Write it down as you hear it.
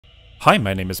Hi,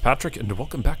 my name is Patrick, and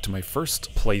welcome back to my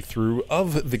first playthrough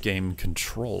of the game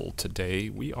Control. Today,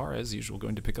 we are, as usual,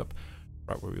 going to pick up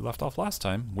right where we left off last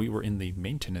time. We were in the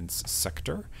maintenance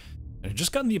sector, and had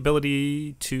just gotten the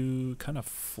ability to kind of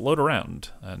float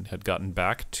around, and had gotten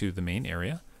back to the main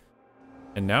area.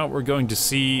 And now we're going to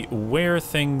see where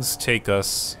things take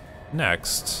us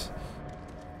next.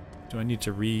 Do I need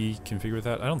to reconfigure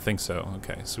that? I don't think so.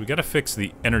 Okay, so we gotta fix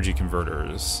the energy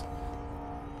converters.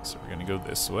 So we're gonna go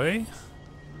this way.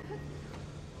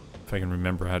 If I can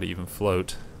remember how to even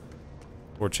float.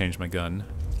 Or change my gun.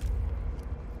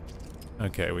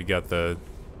 Okay, we got the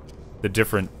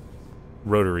different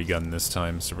rotary gun this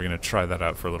time, so we're gonna try that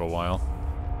out for a little while.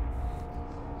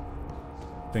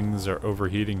 Things are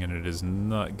overheating and it is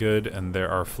not good, and there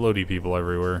are floaty people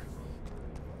everywhere.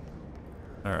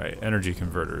 Alright, energy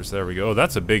converters. There we go. Oh,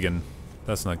 that's a big one.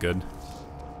 That's not good.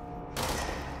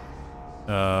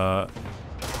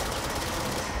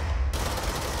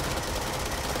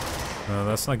 No,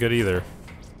 that's not good either.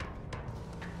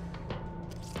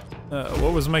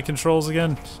 What was my controls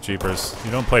again? Jeepers.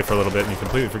 You don't play for a little bit and you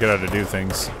completely forget how to do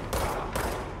things.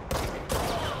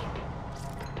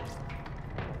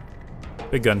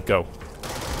 Big gun, go.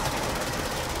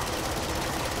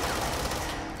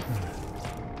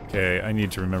 Okay, I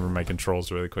need to remember my controls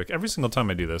really quick. Every single time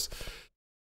I do this.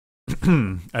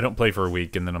 I don't play for a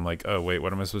week and then I'm like, oh wait,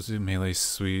 what am I supposed to do? Melee,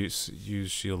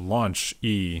 use shield, launch,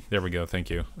 E. There we go, thank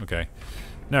you. Okay.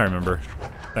 Now I remember.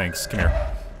 Thanks, come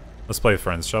here. Let's play with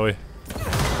friends, shall we?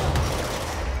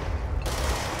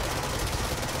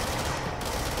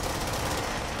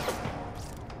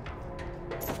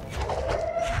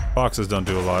 Boxes don't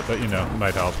do a lot, but you know, it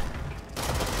might help.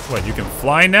 What, you can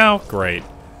fly now? Great.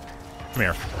 Come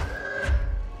here.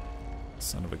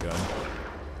 Son of a gun.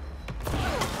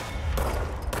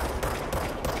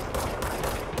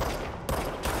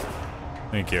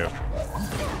 Thank you.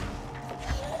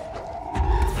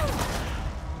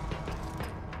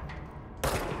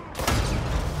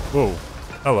 Whoa.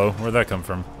 Hello. Where'd that come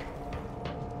from?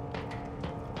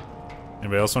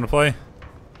 Anybody else want to play?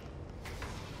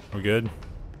 We good?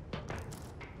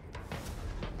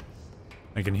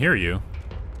 I can hear you.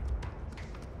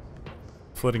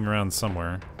 Flitting around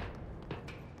somewhere.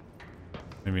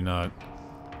 Maybe not.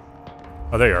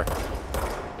 Oh, there you are.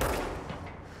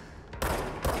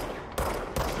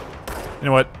 You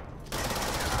know what?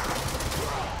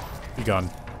 Be gone.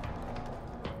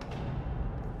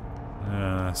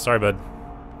 Sorry, bud.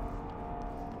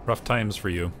 Rough times for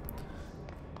you.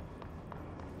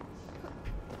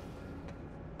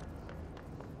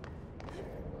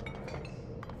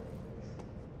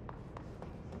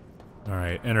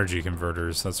 Alright, energy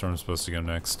converters. That's where I'm supposed to go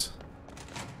next.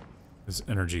 Is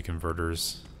energy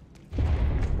converters.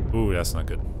 Ooh, that's not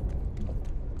good.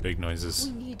 Big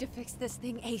noises. We need to fix this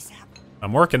thing ASAP.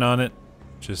 I'm working on it.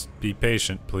 Just be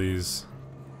patient, please.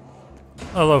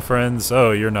 Hello, friends.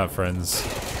 Oh, you're not friends.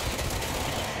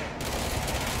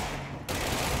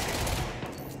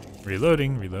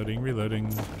 Reloading, reloading,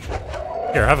 reloading.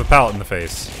 Here, have a pallet in the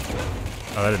face.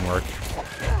 Oh, that didn't work.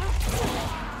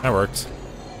 That worked.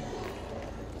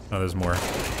 Oh, there's more.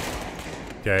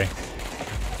 Okay.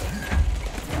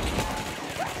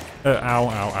 Ow,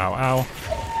 ow, ow, ow.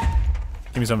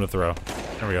 Give me something to throw.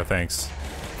 There we go, thanks.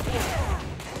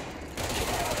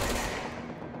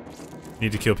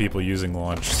 Need to kill people using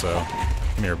launch, so...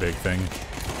 Come here, big thing.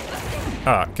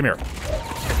 Ah, come here.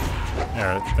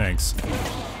 Alright, thanks.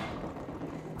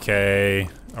 Okay.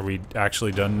 Are we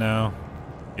actually done now?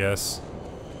 Yes.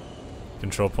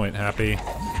 Control point happy.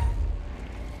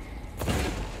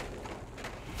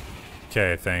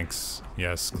 Okay, thanks.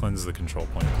 Yes, cleanse the control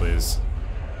point, please.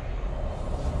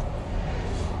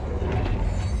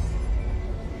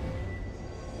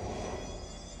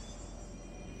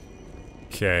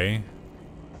 Okay.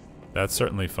 That's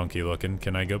certainly funky looking.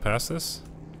 Can I go past this?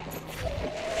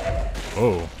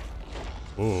 Oh.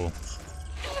 Ooh.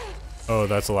 Oh,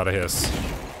 that's a lot of hiss.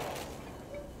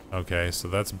 Okay, so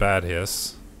that's bad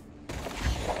hiss.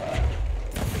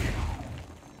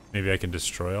 Maybe I can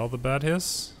destroy all the bad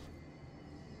hiss?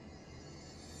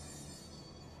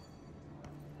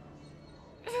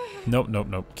 Nope, nope,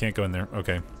 nope. Can't go in there.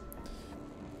 Okay.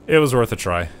 It was worth a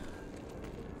try.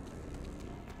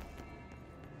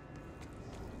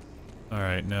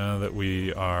 Alright, now that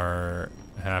we are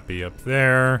happy up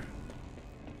there.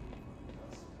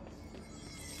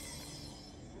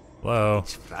 Hello?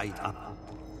 It's fried up.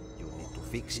 You need to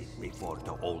fix it before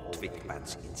the old twig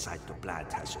pants inside the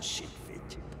plant has a shit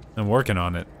fit. I'm working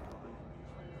on it.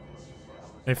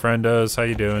 Hey friendos, how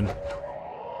you doing?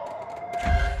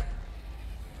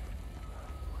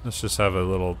 Let's just have a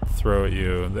little throw at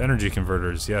you. The energy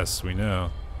converters, yes, we know.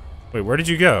 Wait, where did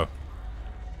you go?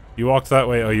 You walked that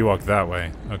way? Oh, you walked that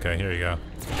way. Okay, here you go.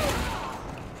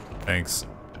 Thanks.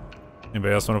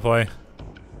 Anybody else want to play?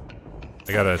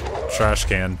 I got a trash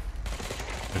can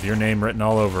with your name written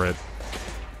all over it.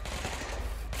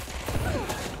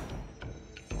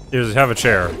 Here's, have a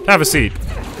chair. Have a seat.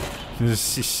 I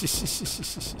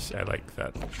like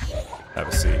that. Have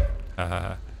a seat.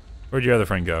 Where'd your other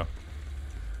friend go?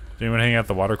 Did anyone hang out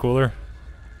the water cooler?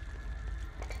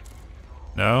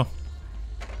 No?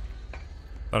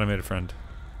 Thought I made a friend.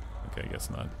 Okay, I guess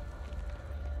not.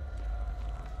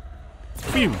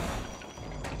 Phew!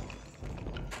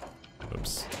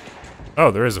 Oops. Oh,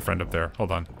 there is a friend up there.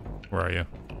 Hold on. Where are you?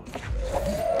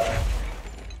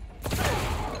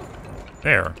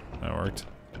 There. That worked.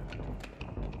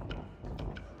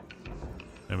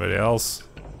 Anybody else?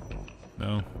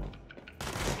 No?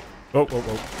 Oh, whoa,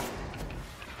 whoa.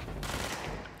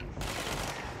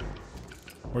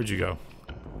 Where'd you go?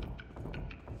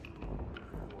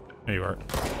 There you are.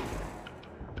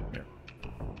 Here.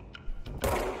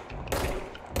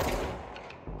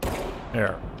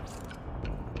 There.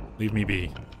 Leave me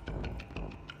be.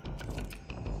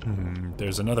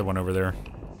 There's another one over there.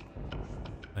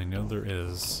 I know there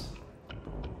is.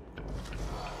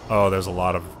 Oh, there's a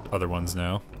lot of other ones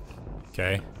now.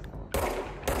 Okay.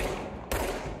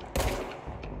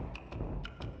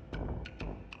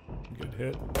 Good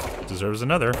hit. Deserves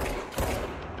another.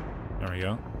 There we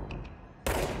go.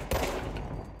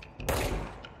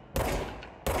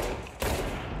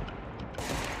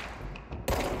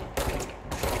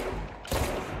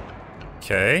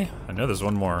 Okay, I know there's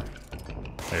one more.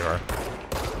 There you are.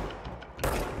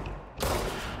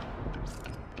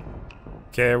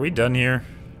 Okay, are we done here?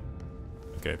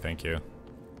 Okay, thank you.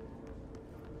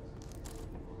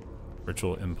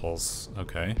 Ritual impulse,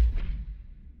 okay.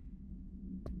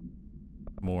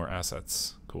 More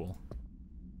assets, cool.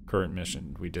 Current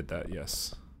mission, we did that,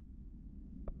 yes.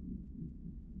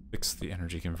 Fix the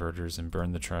energy converters and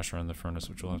burn the trash around the furnace,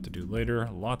 which we'll have to do later.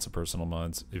 Lots of personal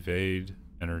mods. Evade,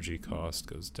 energy cost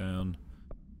goes down.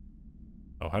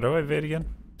 Oh, how do I evade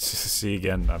again? See,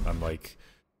 again, I'm like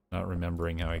not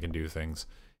remembering how I can do things.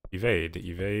 Evade.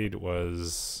 Evade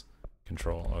was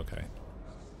control, okay.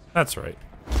 That's right.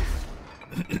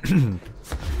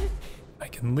 I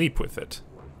can leap with it.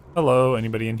 Hello,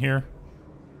 anybody in here?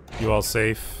 You all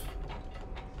safe?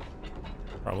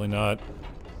 Probably not.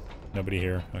 Nobody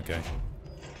here? Okay.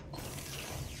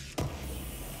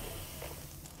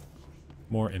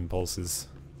 More impulses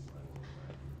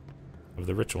of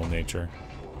the ritual nature.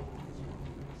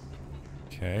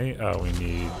 Okay, oh, we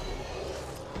need...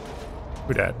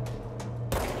 Who dat?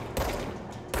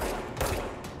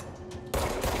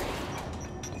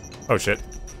 Oh shit.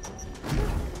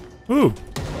 Ooh!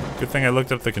 Good thing I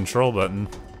looked up the control button.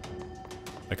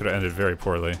 I could have ended very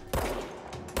poorly.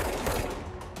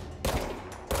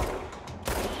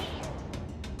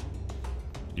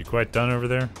 You quite done over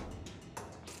there?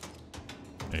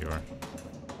 There you are.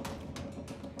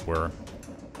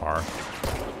 Are.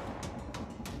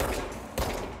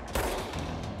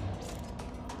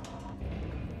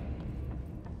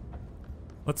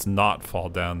 Let's not fall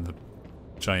down the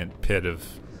giant pit of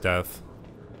death.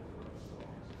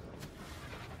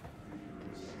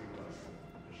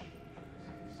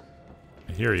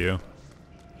 I hear you.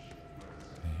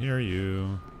 I hear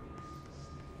you.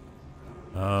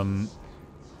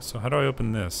 So how do I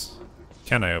open this?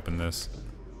 Can I open this?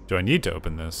 Do I need to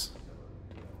open this?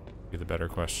 Be the better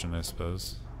question, I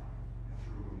suppose.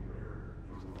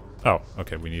 Oh,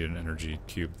 okay, we need an energy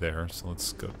cube there, so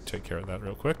let's go take care of that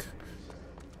real quick.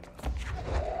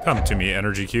 Come to me,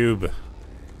 energy cube.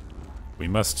 We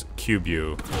must cube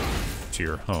you to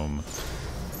your home.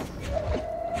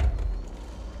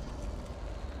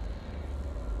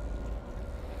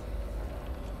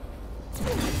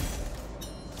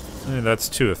 That's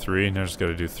 2 of 3. Now I just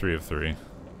gotta do 3 of 3.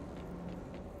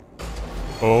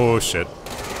 Oh shit.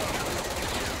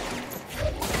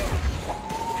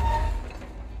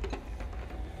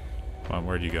 Come on,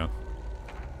 where'd you go?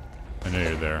 I know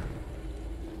you're there.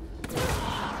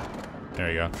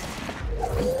 There you go.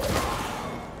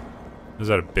 Is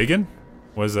that a biggin?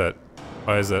 What is that?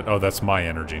 Why is that? Oh, that's my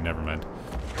energy. Never mind.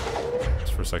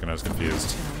 Just for a second I was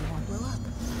confused.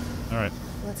 Alright.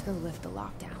 Let's go lift the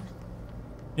lockdown.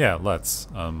 Yeah, let's.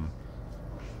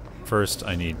 First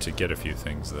I need to get a few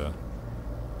things though.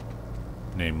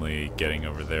 Namely, getting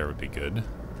over there would be good.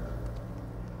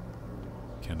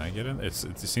 Can I get in? It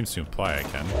seems to imply I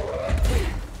can.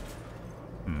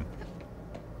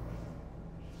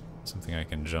 Something I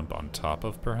can jump on top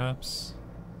of, perhaps?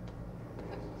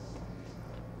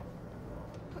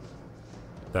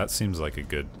 That seems like a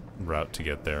good route to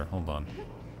get there. Hold on.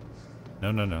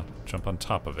 No, no, no. Jump on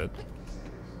top of it.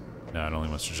 No, it only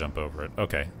wants to jump over it.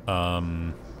 Okay.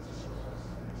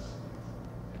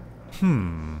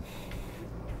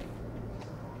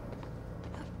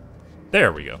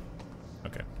 There we go.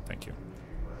 Okay, thank you.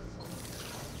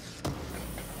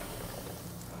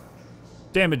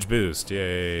 Damage boost,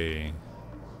 yay.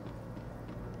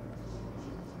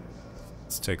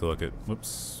 Let's take a look at,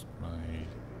 whoops,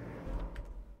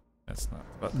 that's not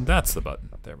the button, that's the button.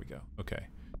 There we go, okay.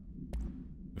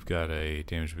 We've got a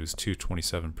damage boost to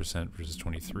 27% versus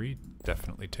 23.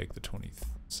 Definitely take the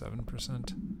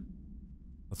 27%.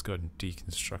 Let's go ahead and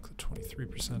deconstruct the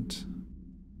 23%.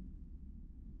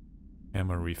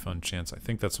 Ammo refund chance. I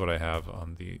think that's what I have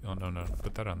on the... Oh, no, no.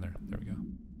 Put that on there. There we go.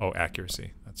 Oh,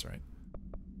 accuracy. That's right.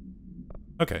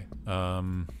 Okay.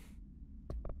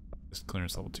 This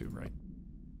clearance level 2, right?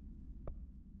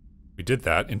 We did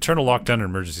that. Internal lockdown and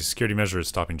emergency security measure is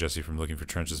stopping Jesse from looking for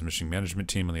Trench's mission management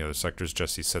team in the other sectors.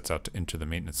 Jesse sets out to enter the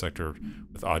maintenance sector.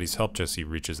 With Audie's help, Jesse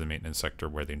reaches the maintenance sector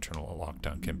where the internal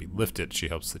lockdown can be lifted. She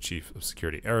helps the chief of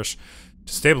security, Arish,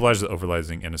 to stabilize the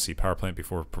overriding NSC power plant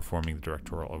before performing the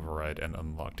directorial override and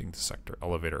unlocking the sector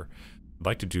elevator. I'd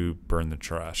like to do burn the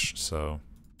trash, so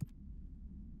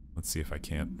let's see if I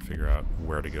can't figure out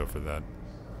where to go for that.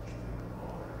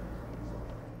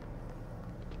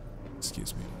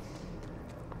 Excuse me.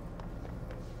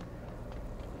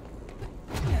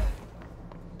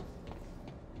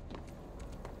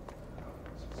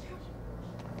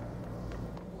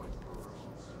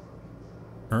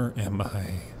 Where am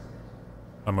I?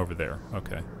 I'm over there.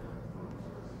 Okay.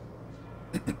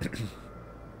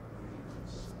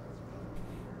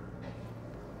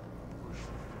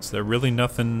 Is there really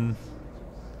nothing?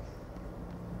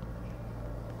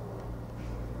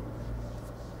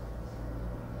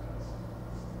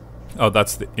 Oh,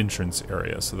 that's the entrance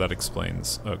area, so that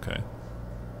explains. Okay.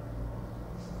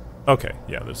 Okay,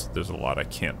 yeah, there's a lot I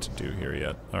can't do here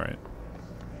yet. Alright.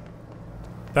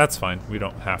 That's fine. We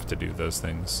don't have to do those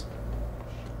things.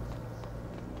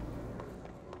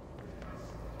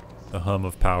 The hum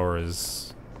of power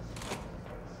is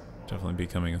definitely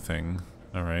becoming a thing.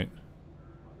 Alright.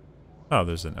 Oh,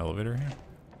 there's an elevator here.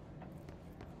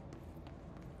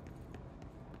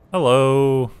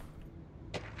 Hello.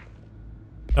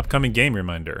 Upcoming game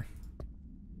reminder.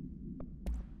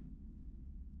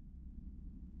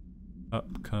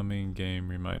 Upcoming game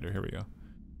reminder. Here we go.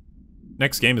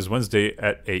 Next game is Wednesday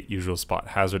at 8, usual spot.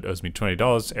 Hazard owes me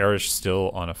 $20. Arish still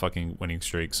on a fucking winning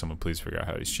streak. Someone please figure out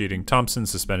how he's cheating. Thompson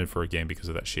suspended for a game because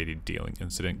of that shady dealing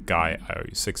incident. Guy, I owe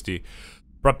you 60.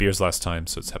 Brought beers last time,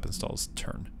 so it's Heppenstall's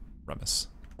turn. Remus.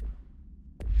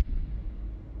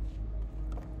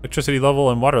 Electricity level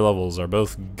and water levels are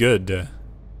both good.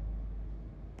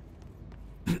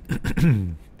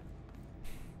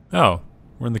 Oh,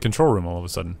 we're in the control room all of a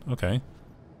sudden. Okay.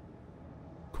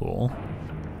 Cool.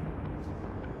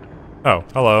 Oh,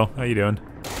 hello. How you doing?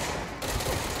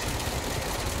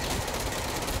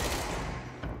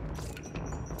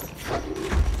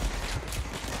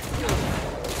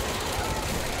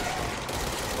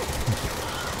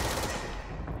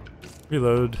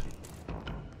 Reload.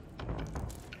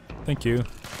 Thank you.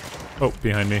 Oh,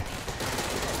 behind me.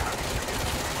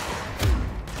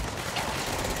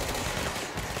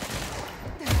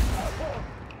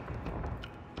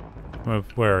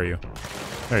 Where are you?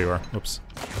 There you are. Whoops.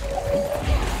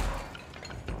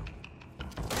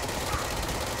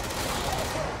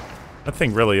 That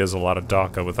thing really is a lot of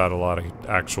DACA without a lot of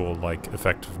actual, like,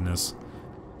 effectiveness.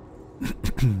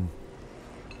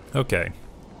 Okay.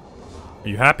 Are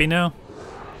you happy now?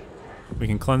 We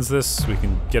can cleanse this, we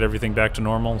can get everything back to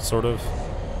normal, sort of.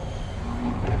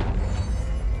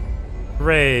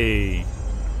 Hooray!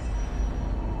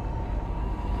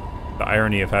 The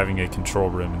irony of having a control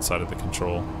room inside of the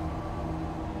control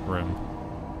room.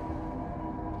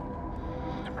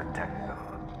 To protect them,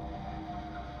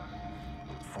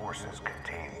 forces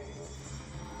contain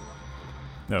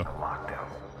No. the lockdown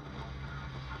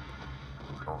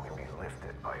will only be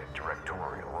lifted by a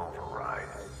directorial override.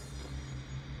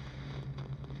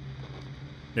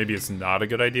 Maybe it's not a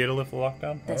good idea to lift the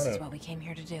lockdown? This is what we came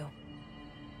here to do.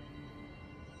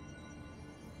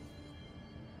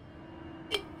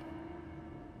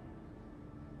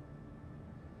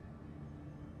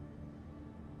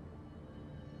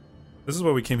 This is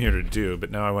what we came here to do,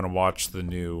 but now I want to watch the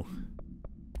new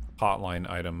hotline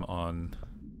item on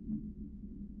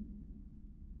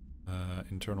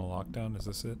internal lockdown. Is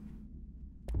this it?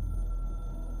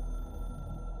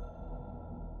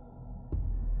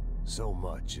 So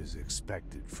much is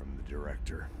expected from the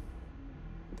director.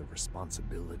 The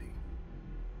responsibility,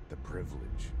 The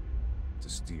privilege to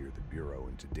steer the Bureau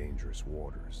into dangerous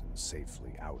waters and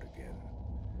safely out again.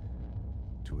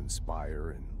 To inspire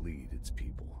and lead its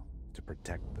people, to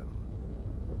protect them.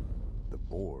 The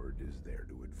board is there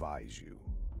to advise you,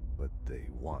 but they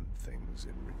want things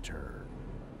in return.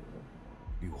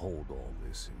 You hold all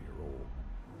this in your old,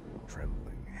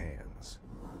 trembling hands.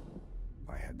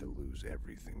 I had to lose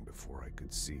everything before I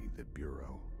could see the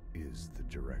Bureau is the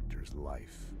Director's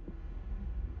life.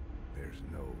 There's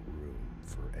no room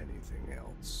for anything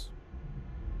else.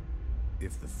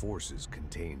 If the forces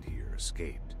contained here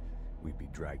escaped, we'd be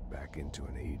dragged back into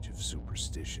an age of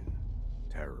superstition,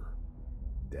 terror,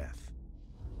 death.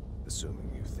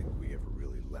 Assuming you think we ever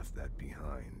really left that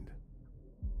behind.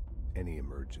 Any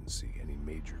emergency, any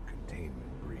major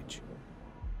containment breach,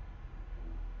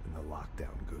 and the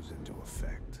lockdown goes into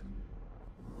effect.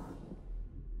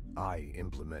 I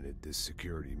implemented this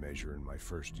security measure in my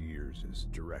first years as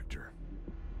director.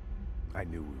 I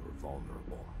knew we were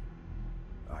vulnerable.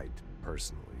 I'd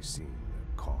personally seen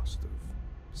the cost of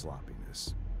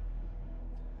sloppiness.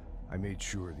 I made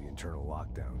sure the internal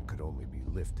lockdown could only be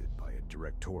lifted by a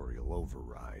directorial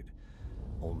override,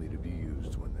 only to be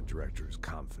used when the director is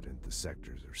confident the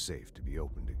sectors are safe to be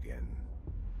opened again.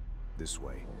 This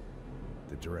way,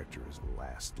 the director is the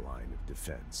last line of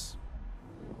defense.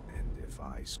 And if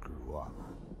I screw up,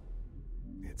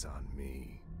 it's on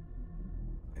me,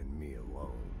 and me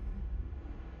alone.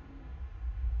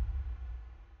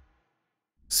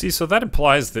 See, so that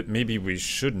implies that maybe we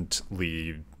shouldn't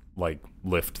leave, like,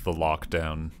 lift the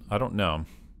lockdown. I don't know.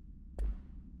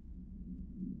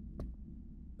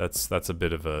 That's a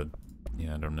bit of a...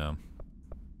 yeah, I don't know.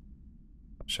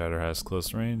 Shatter has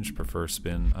close range, prefer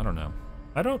spin. I don't know.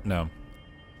 I don't know.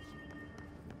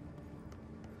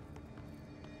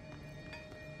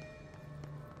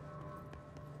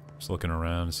 Just looking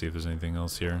around to see if there's anything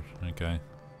else here. Okay.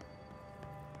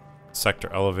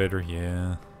 Sector elevator,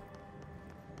 yeah.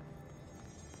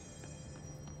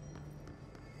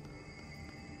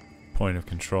 Point of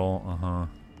control,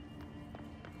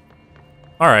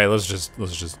 Alright, let's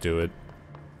just do it.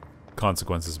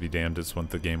 Consequences be damned, it's what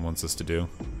the game wants us to do.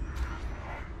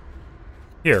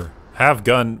 Here, have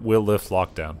gun, will lift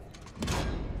lockdown.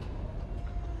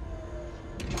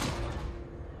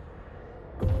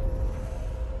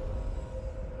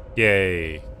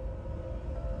 Yay.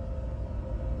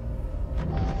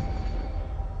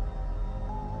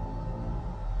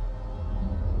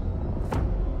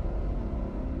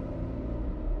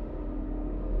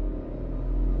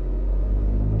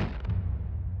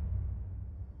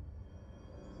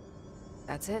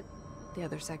 That's it. The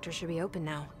other sector should be open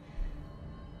now.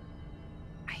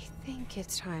 I think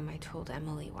it's time I told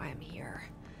Emily why I'm here.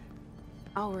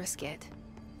 I'll risk it.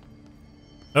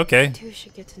 Okay. You two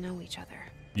should get to know each other.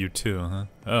 You too, huh?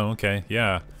 Oh, okay,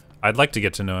 yeah. I'd like to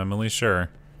get to know Emily, sure.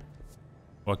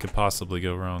 What could possibly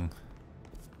go wrong?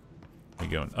 We're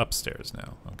going upstairs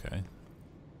now, okay.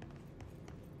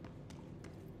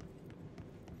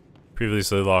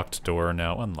 Previously locked door,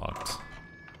 now unlocked.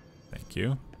 Thank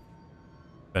you.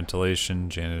 Ventilation,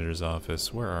 janitor's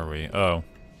office. Where are we? Oh,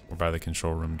 we're by the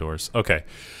control room doors. Okay,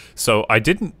 so I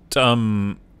didn't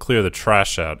clear the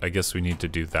trash out. I guess we need to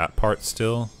do that part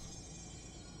still.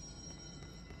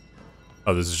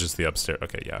 Oh, this is just the upstairs.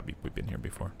 Okay, yeah, we've been here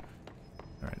before.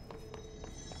 All right.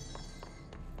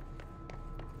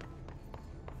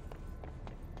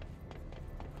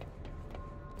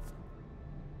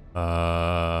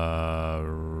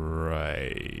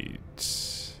 Right.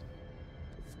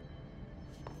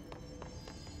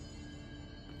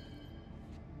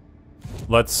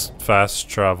 Let's fast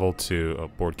travel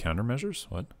to board countermeasures.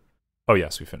 What? Oh,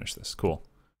 yes, we finished this. Cool.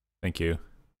 Thank you.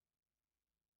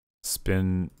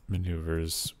 Spin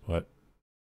maneuvers. What?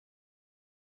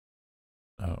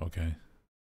 Oh, okay.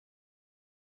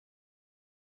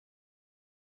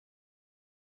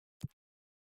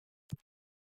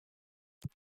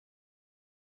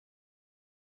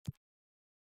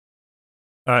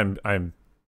 I'm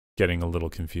getting a little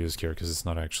confused here because it's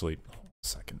not actually. Hold on a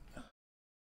second.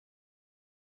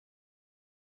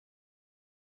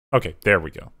 Okay, there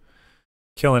we go.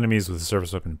 Kill enemies with the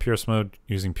service weapon in Pierce mode.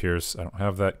 Using Pierce, I don't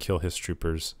have that. Kill Hiss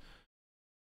troopers.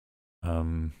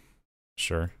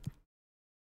 Sure.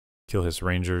 Kill Hiss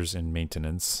rangers in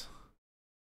maintenance.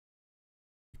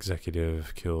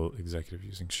 Executive, kill executive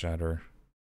using Shatter.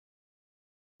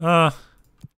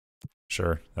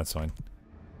 Sure, that's fine.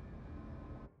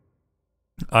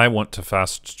 I want to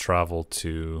fast travel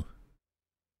to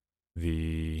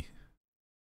the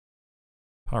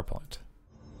power plant,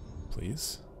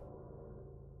 please.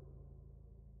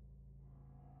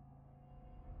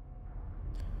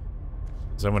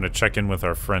 So I'm going to check in with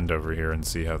our friend over here and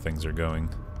see how things are going.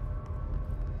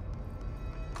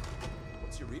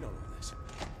 What's your read on all this?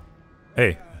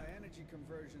 Hey. Energy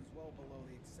conversion's well below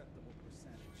the acceptable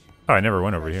percentage. Oh, I never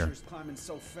went over here. Pressure's climbing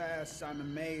so fast, I'm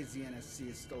amazed the NSC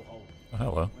is still holding. Oh,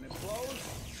 hello. When it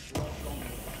blows, we're all going.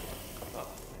 Oh,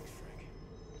 thanks, Frank.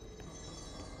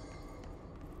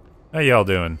 How y'all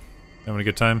doing? Having a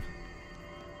good time?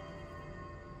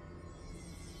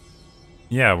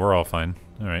 Yeah, we're all fine.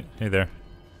 Alright, hey there.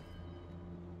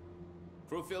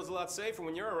 Crew feels a lot safer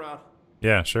when you're around.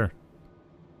 Yeah, sure.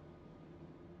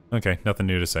 Okay, nothing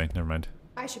new to say. Never mind.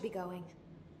 I should be going.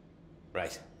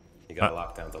 Right. You gotta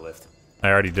lock down the lift. I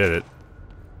already did it.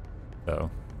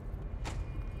 So.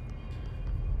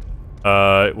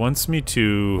 It wants me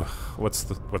to... What's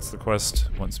the quest?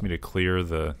 It wants me to clear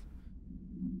the...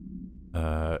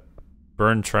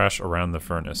 burn trash around the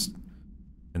furnace.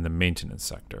 In the maintenance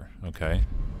sector. Okay.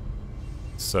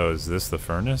 So is this the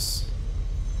furnace?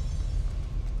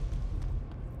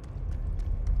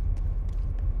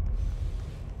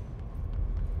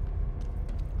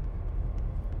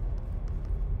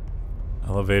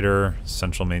 Elevator,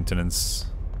 central maintenance.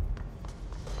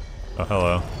 Oh,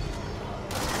 hello.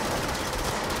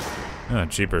 Ah,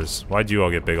 jeepers. Why'd you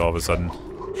all get big all of a sudden?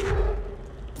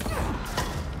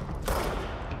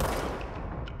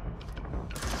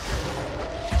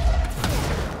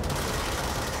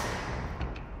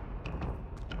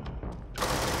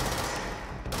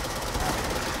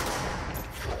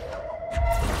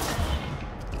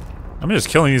 I'm just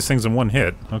killing these things in one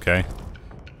hit. Okay.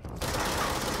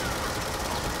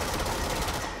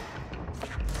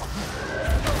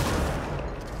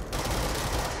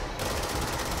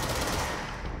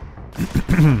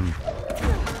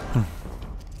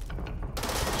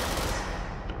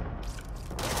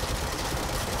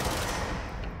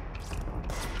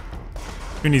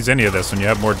 Who needs any of this when you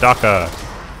have more DACA?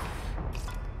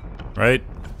 Right?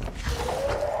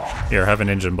 Here, have an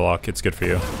engine block. It's good for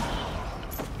you.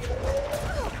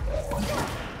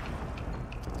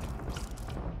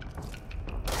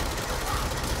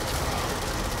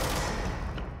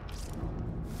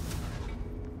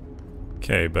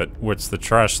 Okay, but what's the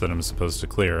trash that I'm supposed to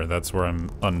clear? That's where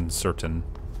I'm uncertain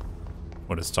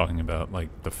what it's talking about.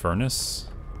 Like, the furnace?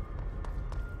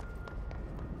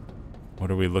 What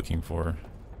are we looking for?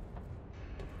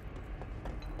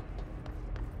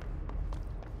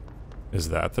 Is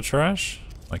that the trash?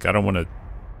 Like, I don't want to...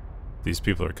 These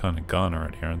people are kind of gone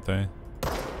already, aren't they?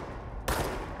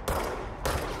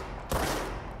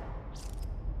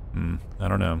 I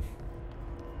don't know.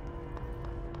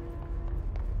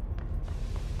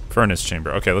 Furnace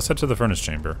chamber. Okay, let's head to the furnace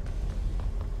chamber.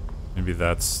 Maybe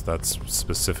that's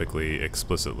specifically,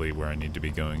 explicitly where I need to be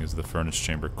going, is the furnace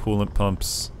chamber. Coolant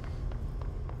pumps.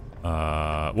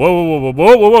 Whoa, whoa, whoa, whoa,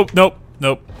 whoa, whoa, whoa! Nope,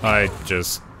 nope. I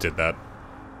just did that.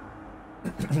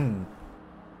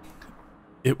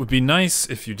 It would be nice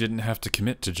if you didn't have to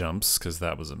commit to jumps, because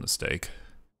that was a mistake.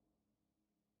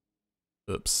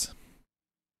 Oops.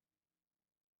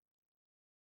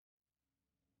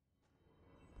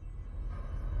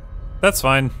 That's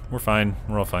fine. We're fine.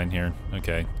 We're all fine here.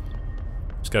 Okay.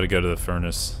 Just gotta go to the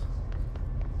furnace.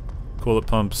 Coolant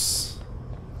pumps.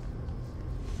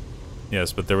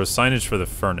 Yes, but there was signage for the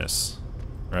furnace,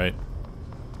 right?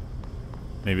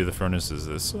 Maybe the furnace is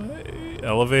this way.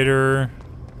 Elevator.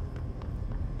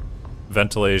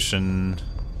 Ventilation.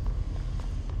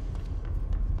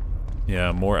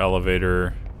 Yeah, more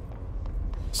elevator.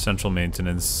 Central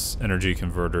maintenance. Energy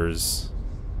converters.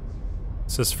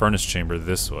 It says furnace chamber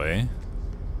this way.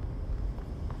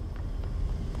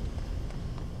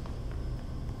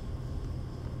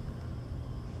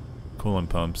 Coolant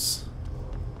pumps.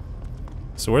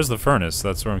 So where's the furnace?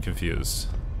 That's where I'm confused.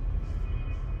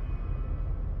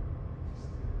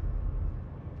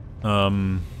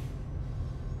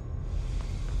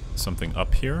 Something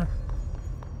up here?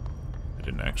 I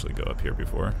didn't actually go up here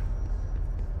before.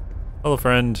 Hello,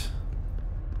 friend.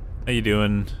 How you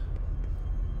doing?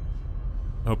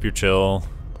 Hope you're chill.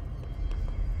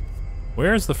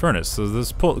 Where's the furnace? So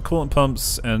there's coolant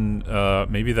pumps and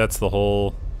maybe that's the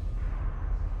whole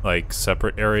like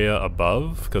separate area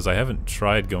above? Because I haven't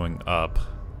tried going up.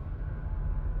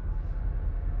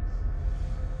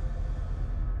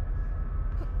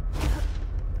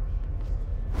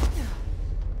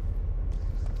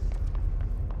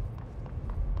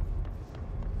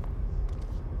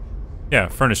 Yeah,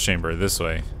 furnace chamber, this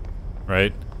way.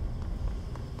 Right?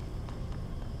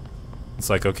 It's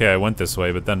like, okay, I went this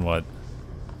way, but then what?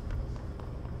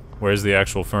 Where's the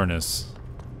actual furnace?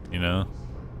 You know?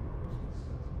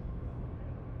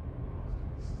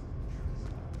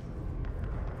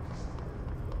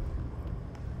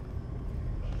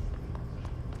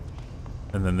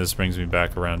 And then this brings me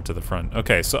back around to the front.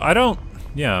 Okay, so I don't...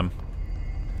 Yeah.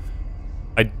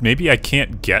 Maybe I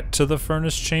can't get to the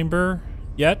furnace chamber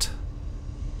yet?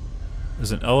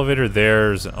 There's an elevator there,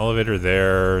 there's an elevator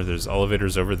there, there's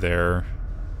elevators over there.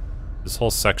 There's whole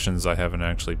sections I haven't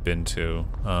actually been to.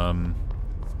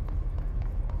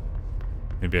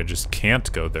 Maybe I just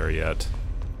can't go there yet.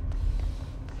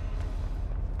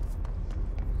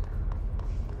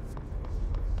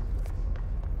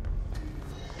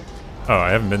 Oh,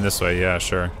 I haven't been this way. Yeah,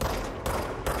 sure.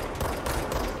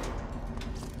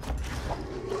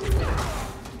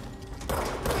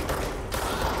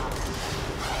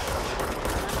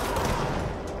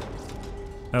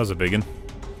 That was a big one.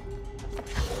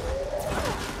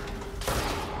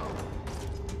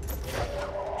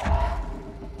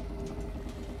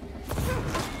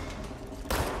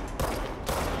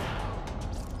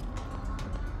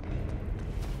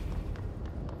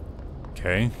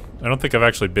 Okay. I don't think I've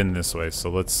actually been this way, so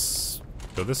let's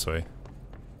go this way.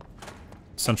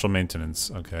 Central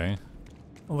maintenance. Okay.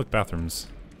 Oh, look, bathrooms.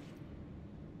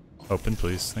 Open,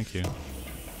 please. Thank you.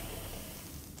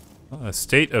 A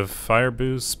state of fire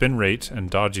boost, spin rate, and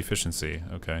dodge efficiency.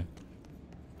 Okay.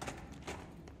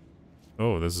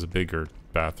 Oh, this is a bigger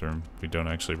bathroom. We don't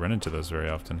actually run into those very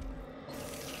often.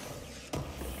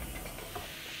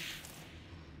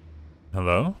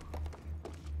 Hello?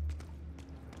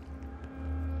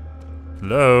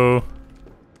 Hello?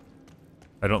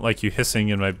 I don't like you hissing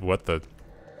in my... What the...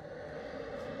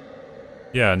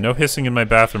 Yeah, no hissing in my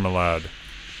bathroom allowed.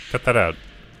 Cut that out.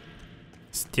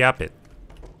 Stop it.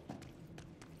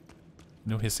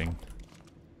 No hissing.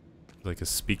 Like a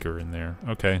speaker in there.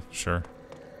 Okay, sure.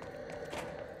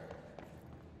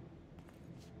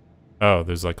 Oh,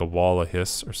 there's like a wall of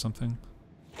hiss or something?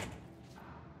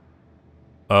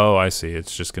 Oh, I see.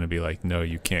 It's just gonna be like, no,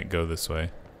 you can't go this way.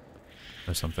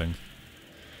 Or something.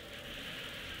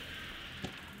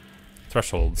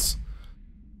 Thresholds.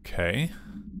 Okay.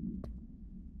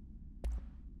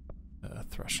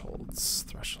 Thresholds.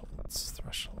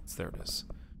 There it is.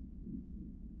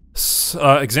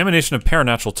 Examination of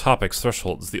paranatural topics.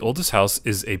 Thresholds. The oldest house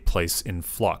is a place in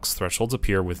flux. Thresholds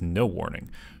appear with no warning.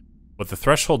 What the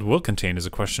threshold will contain is a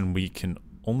question we can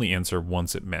only answer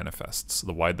once it manifests.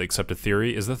 The widely accepted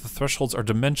theory is that the thresholds are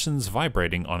dimensions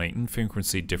vibrating on a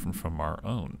frequency different from our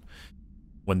own.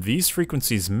 When these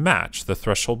frequencies match, the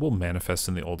threshold will manifest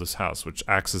in the oldest house, which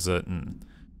acts as a...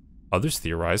 Others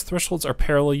theorize thresholds are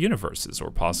parallel universes,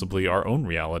 or possibly our own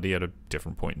reality at a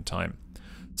different point in time.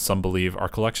 Some believe our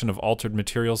collection of altered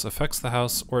materials affects the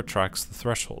house or attracts the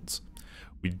thresholds.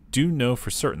 We do know for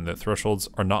certain that thresholds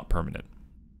are not permanent.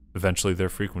 Eventually their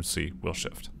frequency will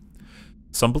shift.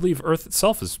 Some believe Earth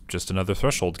itself is just another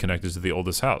threshold connected to the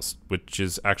oldest house, which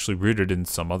is actually rooted in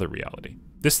some other reality.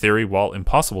 This theory, while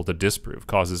impossible to disprove,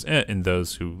 causes in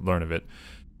those who learn of it,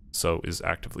 so is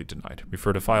actively denied.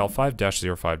 Refer to file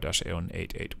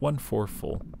 5-05-A18814 for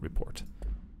full report.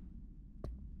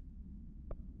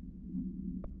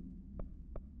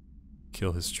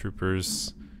 Kill his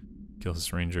troopers. Kill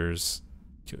his rangers.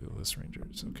 Kill his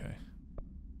rangers. Okay.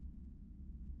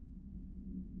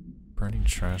 Burning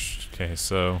trash. Okay,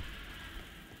 so...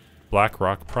 Black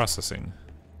rock processing.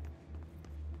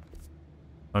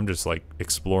 I'm just, like,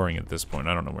 exploring at this point.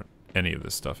 I don't know what any of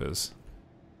this stuff is.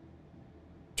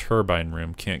 Turbine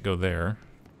room. Can't go there.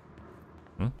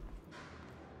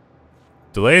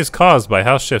 Delays caused by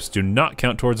house shifts do not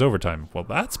count towards overtime. Well,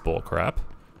 that's bullcrap.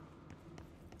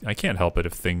 I can't help it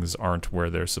if things aren't where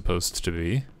they're supposed to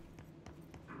be.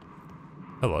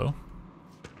 Hello.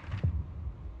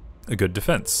 A good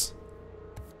defense.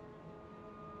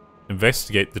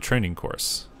 Investigate the training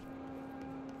course.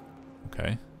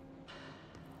 Okay.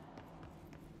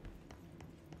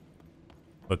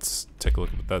 Let's take a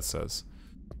look at what that says.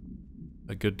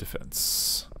 A good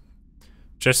defense.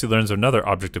 Jesse learns of another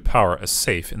object of power, a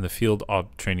safe, in the field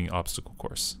training obstacle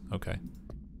course. Okay.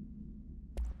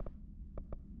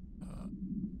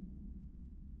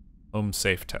 Home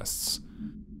safe tests.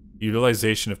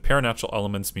 Utilization of paranatural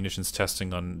elements munitions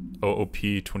testing on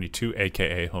OOP-22,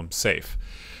 aka home safe.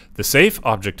 The safe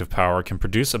object of power can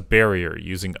produce a barrier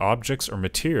using objects or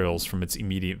materials from its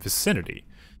immediate vicinity.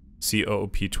 See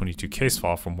OOP-22 case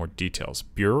file for more details.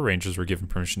 Bureau Rangers were given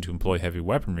permission to employ heavy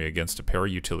weaponry against a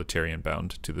para-utilitarian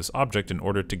bound to this object in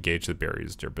order to gauge the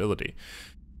barrier's durability.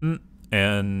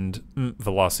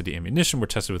 Velocity ammunition were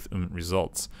tested with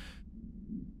results.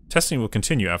 Testing will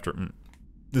continue after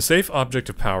The safe object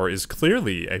of power is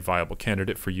clearly a viable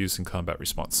candidate for use in combat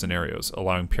response scenarios.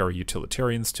 Allowing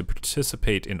para-utilitarians to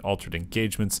participate in altered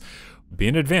engagements would be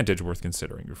an advantage worth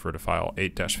considering. Refer to file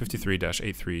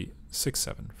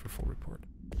 8-53-8367 for full report.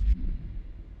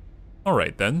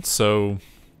 Alright then, so...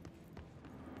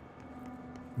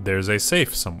 there's a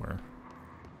safe somewhere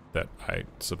that I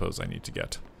suppose I need to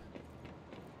get.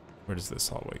 Where does this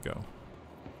hallway go?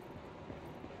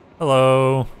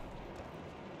 Hello!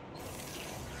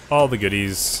 All the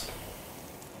goodies.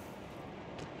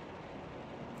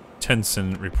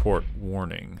 Tennyson report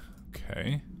warning.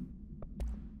 Okay.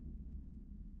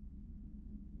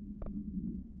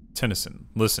 Tennyson,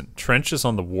 listen, Trench is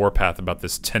on the warpath about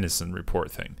this Tennyson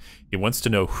report thing. He wants to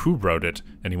know who wrote it,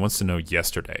 and he wants to know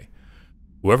yesterday.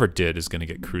 Whoever did is going to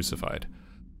get crucified.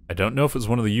 I don't know if it's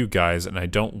one of you guys, and I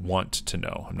don't want to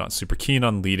know. I'm not super keen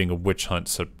on leading a witch hunt,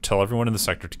 so tell everyone in the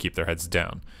sector to keep their heads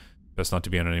down. Best not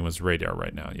to be on anyone's radar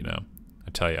right now, you know.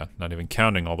 I tell ya, not even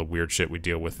counting all the weird shit we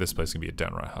deal with, this place can be a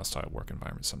downright hostile work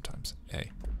environment sometimes. Hey.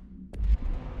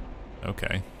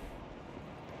 Okay.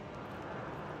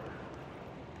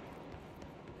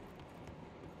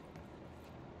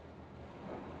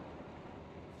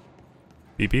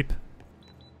 Beep beep.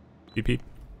 Beep beep.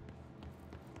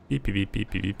 Beep beep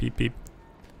beep beep beep beep beep.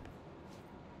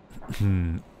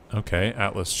 Okay,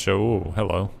 Atlas show. Oh,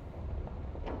 hello.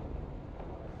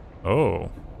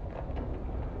 Oh.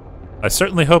 I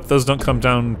certainly hope those don't come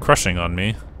down crushing on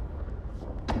me.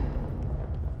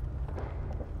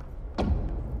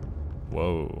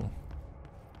 Whoa.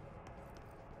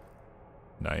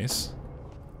 Nice.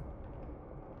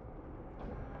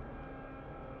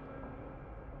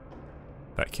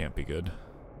 That can't be good.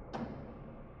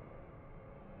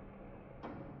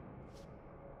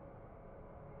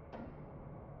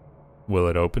 Will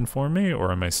it open for me,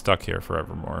 or am I stuck here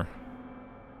forevermore?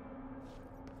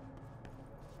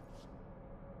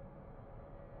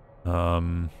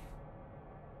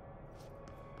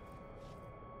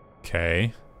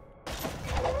 Okay.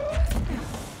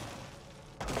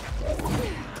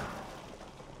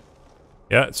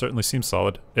 Yeah, it certainly seems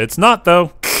solid. It's not,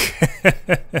 though!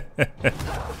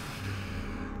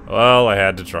 Well, I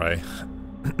had to try.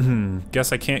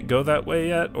 Guess I can't go that way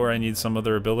yet, or I need some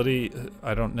other ability.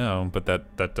 I don't know, but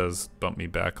that does bump me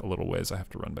back a little ways. I have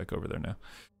to run back over there now.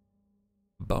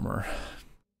 Bummer.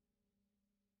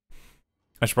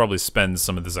 I should probably spend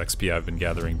some of this XP I've been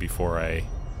gathering before I,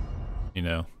 you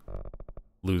know,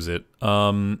 lose it.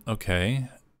 Okay.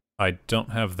 I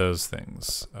don't have those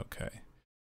things. Okay.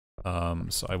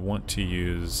 So I want to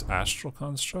use astral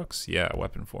constructs? Yeah,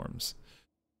 weapon forms.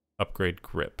 Upgrade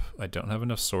grip. I don't have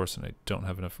enough source and I don't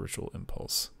have enough ritual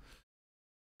impulse.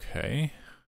 Okay.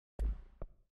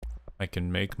 I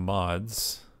can make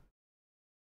mods.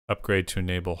 Upgrade to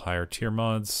enable higher tier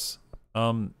mods.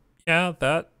 Yeah,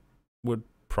 that would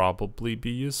probably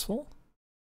be useful.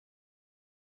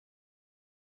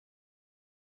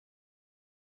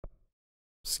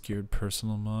 Obscured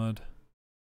personal mod.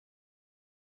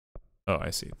 Oh,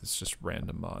 I see. It's just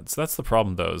random mods. That's the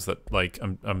problem, though, is that, like,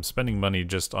 I'm spending money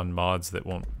just on mods that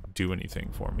won't do anything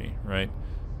for me, right?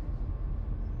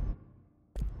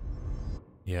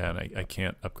 Yeah, and I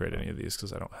can't upgrade any of these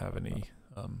because I don't have any,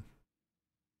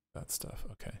 that stuff.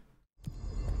 Okay.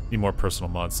 Need more personal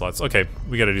mod slots. Okay,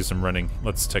 we gotta do some running.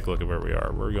 Let's take a look at where we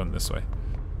are. We're going this way.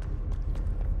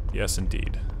 Yes,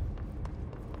 indeed.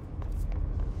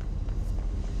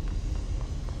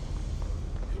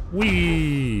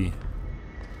 Whee!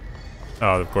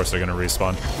 Oh, of course they're gonna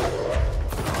respawn.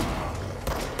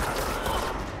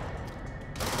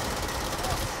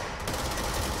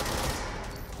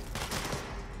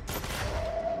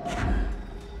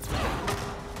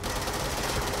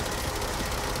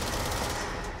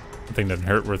 That thing doesn't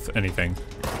hurt worth anything.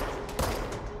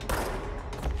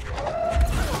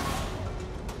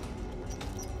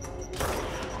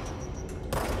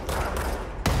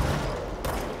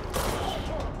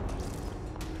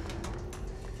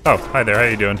 Oh, hi there, how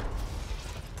you doing?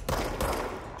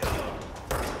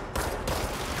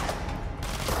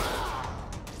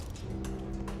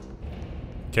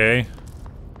 Okay.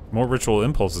 More ritual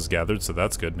impulses gathered, so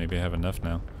that's good. Maybe I have enough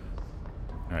now.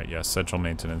 Alright, yeah, central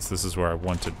maintenance. This is where I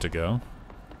wanted to go.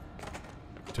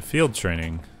 To field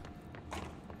training.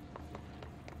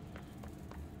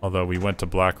 Although we went to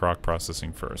Blackrock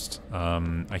processing first.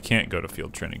 I can't go to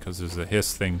field training because there's a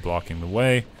hiss thing blocking the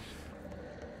way.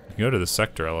 I can go to the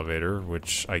sector elevator,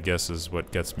 which I guess is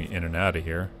what gets me in and out of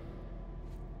here.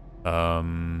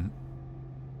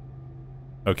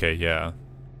 Okay, yeah.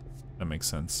 That makes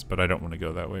sense. But I don't want to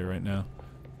go that way right now.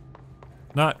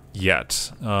 Not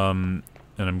yet. And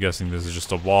I'm guessing this is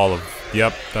just a wall of...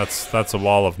 Yep, that's a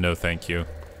wall of no thank you.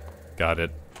 Got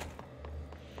it.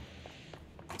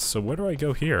 So where do I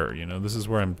go here? You know, this is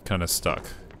where I'm kind of stuck.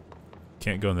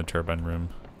 Can't go in the turbine room.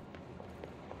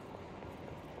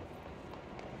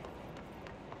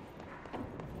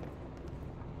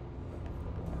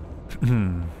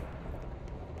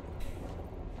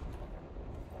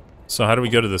 So how do we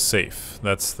go to the safe?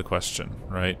 That's the question,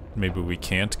 right? Maybe we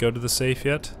can't go to the safe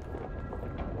yet?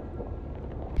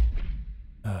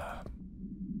 I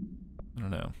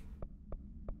don't know.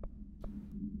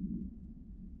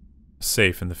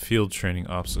 Safe in the field training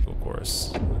obstacle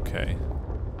course. Okay.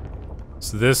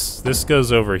 So this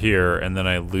goes over here, and then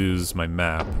I lose my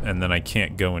map, and then I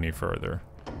can't go any further.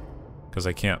 Because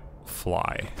I can't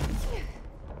fly.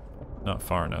 Not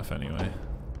far enough, anyway.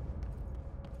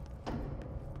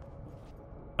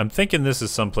 I'm thinking this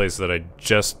is someplace that I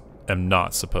just am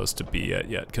not supposed to be at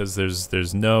yet, because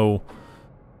there's no,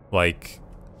 like...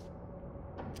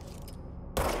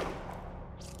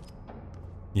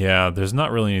 Yeah, there's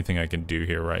not really anything I can do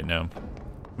here right now.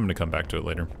 I'm gonna come back to it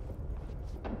later.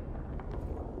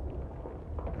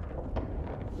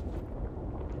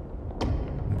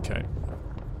 Okay.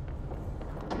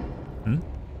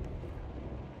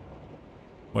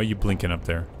 Why are you blinking up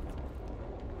there?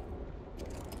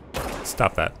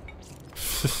 Stop that.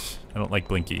 I don't like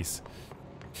blinkies.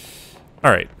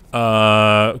 Alright.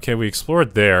 Okay, we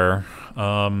explored there. We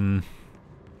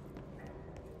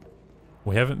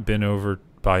haven't been over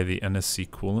by the NSC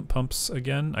coolant pumps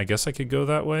again. I guess I could go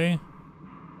that way.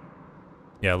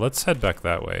 Yeah, let's head back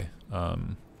that way.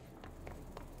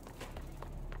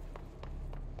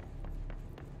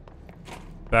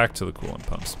 Back to the coolant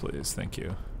pumps, please. Thank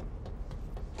you.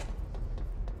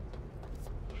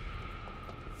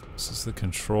 This is the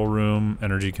control room,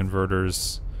 energy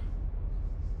converters.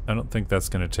 I don't think that's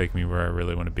going to take me where I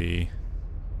really want to be.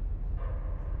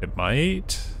 It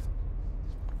might.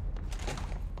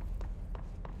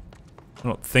 I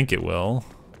don't think it will.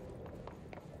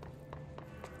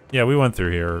 Yeah, we went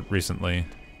through here recently.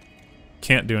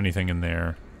 Can't do anything in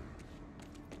there.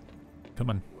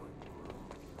 Come on.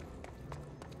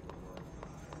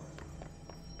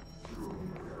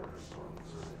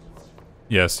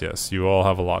 Yes, yes, you all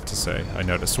have a lot to say. I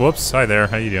noticed. Whoops, hi there,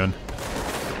 how you doing?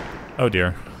 Oh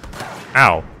dear.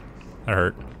 Ow. That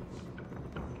hurt.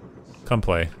 Come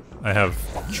play. I have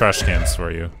trash cans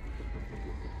for you.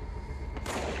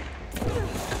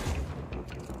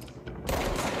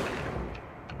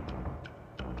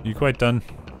 You quite done?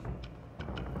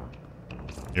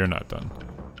 You're not done.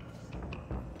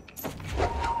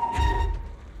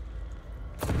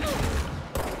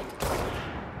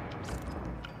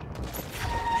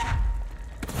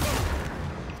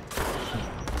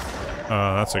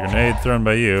 That's a grenade thrown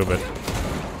by you, but...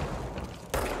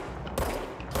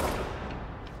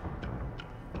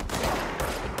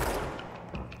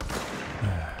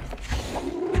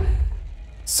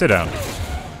 Sit down.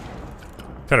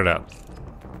 Cut it out.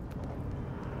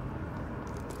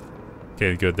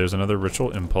 Okay, good. There's another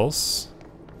ritual impulse.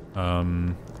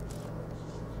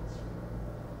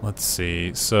 Let's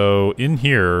see. So, in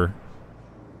here...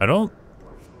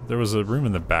 There was a room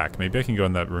in the back. Maybe I can go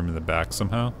in that room in the back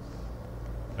somehow.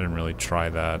 I didn't really try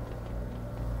that.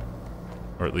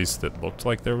 Or at least it looked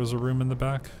like there was a room in the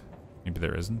back. Maybe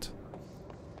there isn't.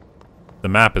 The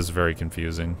map is very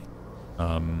confusing.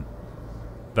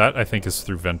 That, I think, is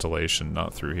through ventilation,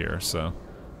 not through here, so...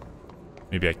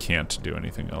 Maybe I can't do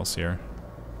anything else here.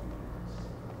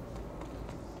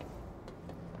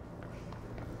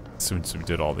 Since we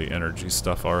did all the energy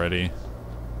stuff already.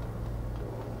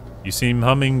 You seem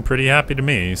humming pretty happy to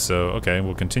me, so okay,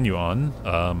 we'll continue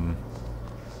on.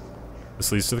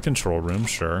 This leads to the control room,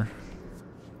 sure.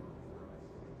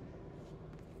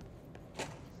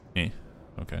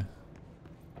 Okay.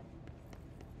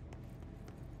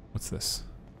 What's this?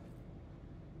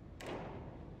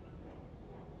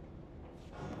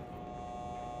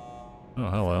 Oh,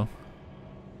 hello.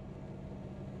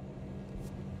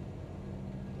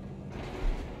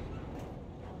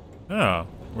 Oh,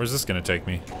 where's this gonna take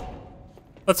me?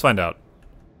 Let's find out.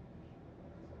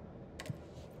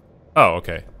 Oh,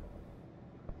 okay.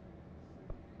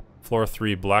 Floor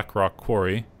 3, Black Rock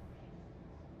Quarry.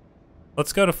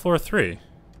 Let's go to floor 3.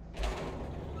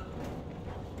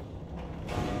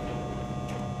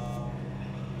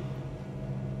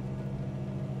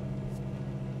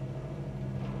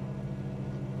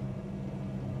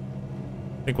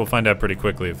 I think we'll find out pretty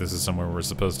quickly if this is somewhere we're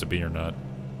supposed to be or not.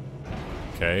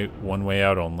 Okay, one way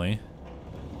out only.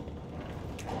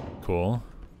 Cool.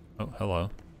 Oh, hello.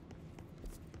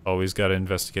 Always gotta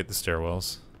investigate the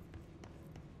stairwells.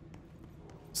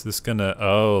 Is this gonna...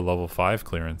 Oh, level 5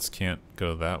 clearance. Can't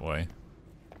go that way.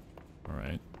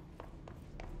 Alright.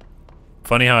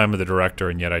 Funny how I'm the director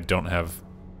and yet I don't have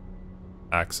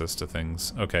access to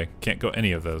things. Okay, can't go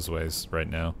any of those ways right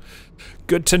now.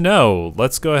 Good to know!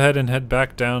 Let's go ahead and head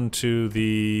back down to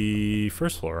the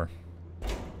first floor.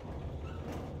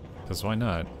 Because why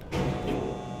not?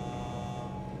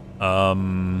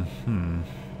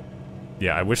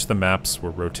 Yeah, I wish the maps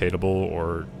were rotatable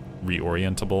or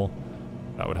reorientable.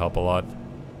 That would help a lot.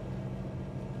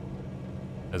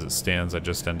 As it stands, I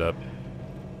just end up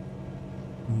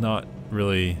not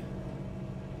really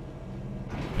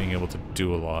being able to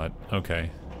do a lot.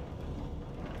 Okay.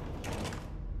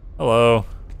 Hello.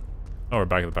 Oh, we're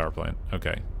back at the power plant.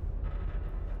 Okay.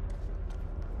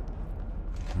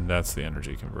 And that's the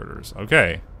energy converters.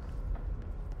 Okay.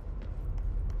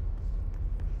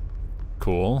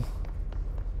 Cool.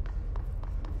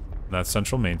 That's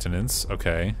central maintenance.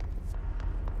 Okay.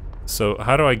 So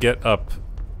how do I get up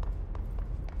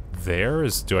there?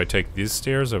 Do I take these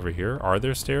stairs over here? Are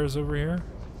there stairs over here?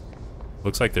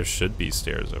 Looks like there should be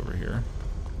stairs over here.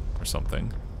 Or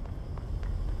something.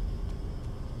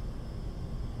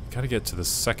 Gotta get to the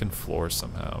second floor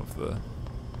somehow of the...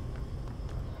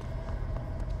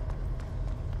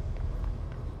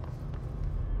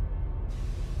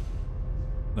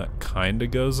 That kinda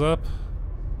goes up.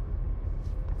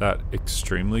 That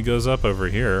extremely goes up over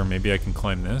here. Maybe I can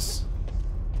climb this.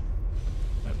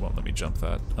 It won't let me jump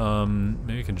that.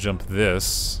 Maybe I can jump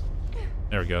this.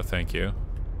 There we go, thank you.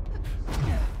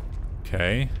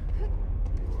 Okay.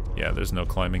 Yeah, there's no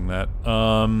climbing that.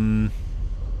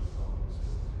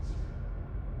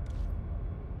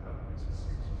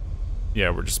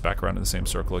 Yeah, we're just back around in the same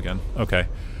circle again. Okay.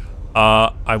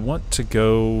 I want to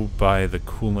go by the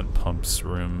coolant pumps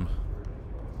room.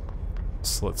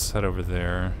 So let's head over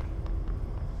there.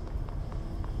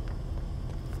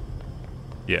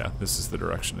 Yeah, this is the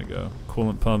direction to go.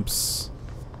 Coolant pumps.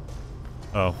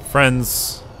 Oh,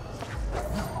 friends.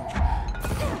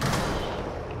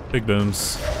 Big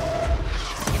booms.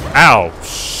 Ow!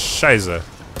 Shiza.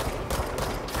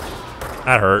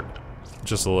 That hurt.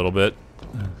 Just a little bit.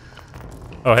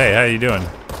 Oh, hey, how you doing?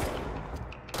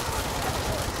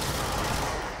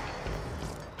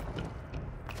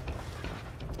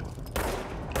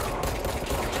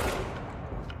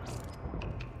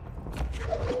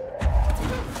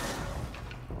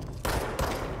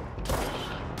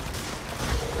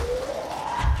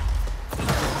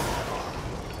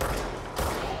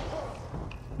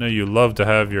 No, you love to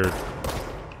have your...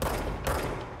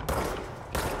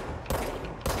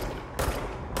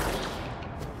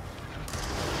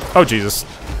 Oh, Jesus.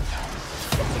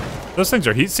 Those things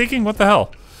are heat-seeking? What the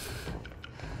hell?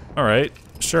 Alright,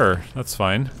 sure, that's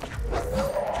fine.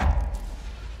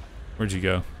 Where'd you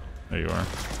go? There you are.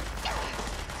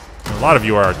 A lot of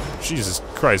you are. Jesus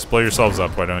Christ, blow yourselves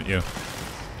up, why don't you?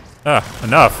 Ah,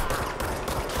 enough.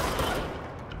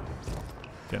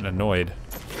 Getting annoyed.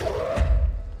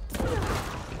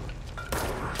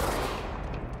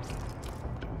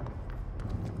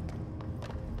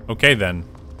 Okay then.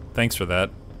 Thanks for that.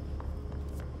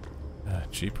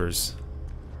 Jeepers.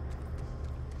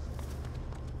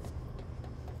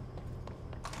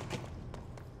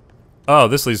 Oh,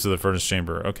 this leads to the furnace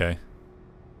chamber. Okay.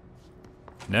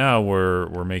 Now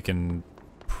we're making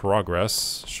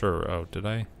progress. Sure. Oh, did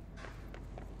I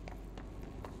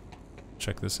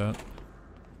check this out?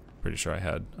 Pretty sure I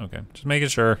had. Okay. Just making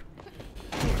sure.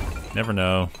 Never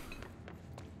know.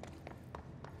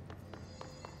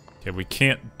 Okay, we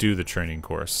can't do the training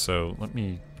course, so let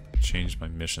me change my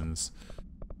missions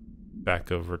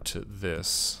back over to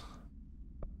this.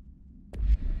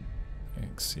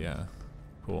 Thanks, yeah.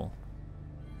 Cool.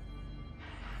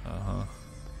 Uh-huh.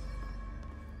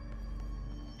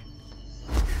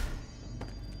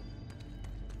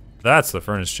 That's the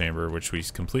furnace chamber, which we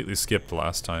completely skipped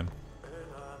last time.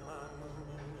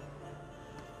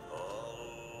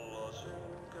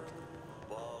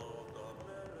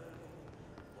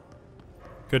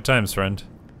 Good times, friend.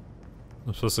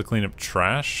 I'm supposed to clean up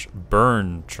trash?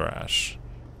 Burn trash.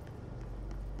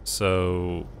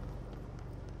 So...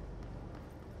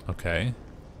 Okay.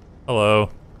 Hello.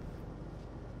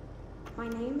 My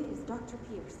name is Dr.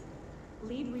 Pierce,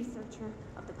 lead researcher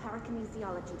of the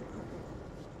Parakinesiology Department.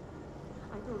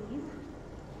 I believe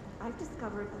I've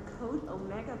discovered a Code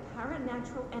Omega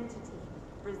paranatural entity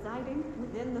residing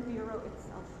within the Bureau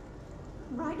itself.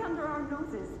 Right under our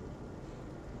noses.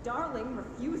 Darling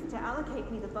refused to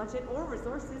allocate me the budget or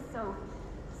resources, so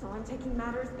I'm taking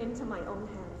matters into my own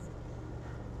hands.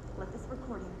 Let this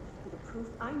recording be the proof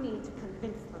I need to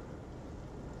convince them.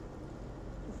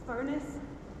 The furnace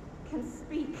can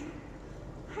speak.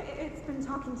 It's been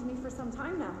talking to me for some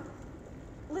time now.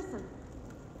 Listen.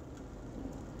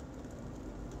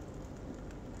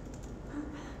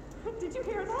 Did you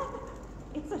hear that?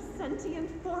 It's a sentient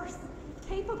force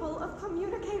capable of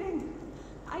communicating.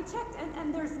 I checked,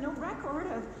 and there's no record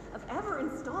of ever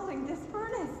installing this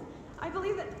furnace. I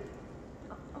believe that...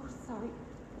 Oh,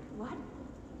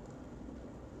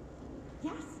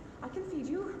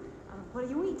 What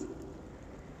do you eat?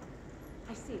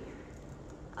 I see.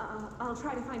 I'll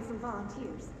try to find some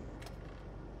volunteers.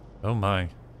 Oh my.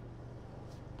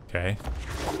 Okay.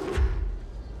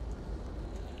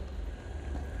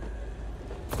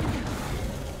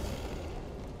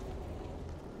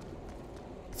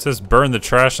 It says burn the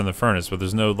trash in the furnace, but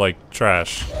there's no, like,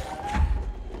 trash.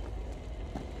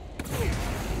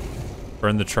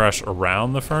 Burn the trash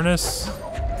around the furnace?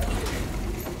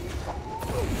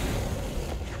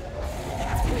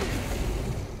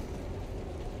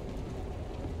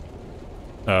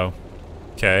 Oh.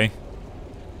 Okay.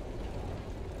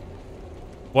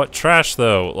 What trash,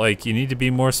 though? Like, you need to be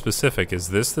more specific. Is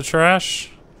this the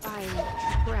trash? By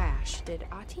trash, did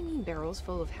Ati mean barrels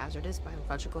full of hazardous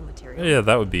biological material? Yeah,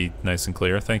 that would be nice and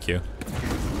clear. Thank you.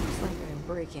 Looks like I'm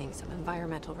breaking some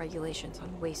environmental regulations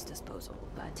on waste disposal,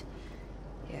 but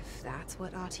if that's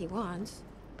what Ati wants,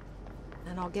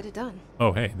 then I'll get it done.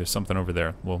 Oh, hey, there's something over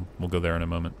there. We'll go there in a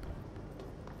moment.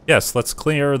 Yes, let's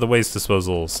clear the waste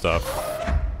disposal stuff.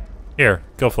 Here,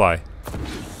 go fly.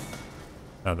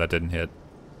 Oh, that didn't hit.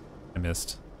 I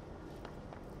missed.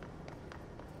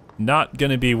 Not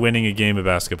gonna be winning a game of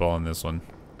basketball in this one.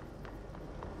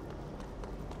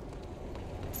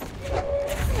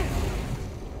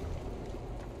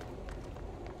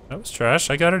 That was trash.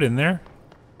 I got it in there.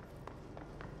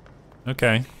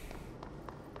 Okay.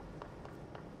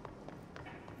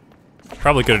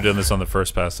 Probably could have done this on the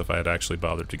first pass if I had actually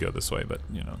bothered to go this way, but,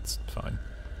 you know, it's fine.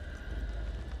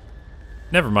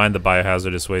 Never mind the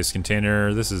biohazardous waste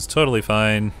container. This is totally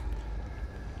fine.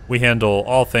 We handle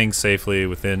all things safely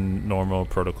within normal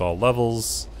protocol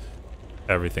levels.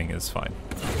 Everything is fine.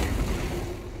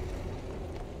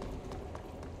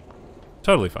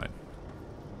 Totally fine.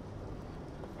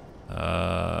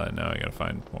 Now I gotta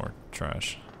find more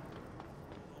trash.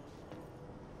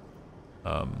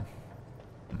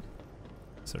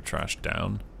 Is there trash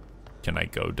down? Can I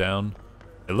go down?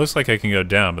 It looks like I can go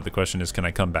down, but the question is, can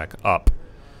I come back up?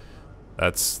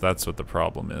 That's what the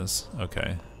problem is.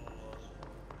 Okay.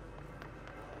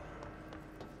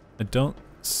 I don't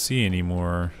see any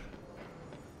more.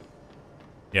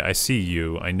 Yeah, I see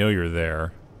you. I know you're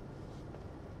there.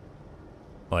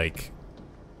 Like,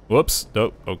 whoops.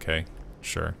 Oh, okay.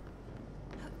 Sure.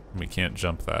 We can't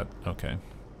jump that. Okay.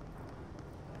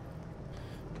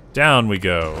 Down we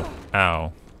go.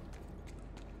 Ow.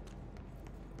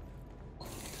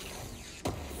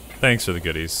 Thanks for the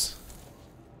goodies.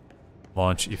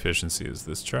 Launch efficiency. Is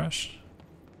this trash?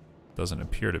 Doesn't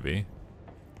appear to be.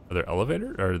 Are there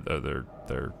elevators? Or are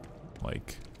there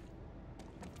like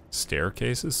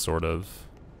staircases? Sort of.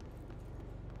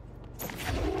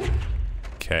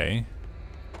 Okay.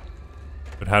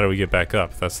 But how do we get back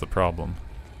up? That's the problem.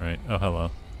 Right? Oh,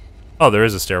 hello. Oh, there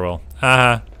is a stairwell.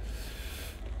 Haha.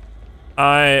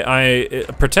 I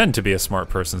pretend to be a smart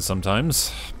person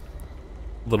sometimes.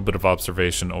 A little bit of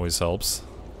observation always helps.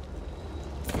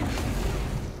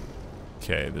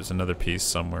 Okay, there's another piece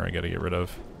somewhere I gotta get rid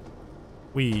of.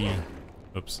 Whee!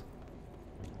 Oops.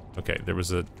 Okay, there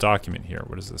was a document here.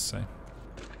 What does this say?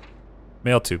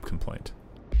 Mail tube complaint.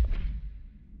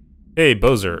 Hey,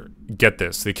 Bozer, get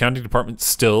this. The accounting department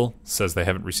still says they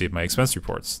haven't received my expense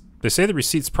reports. They say the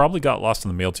receipts probably got lost in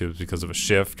the mail tubes because of a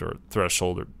shift or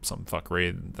threshold or some fuckery,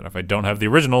 and that if I don't have the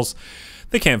originals,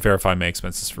 they can't verify my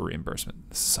expenses for reimbursement.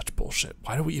 This is such bullshit.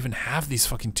 Why do we even have these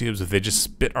fucking tubes if they just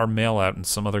spit our mail out in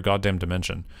some other goddamn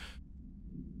dimension?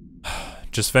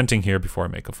 Just venting here before I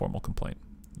make a formal complaint.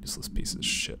 Useless piece of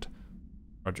shit.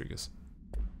 Rodriguez.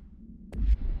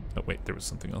 Oh wait, there was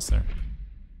something else there.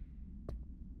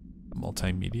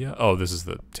 Multimedia? Oh, this is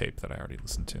the tape that I already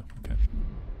listened to. Okay.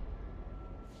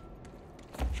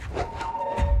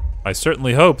 I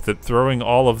certainly hope that throwing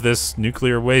all of this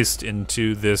nuclear waste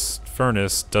into this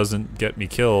furnace doesn't get me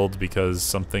killed because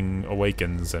something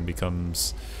awakens and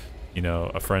becomes, you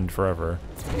know, a friend forever.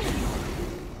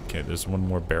 Okay, there's one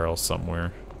more barrel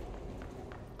somewhere.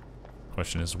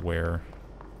 Question is where?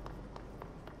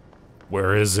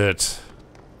 Where is it?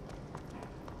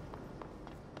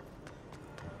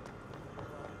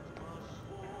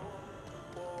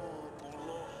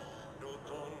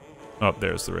 Oh,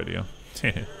 there's the radio.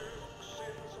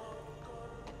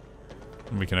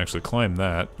 We can actually climb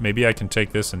that. Maybe I can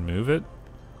take this and move it?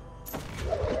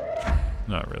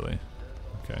 Not really.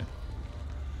 Okay.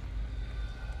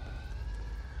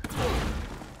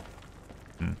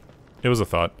 It was a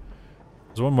thought.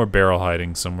 There's one more barrel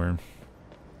hiding somewhere.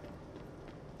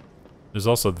 There's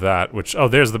also that, which... Oh,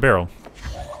 there's the barrel.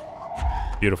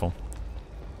 Beautiful.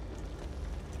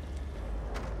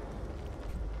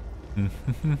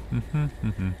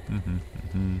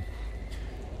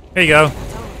 Here you go.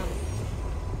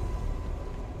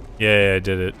 Yeah, I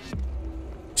did it.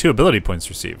 2 ability points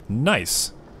received.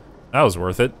 Nice. That was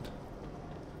worth it.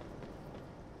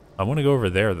 I want to go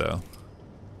over there, though.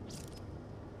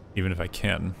 Even if I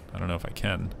can. I don't know if I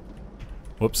can.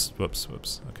 Whoops, whoops,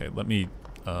 whoops. Okay, let me,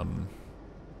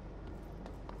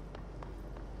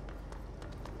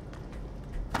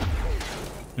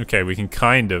 Okay, we can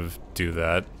kind of do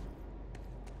that.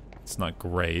 It's not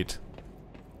great.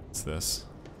 What's this?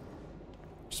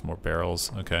 Just more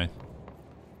barrels. Okay.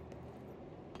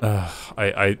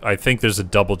 I think there's a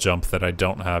double jump that I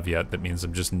don't have yet. That means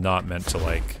I'm just not meant to,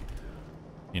 like,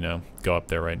 you know, go up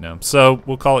there right now. So,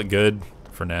 we'll call it good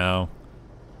for now.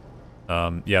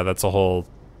 Yeah, that's a whole...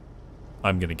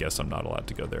 I'm gonna guess I'm not allowed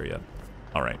to go there yet.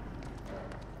 Alright.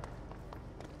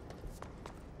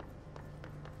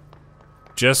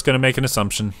 Just gonna make an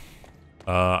assumption.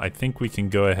 I think we can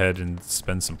go ahead and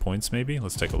spend some points, maybe?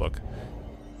 Let's take a look.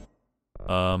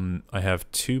 I have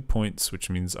 2 points, which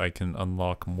means I can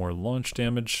unlock more launch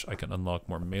damage, I can unlock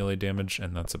more melee damage,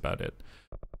 and that's about it.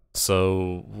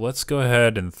 So, let's go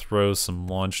ahead and throw some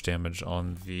launch damage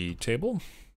on the table,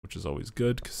 which is always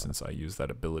good, since I use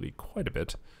that ability quite a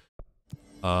bit.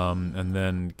 And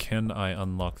then, can I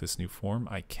unlock this new form?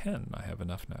 I can, I have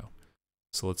enough now.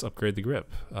 So let's upgrade the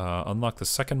grip. Unlock the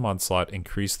second mod slot,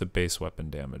 increase the base weapon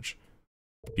damage.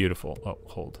 Beautiful. Oh,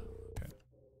 hold. Okay.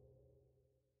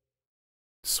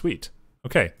 Sweet.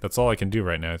 Okay, that's all I can do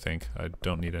right now, I think. I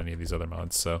don't need any of these other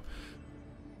mods, so...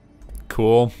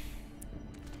 Cool.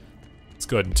 Let's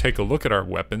go ahead and take a look at our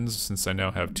weapons, since I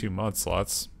now have 2 mod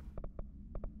slots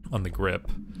on the grip.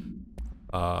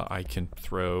 I can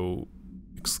throw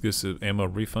exclusive ammo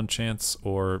refund chance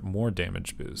or more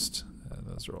damage boost.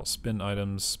 Those are all spin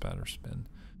items, spatter spin.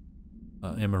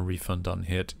 Ammo refund on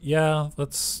hit. Yeah,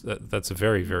 that's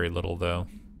very, very little though.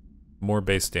 More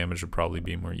base damage would probably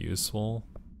be more useful.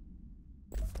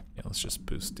 Yeah, let's just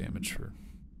boost damage for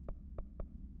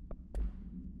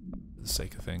the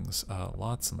sake of things.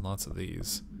 Lots and lots of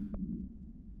these.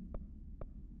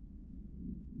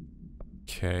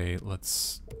 Okay,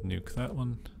 let's nuke that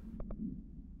one.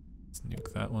 Let's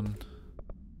nuke that one.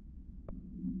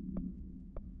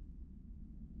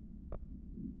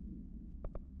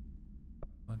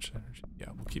 Energy. Yeah,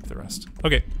 we'll keep the rest.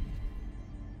 Okay.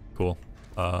 Cool.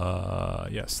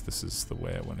 Yes, this is the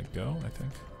way I want to go, I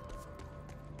think.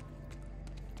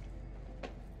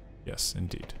 Yes,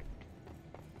 indeed.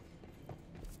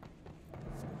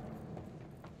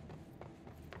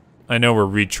 I know we're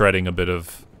retreading a bit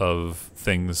of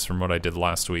things from what I did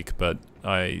last week, but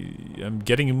I am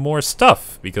getting more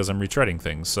stuff because I'm retreading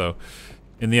things, so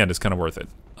in the end it's kind of worth it.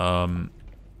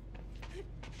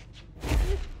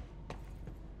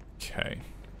 Okay.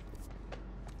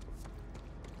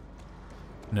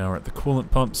 Now we're at the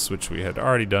coolant pumps, which we had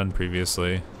already done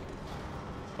previously.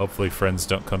 Hopefully friends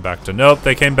don't come back to... Nope,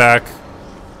 they came back.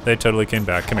 They totally came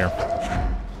back. Come here.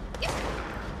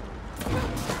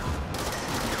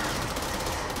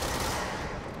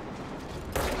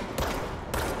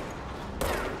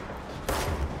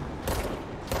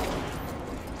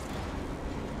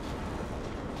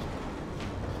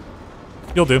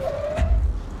 You'll do.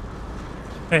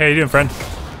 Hey, how you doing, friend?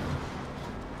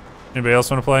 Anybody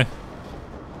else want to play?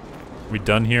 We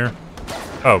done here?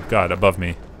 Oh, God, above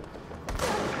me.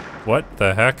 What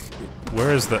the heck?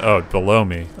 Where is the... Oh, below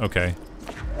me. Okay.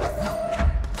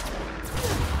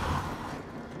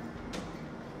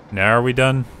 Now are we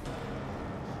done?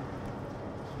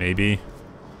 Maybe.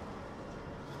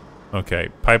 Okay,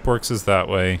 Pipeworks is that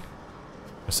way.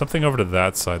 There's something over to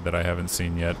that side that I haven't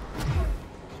seen yet.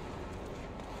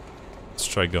 Let's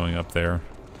try going up there.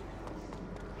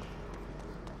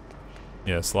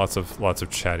 Yes, lots of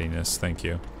chattiness. Thank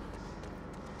you.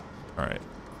 All right,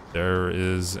 there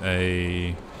is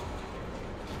a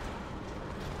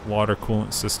water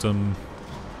coolant system.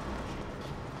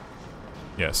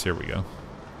 Yes, here we go.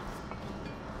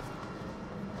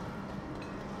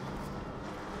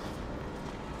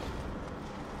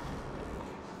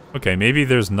 Okay, maybe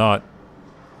there's not.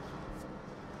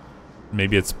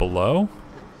 Maybe it's below?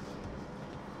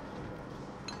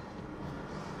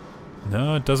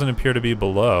 No, it doesn't appear to be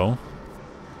below.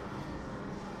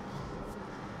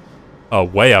 Oh,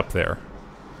 way up there.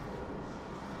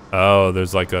 Oh,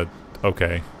 there's like a...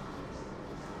 Okay.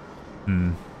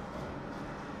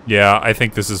 Yeah, I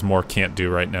think this is more can't do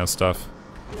right now stuff.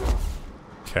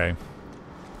 Okay.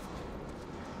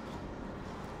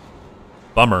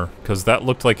 Bummer, because that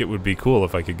looked like it would be cool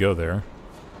if I could go there.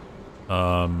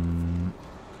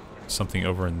 Something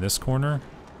over in this corner?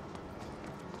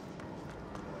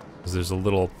 There's a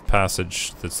little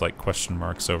passage that's like question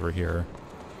marks over here.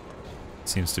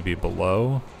 Seems to be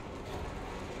below.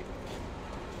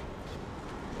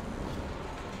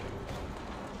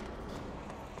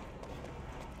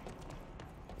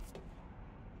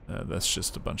 that's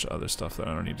just a bunch of other stuff that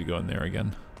I don't need to go in there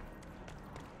again.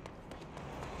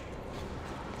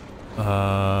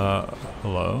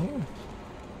 Hello?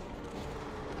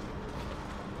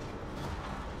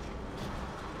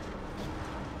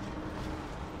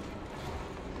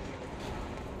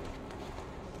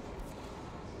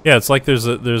 Yeah, it's like there's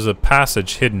a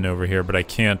passage hidden over here, but I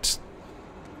can't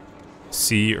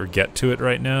see or get to it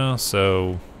right now,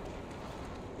 so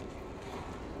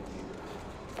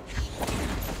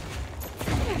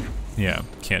yeah,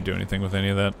 can't do anything with any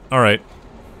of that. Alright.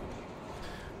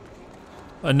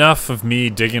 Enough of me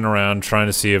digging around trying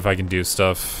to see if I can do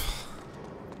stuff.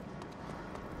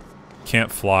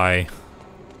 Can't fly,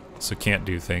 so can't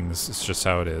do things. It's just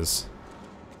how it is.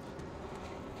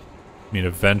 I mean,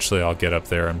 eventually I'll get up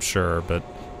there, I'm sure, but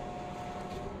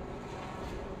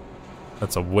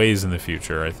that's a ways in the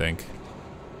future, I think.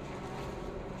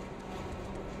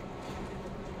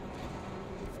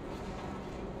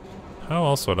 How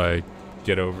else would I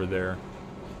get over there?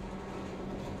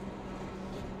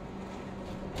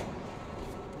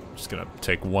 Just gonna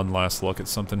take one last look at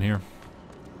something here.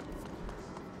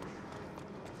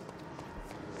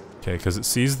 Okay, because it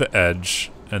sees the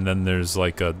edge, and then there's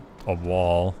like a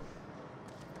wall.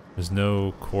 There's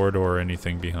no corridor or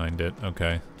anything behind it.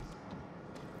 Okay.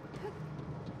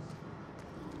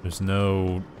 There's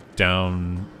no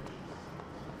down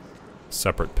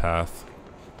separate path.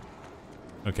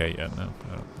 Okay, yeah, no.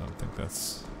 I don't think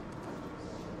that's...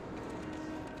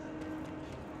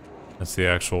 That's the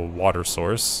actual water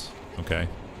source. Okay.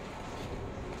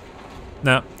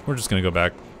 Nah, we're just gonna go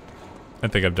back. I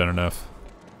think I've done enough.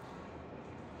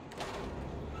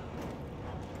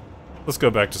 Let's go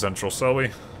back to Central, shall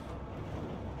we?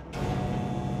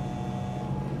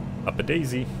 Up a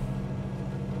daisy.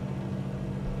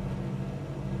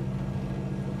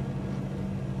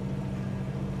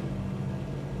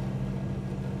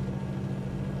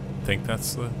 I think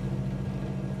that's the...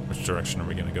 Which direction are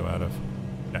we gonna go out of?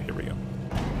 Yeah, here we go.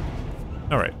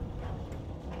 Alright.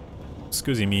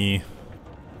 Excuse me.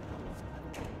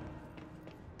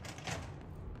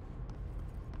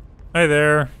 Hi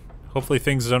there. Hopefully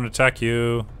things don't attack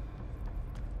you.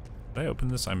 Did I open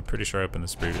this? I'm pretty sure I opened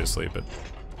this previously, but...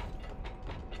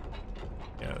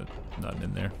 Yeah, nothing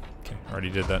in there. Okay,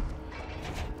 already did that.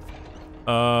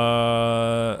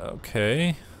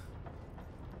 Okay.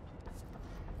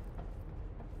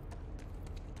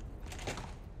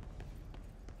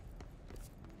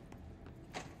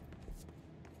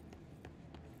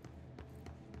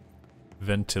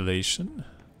 Ventilation.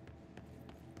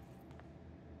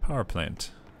 Power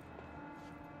plant.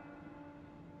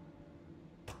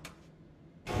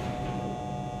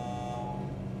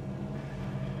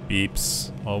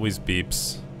 Beeps. Always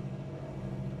beeps.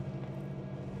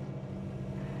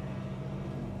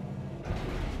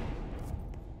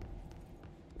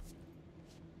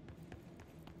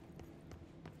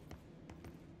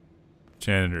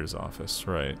 Janitor's office,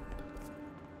 right.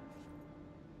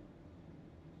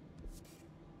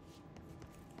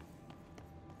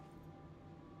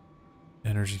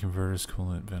 Energy converters,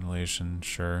 coolant, ventilation,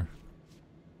 sure.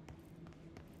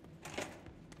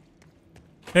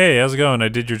 Hey, how's it going? I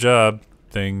did your job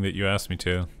thing that you asked me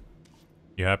to.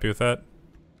 You happy with that?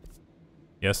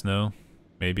 Yes, no,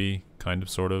 maybe, kind of,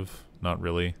 sort of, not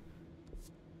really.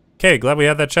 Okay, glad we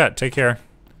had that chat. Take care.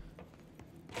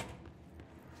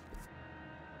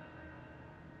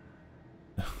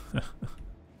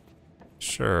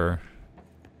 Sure.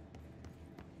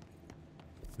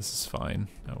 This is fine.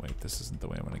 Oh wait, this isn't the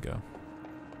way I want to go.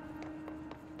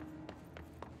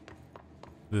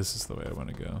 This is the way I want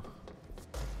to go.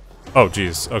 Oh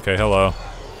jeez. Okay, hello.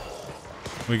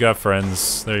 We got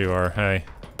friends. There you are. Hey.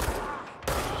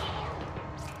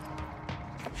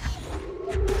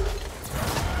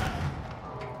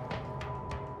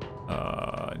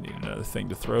 I need another thing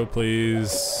to throw,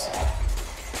 please.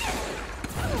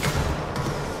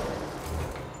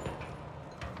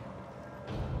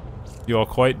 You all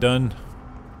quite done?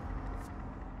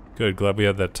 Good, glad we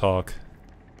had that talk.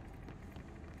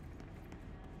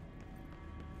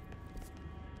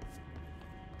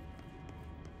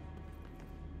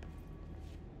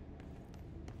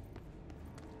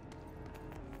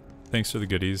 Thanks for the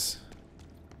goodies.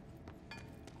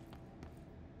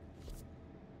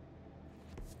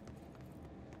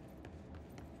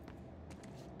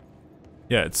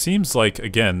 Yeah, it seems like,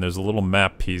 again, there's a little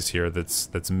map piece here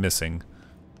that's missing.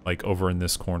 Like over in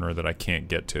this corner that I can't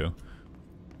get to.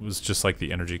 It was just like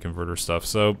the energy converter stuff,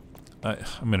 so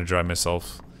I'm gonna drive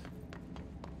myself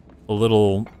a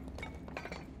little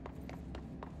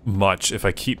much if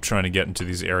I keep trying to get into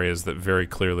these areas that very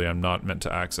clearly I'm not meant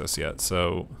to access yet,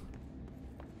 so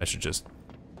I should just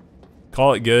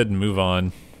Call it good and move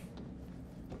on.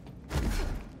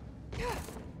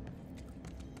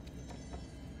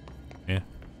 Yeah.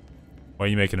 Why are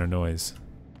you making a noise?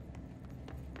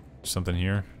 Something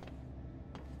here?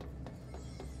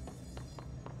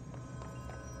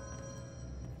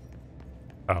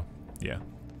 Oh, yeah.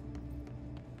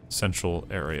 Central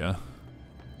area.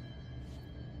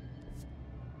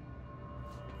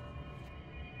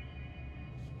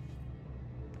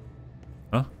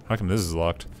 Huh? How come this is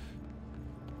locked?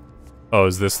 Oh,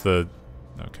 is this the...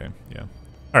 Okay, yeah.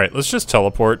 Alright, let's just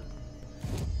teleport.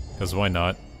 Because why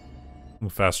not? We'll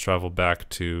fast travel back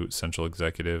to Central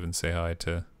Executive and say hi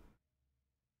to...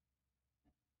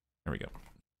 There we go.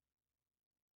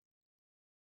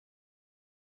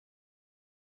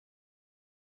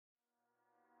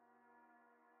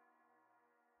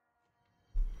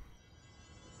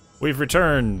 We've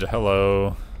returned.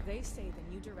 Hello. They say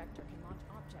the new director can launch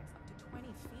objects up to 20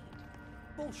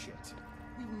 feet. Bullshit.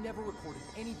 We've never recorded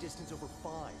any distance over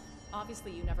 5.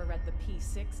 Obviously, you never read the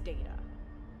P6 data.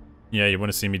 Yeah, you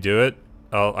want to see me do it?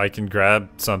 I can grab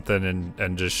something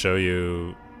and just show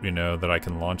you, you know, that I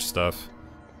can launch stuff.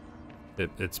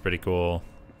 It's pretty cool.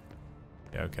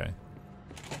 Yeah, okay.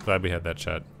 Glad we had that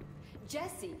chat.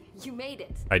 Jesse, you made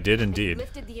it. I did indeed.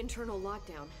 Lifted the internal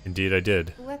lockdown. Indeed I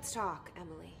did. Let's talk,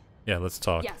 Emily. Yeah, let's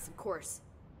talk. Yes, of course.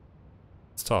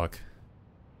 Let's talk.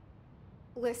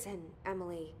 Listen,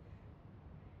 Emily.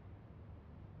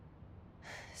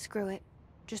 Screw it.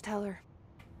 Just tell her.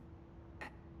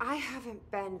 I haven't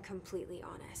been completely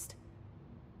honest.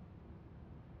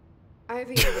 I have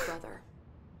a younger brother,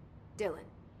 Dylan.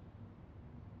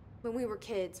 When we were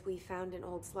kids, we found an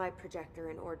old slide projector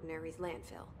in Ordinary's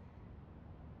landfill.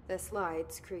 The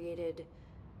slides created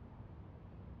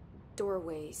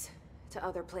doorways to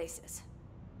other places.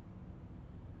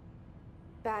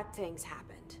 Bad things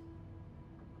happened.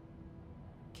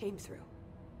 Came through.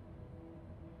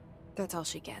 That's all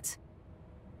she gets.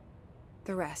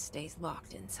 The rest stays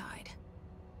locked inside.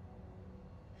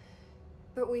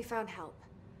 But we found help.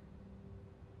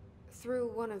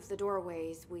 Through one of the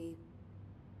doorways, we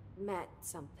met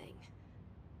something.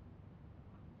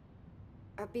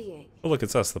 A being. Oh, look,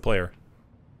 it's us, the player.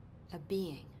 A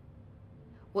being?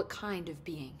 What kind of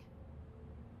being?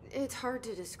 It's hard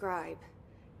to describe,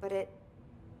 but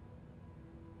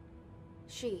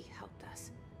she helped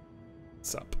us.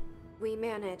 What's up? We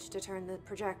managed to turn the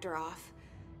projector off.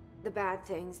 The bad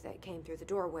things that came through the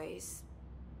doorways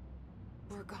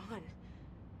were gone.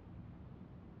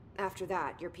 After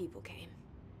that, your people came.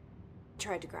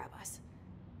 Tried to grab us.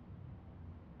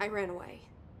 I ran away.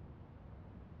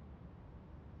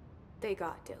 They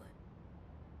got Dylan.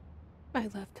 I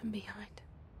left him behind.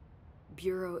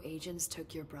 Bureau agents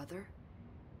took your brother?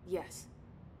 Yes.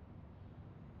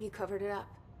 You covered it up.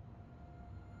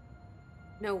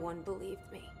 No one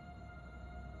believed me.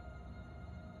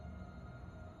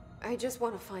 I just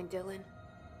want to find Dylan.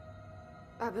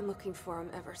 I've been looking for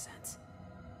him ever since.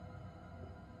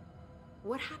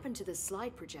 What happened to the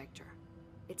slide projector?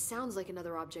 It sounds like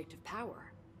another object of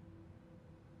power.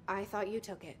 I thought you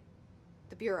took it.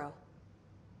 The Bureau.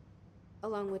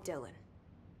 Along with Dylan.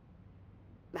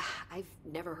 I've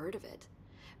never heard of it.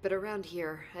 But around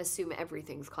here, I assume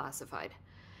everything's classified.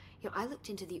 You know, I looked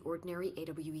into the Ordinary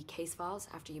AWE case files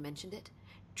after you mentioned it.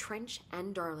 Trench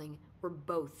and Darling were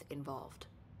both involved.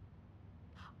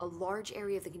 A large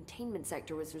area of the containment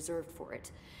sector was reserved for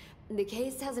it. The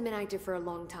case hasn't been active for a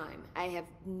long time. I have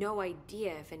no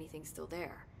idea if anything's still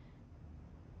there.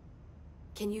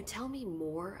 Can you tell me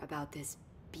more about this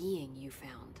being you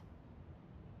found?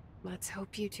 Let's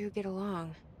hope you two get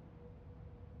along.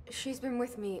 She's been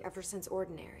with me ever since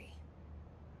Ordinary.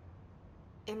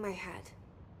 In my head.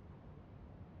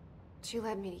 She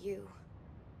led me to you.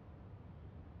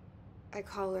 I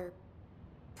call her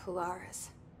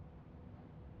Polaris.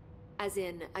 As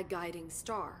in a guiding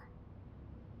star.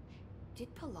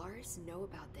 Did Polaris know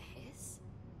about the hiss?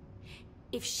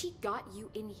 If she got you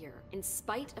in here in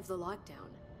spite of the lockdown,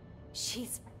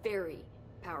 she's very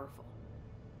powerful.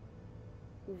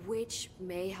 Which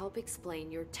may help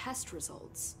explain your test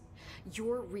results.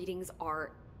 Your readings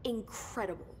are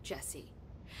incredible, Jesse.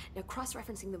 Now,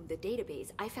 cross-referencing them with the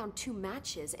database, I found 2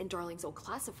 matches in Darling's old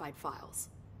classified files.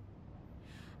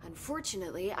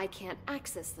 Unfortunately, I can't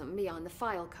access them beyond the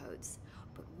file codes.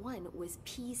 But one was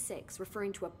P6,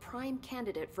 referring to a prime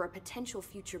candidate for a potential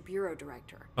future bureau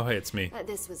director. Oh, hey, it's me.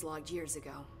 This was logged years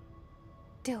ago.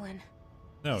 Dylan.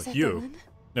 No, Is that you. Dylan?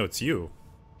 No, it's you.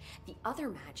 The other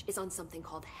match is on something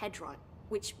called Hedron,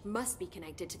 which must be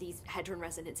connected to these Hedron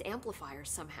resonance amplifiers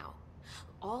somehow.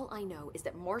 All I know is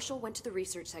that Marshall went to the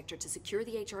research sector to secure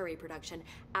the HRA production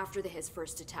after the hiss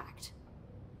first attacked.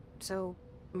 So,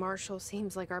 Marshall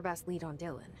seems like our best lead on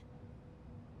Dylan.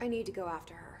 I need to go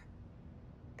after her.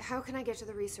 How can I get to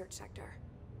the research sector?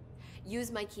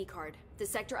 Use my key card. The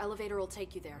sector elevator will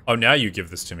take you there. Oh, now you give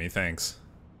this to me. Thanks.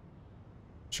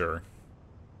 Sure.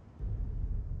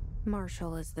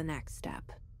 Marshall is the next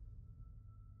step.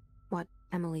 What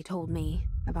Emily told me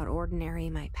about Ordinary,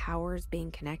 my powers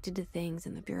being connected to things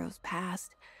in the Bureau's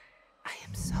past. I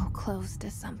am so close to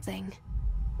something.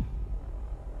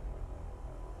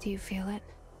 Do you feel it?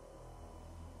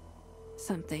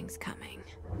 Something's coming.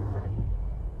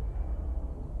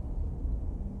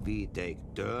 We take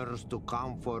turns to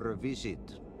come for a visit.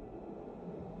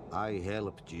 I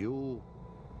helped you.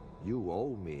 You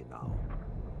owe me now.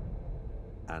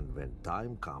 And when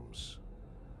time comes,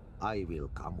 I will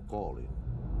come calling.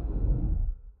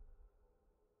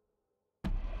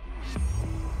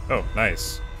 Oh,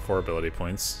 nice. 4 ability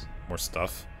points. More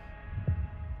stuff.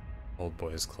 Old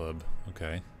Boys Club.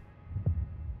 Okay.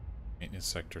 Maintenance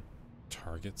sector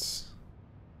targets.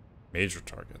 Major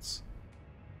targets.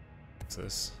 What's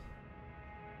this?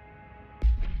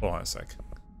 Hold on a sec.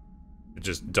 It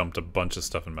just dumped a bunch of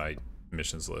stuff in my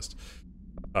missions list.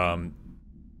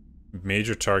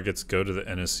 Major targets, go to the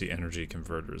NSC energy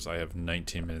converters. I have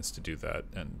 19 minutes to do that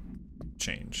and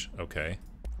change. Okay.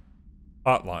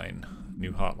 Hotline.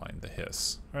 New hotline, the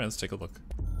Hiss. Alright, let's take a look.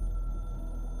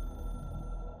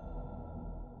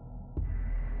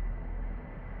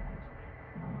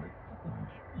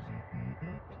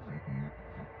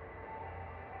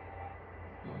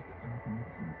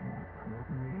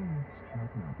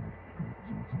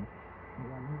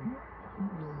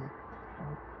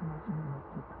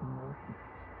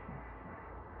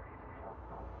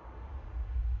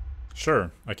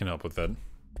 Sure, I can help with that.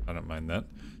 I don't mind that.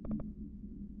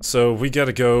 So we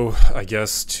gotta go, I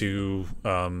guess, to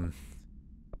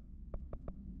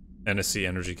NSC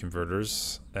energy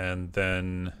converters, and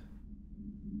then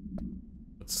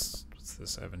what's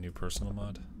this? I have a new personal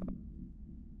mod.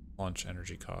 Launch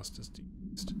energy cost is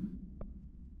decreased.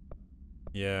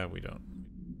 Yeah, we don't.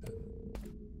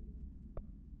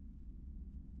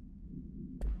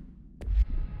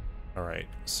 Alright,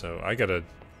 so I gotta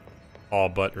all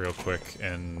but real quick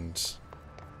and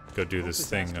go do this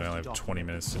thing that I only have 20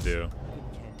 minutes to do.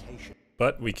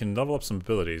 But we can level up some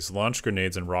abilities. Launch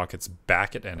grenades and rockets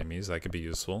back at enemies. That could be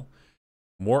useful.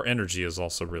 More energy is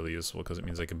also really useful because it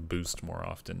means I can boost more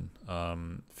often.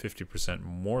 50%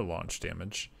 more launch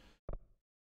damage.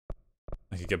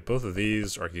 I could get both of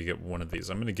these, or I could get one of these.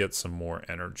 I'm going to get some more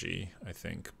energy, I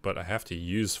think. But I have to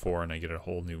use 4 and I get a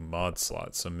whole new mod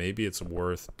slot. So maybe it's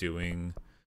worth doing...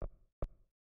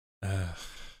 I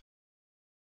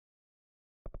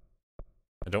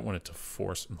don't want it to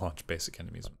force launch basic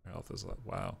enemies when their health is like,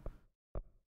 wow.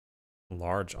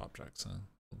 Large objects, huh?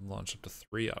 Launch up to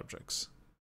 3 objects.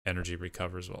 Energy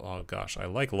recovers well. Oh gosh, I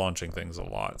like launching things a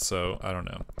lot, so I don't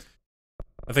know.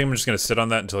 I think I'm just gonna sit on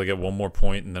that until I get one more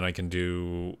point, and then I can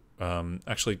do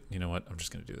actually, you know what? I'm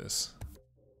just gonna do this.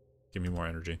 Give me more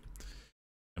energy.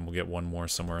 And we'll get one more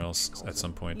somewhere else at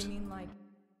some point. You mean like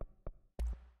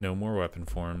No more weapon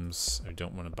forms. I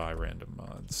don't want to buy random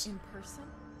mods. in person?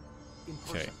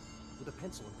 Okay. With a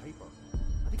pencil and paper.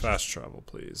 Fast travel,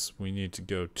 please. We need to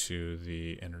go to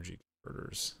the energy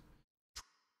converters.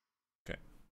 Okay.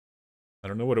 I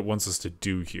don't know what it wants us to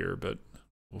do here, but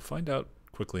we'll find out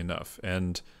quickly enough.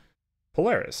 And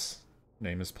Polaris.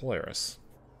 Name is Polaris.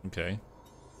 Okay.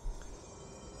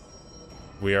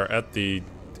 We are at the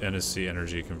NSC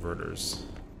energy converters.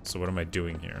 So what am I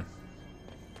doing here?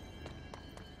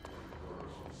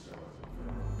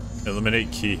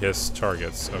 Eliminate key hiss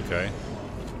targets. Okay.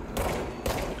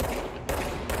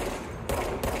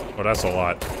 Oh, that's a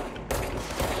lot.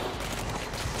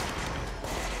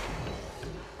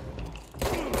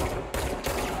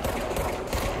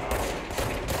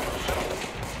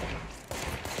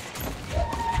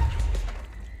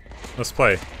 Let's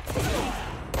play.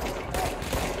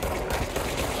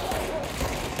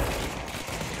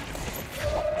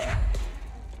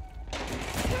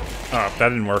 Oh, that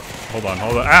didn't work. Hold on,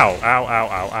 hold on. Ow, ow, ow,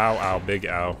 ow, ow, ow. Big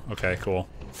ow. Okay, cool.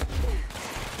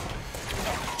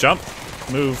 Jump.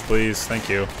 Move, please. Thank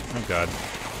you. Oh, God.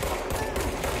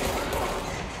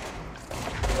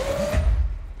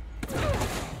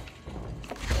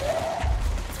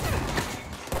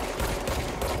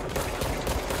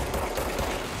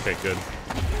 Okay, good.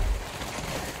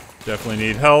 Definitely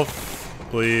need health.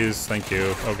 Please. Thank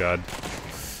you. Oh, God.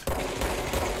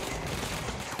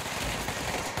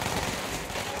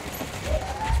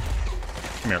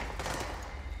 Come here.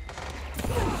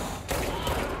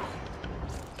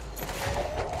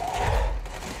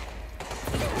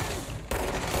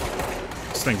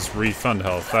 This thing's refund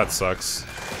health. That sucks.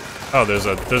 Oh, there's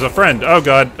a friend. Oh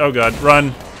god. Oh god.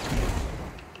 Run.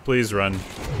 Please run.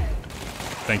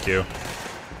 Thank you.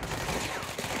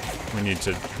 We need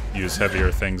to use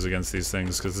heavier things against these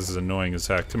things because this is annoying as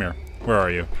heck. Come here. Where are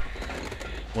you?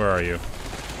 Where are you?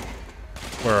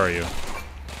 Where are you?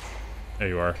 There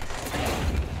you are.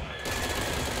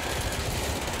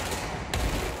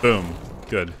 Boom.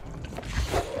 Good.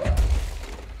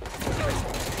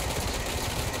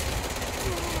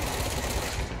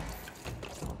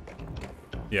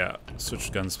 Yeah,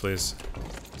 switch guns, please.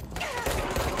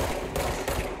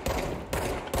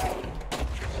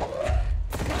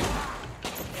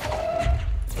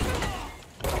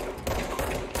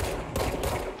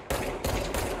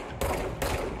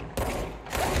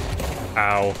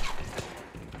 Ow.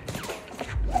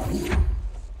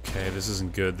 Okay, this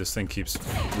isn't good. This thing keeps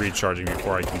recharging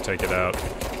before I can take it out.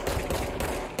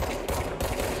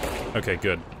 Okay,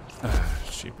 good.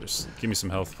 Jeepers. Give me some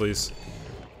health, please.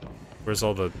 Where's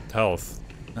all the health?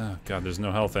 Oh god, there's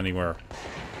no health anywhere.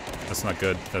 That's not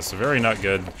good. That's very not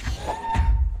good.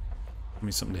 Give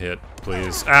me something to hit,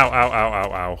 please. Ow, ow, ow,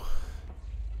 ow,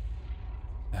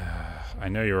 ow. I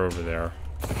know you're over there.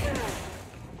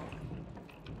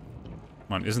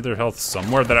 Come on, isn't there health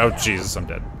somewhere that— oh, Jesus, I'm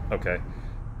dead. Okay.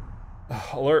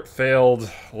 Alert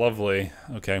failed. Lovely.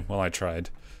 Okay, well, I tried.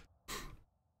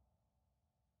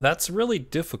 That's really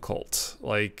difficult.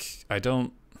 Like, I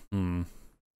don't...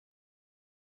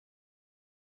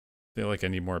 feel like I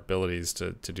need more abilities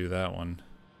to do that one.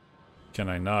 Can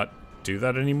I not do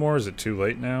that anymore? Is it too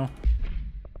late now?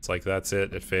 It's like, that's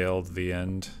it. It failed. The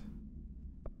end.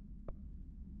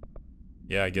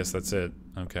 Yeah, I guess that's it.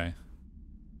 Okay.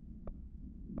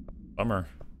 Bummer.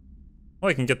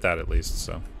 Well, I can get that at least,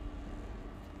 so.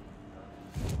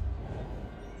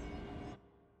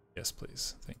 Yes,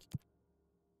 please. Thank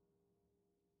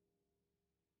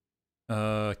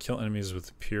you. Kill enemies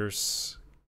with Pierce.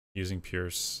 Using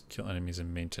Pierce. Kill enemies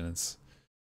in maintenance.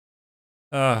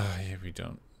 Yeah, we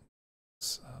don't.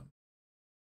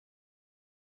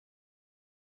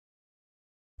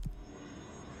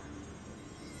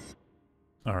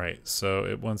 Alright, so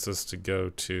it wants us to go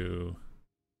to...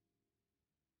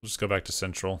 we'll just go back to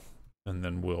Central, and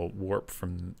then we'll warp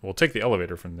from... we'll take the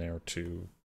elevator from there to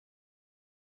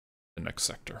the next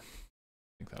sector. I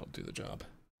think that'll do the job.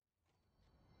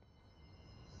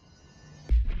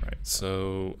 Alright,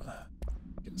 so...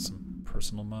 get some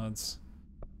personal mods.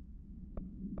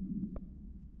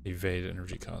 Evade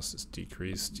energy cost is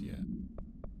decreased, yeah.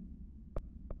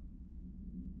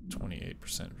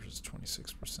 28% versus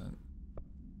 26%.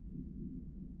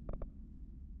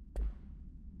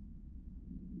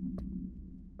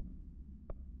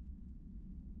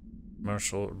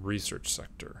 Commercial research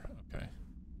sector, okay.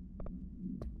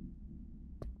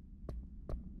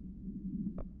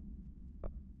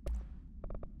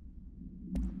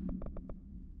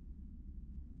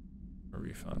 A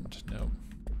refund, no.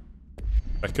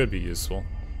 That could be useful.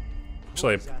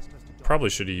 Actually, I probably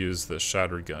should have used the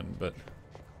shattered gun, but...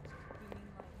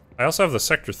 I also have the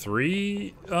Sector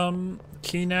 3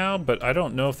 key now, but I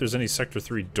don't know if there's any Sector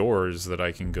 3 doors that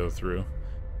I can go through.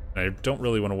 I don't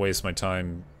really want to waste my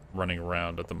time running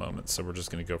around at the moment, so we're just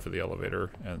going to go for the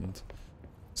elevator and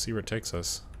see where it takes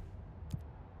us.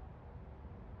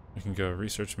 We can go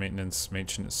research, maintenance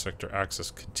sector, access,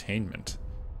 containment.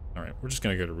 Alright, we're just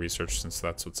going to go to research since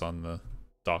that's what's on the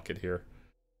docket here.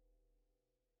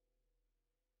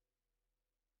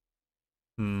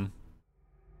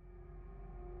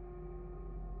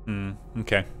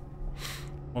 Okay.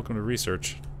 Welcome to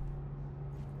research.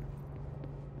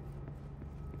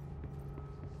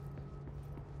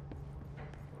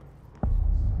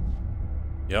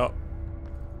 Yup.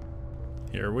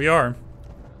 Here we are.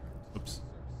 Oops.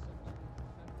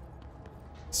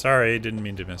 Sorry, didn't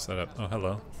mean to mess that up. Oh,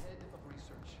 hello.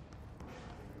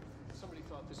 Somebody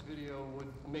thought this video would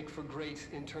make for great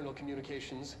internal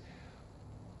communications.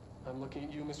 I'm looking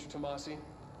at you, Mr. Tomasi.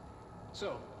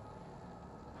 So,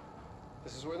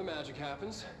 this is where the magic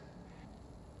happens.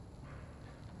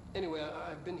 Anyway,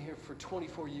 I've been here for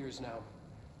 24 years now.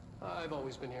 I've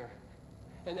always been here.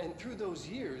 And through those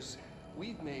years,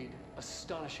 we've made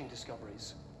astonishing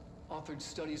discoveries, authored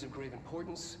studies of grave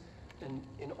importance, and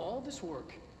in all this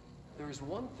work, there is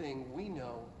one thing we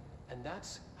know, and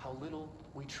that's how little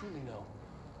we truly know.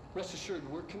 Rest assured,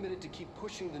 we're committed to keep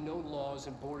pushing the known laws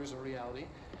and borders of reality,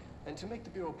 and to make the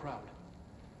Bureau proud.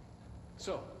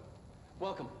 So,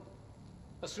 welcome.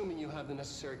 Assuming you have the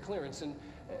necessary clearance, and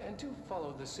do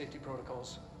follow the safety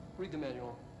protocols. Read the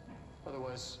manual.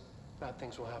 Otherwise, bad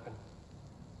things will happen.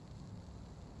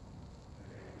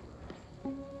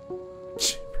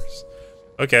 Jeepers.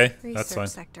 Okay, Research that's fine.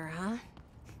 sector, huh?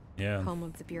 Yeah. Home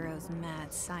of the Bureau's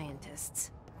mad scientists.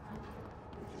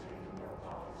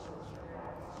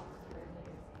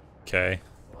 Okay.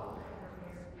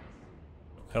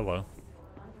 Hello.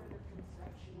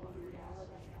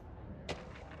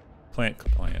 Plant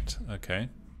complaint. Okay.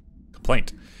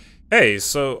 Complaint. Hey,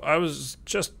 so I was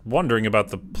just wondering about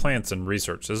the plants and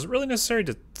research. Is it really necessary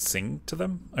to sing to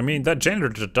them? I mean, that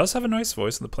janitor does have a nice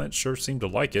voice, and the plants sure seem to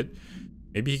like it.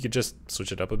 Maybe he could just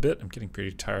switch it up a bit. I'm getting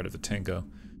pretty tired of the tango.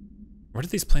 Where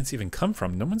did these plants even come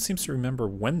from? No one seems to remember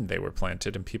when they were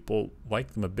planted, and people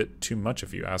like them a bit too much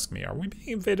if you ask me. Are we being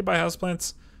invaded by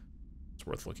houseplants? It's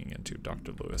worth looking into,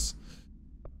 Dr. Lewis.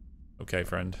 Okay,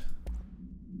 friend.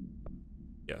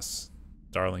 Yes.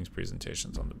 Darling's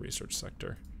presentations on the research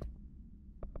sector.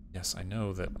 Yes, I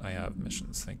know that I have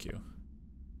missions. Thank you.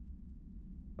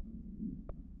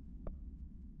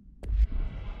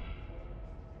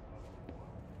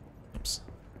 Oops.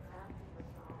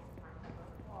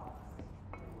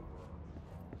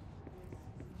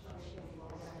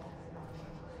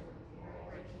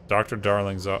 Dr.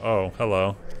 Darling's... oh,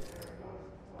 hello.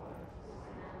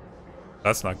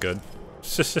 That's not good.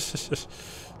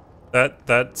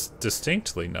 That's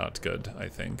distinctly not good, I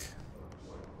think.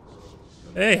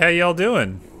 Hey, how y'all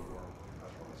doing?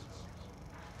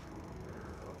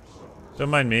 Don't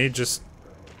mind me, just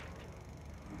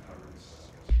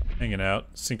hanging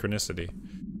out. Synchronicity.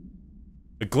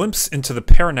 A glimpse into the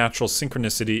paranatural,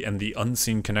 synchronicity, and the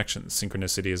unseen connections.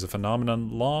 Synchronicity is a phenomenon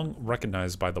long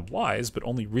recognized by the wise, but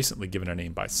only recently given a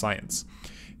name by science.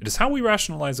 It is how we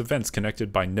rationalize events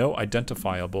connected by no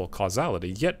identifiable causality,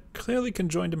 yet clearly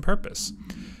conjoined in purpose.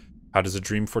 How does a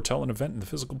dream foretell an event in the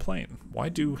physical plane? Why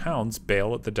do hounds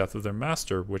bail at the death of their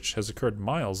master, which has occurred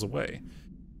miles away?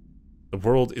 The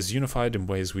world is unified in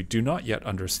ways we do not yet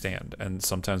understand, and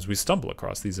sometimes we stumble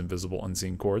across these invisible,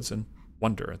 unseen chords and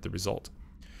wonder at the result.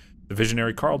 The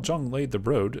visionary Carl Jung laid the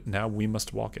road, now we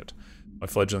must walk it. My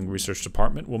fledgling research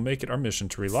department will make it our mission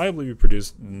to reliably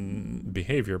reproduce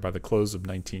behavior by the close of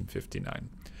 1959.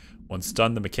 Once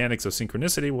done, the mechanics of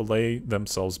synchronicity will lay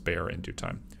themselves bare in due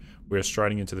time. We are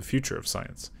striding into the future of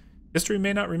science. History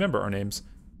may not remember our names,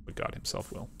 but God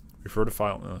himself will. Refer to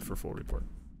file for full report.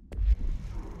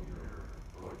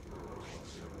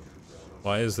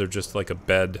 Why is there just like a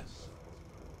bed?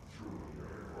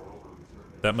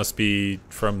 That must be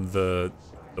from the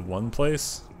one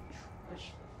place?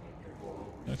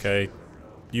 Okay.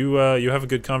 You have a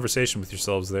good conversation with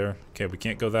yourselves there. Okay, we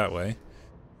can't go that way.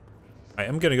 I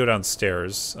am gonna go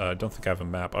downstairs. I don't think I have a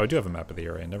map. Oh, I do have a map of the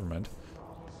area. Never mind.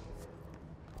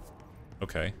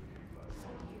 Okay.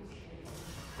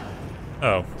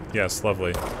 Oh, yes,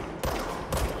 lovely.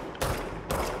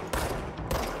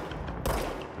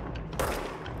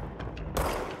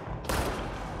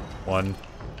 One.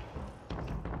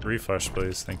 Refresh,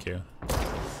 please. Thank you.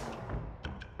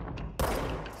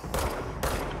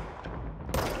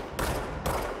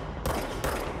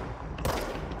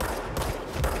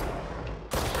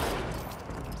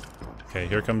 Okay,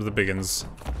 here comes the biggins.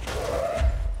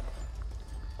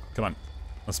 Come on,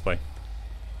 let's play.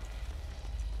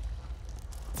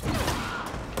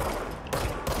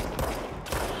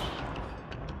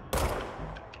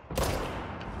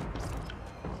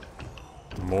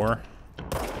 More.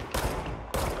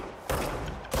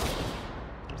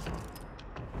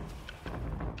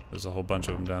 There's a whole bunch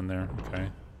of them down there.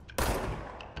 Okay.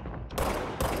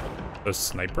 Those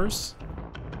snipers?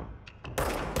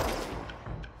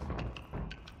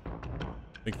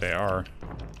 I think they are.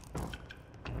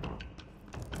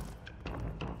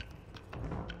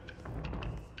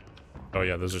 Oh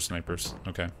yeah, those are snipers.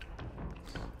 Okay.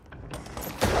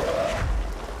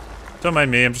 Don't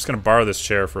mind me, I'm just gonna borrow this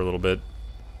chair for a little bit.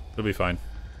 It'll be fine.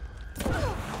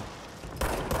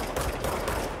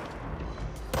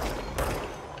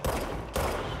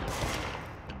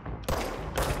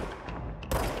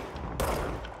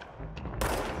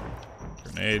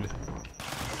 Grenade.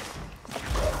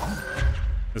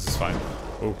 This is fine.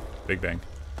 Oh, big bang.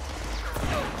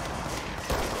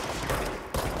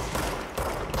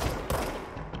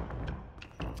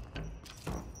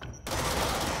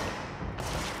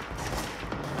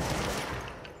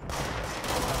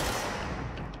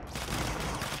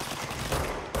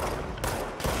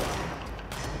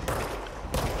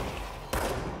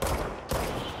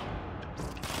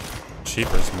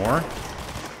 Cheapers more?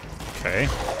 Okay.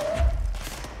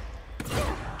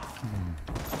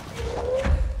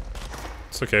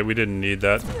 It's okay, we didn't need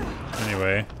that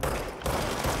anyway.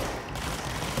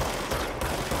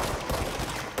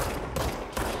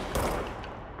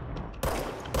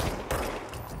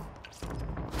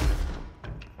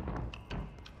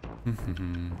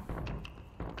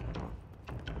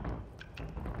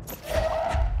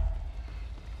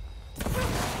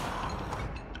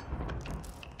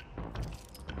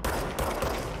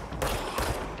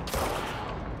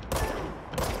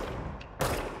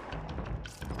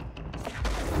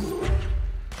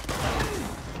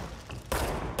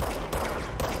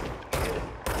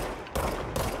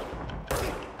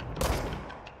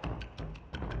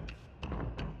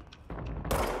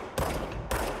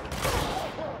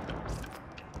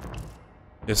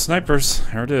 Yeah, snipers.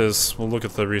 There it is. We'll look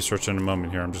at the research in a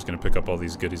moment here. I'm just going to pick up all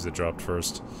these goodies that dropped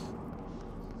first.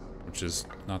 Which is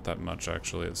not that much,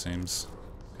 actually, it seems.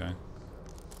 Okay.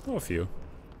 Oh, a few.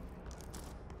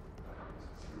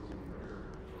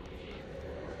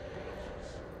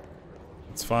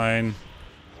 It's fine.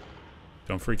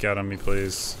 Don't freak out on me,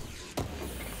 please.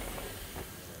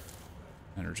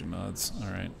 Energy mods.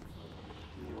 Alright.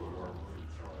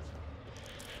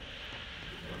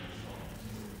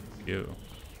 You.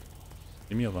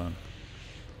 Leave me alone.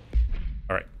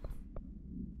 Alright.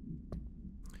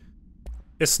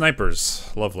 Yes,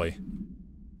 snipers. Lovely.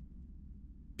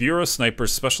 Bureau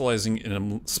snipers specialize in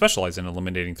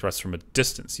eliminating threats from a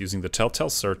distance, using the telltale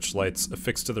searchlights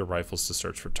affixed to their rifles to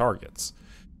search for targets.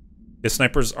 Yes,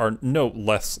 snipers are no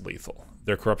less lethal.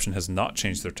 Their corruption has not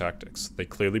changed their tactics. They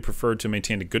clearly prefer to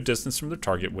maintain a good distance from their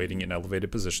target, waiting in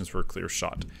elevated positions for a clear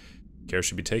shot. Care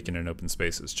should be taken in open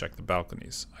spaces. Check the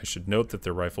balconies. I should note that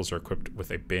their rifles are equipped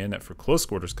with a bayonet for close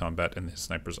quarters combat, and the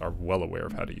snipers are well aware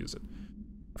of how to use it.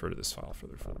 Refer to this file for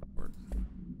the full report.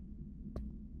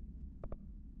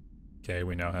 Okay,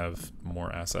 we now have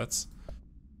more assets.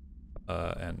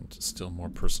 And still more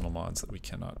personal mods that we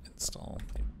cannot install.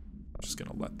 I'm just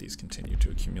going to let these continue to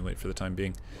accumulate for the time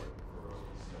being.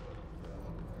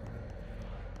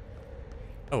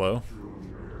 Hello.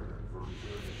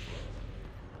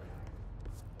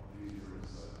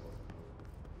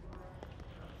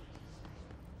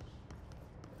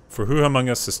 For who among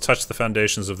us has touched the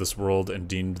foundations of this world and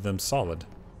deemed them solid?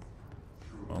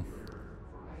 Well,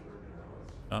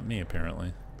 not me,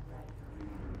 apparently.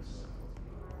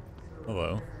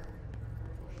 Hello.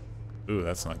 Ooh,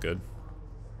 that's not good.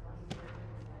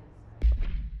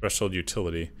 Threshold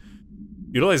utility.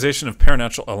 Utilization of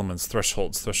paranatural elements.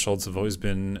 Thresholds. Thresholds have always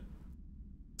been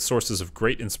sources of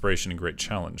great inspiration and great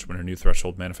challenge. When a new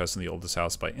threshold manifests in the oldest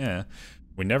house by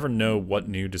we never know what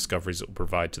new discoveries it will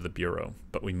provide to the Bureau,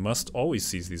 but we must always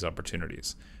seize these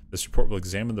opportunities. This report will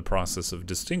examine the process of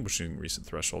distinguishing recent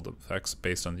threshold effects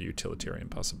based on the utilitarian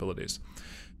possibilities.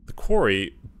 The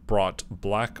quarry brought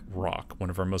black rock, one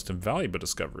of our most invaluable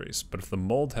discoveries, but if the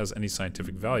mold has any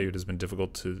scientific value, it has been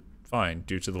difficult to find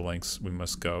due to the lengths we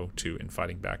must go to in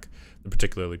fighting back the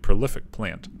particularly prolific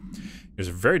plant. There's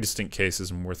very distinct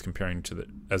cases and worth comparing to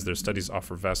as their studies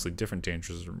offer vastly different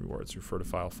dangers and rewards. Refer to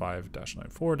file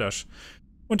 5-94-1284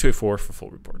 for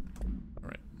full report. All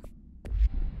right.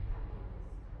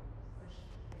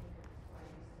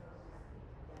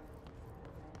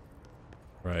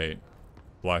 Right.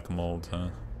 Black mold, huh?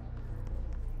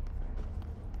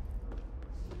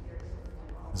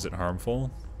 Is it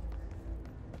harmful?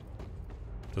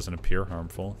 Doesn't appear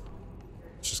harmful.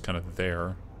 It's just kind of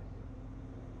there.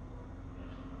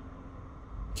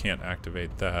 Can't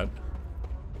activate that.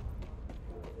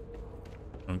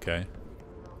 Okay.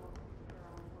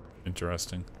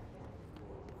 Interesting.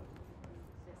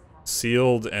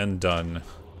 Sealed and done.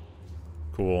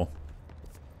 Cool.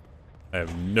 I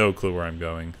have no clue where I'm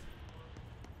going.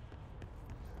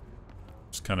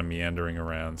 Just kind of meandering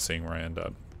around, seeing where I end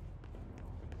up.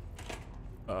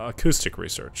 Acoustic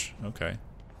research. Okay.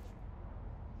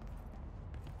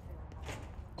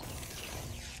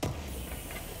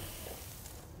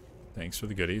 Thanks for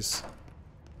the goodies.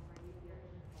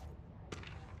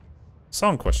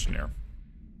 Song questionnaire.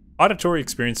 Auditory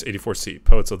experience 84C.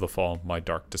 Poets of the Fall, My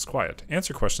Dark Disquiet.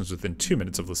 Answer questions within 2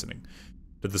 minutes of listening.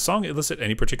 Did the song elicit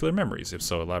any particular memories? If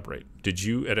so, elaborate. Did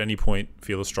you at any point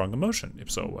feel a strong emotion?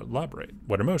 If so, elaborate.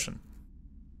 What emotion?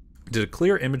 Did a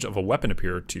clear image of a weapon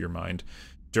appear to your mind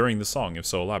during the song? If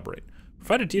so, elaborate.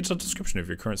 Provide a detailed description of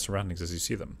your current surroundings as you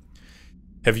see them.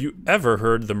 Have you ever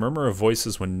heard the murmur of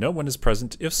voices when no one is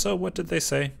present? If so, what did they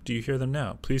say? Do you hear them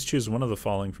now? Please choose one of the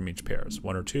following from each pairs.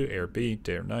 1 or 2, A or B,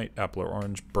 day or night, apple or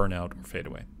orange, burnout or fade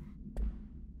away.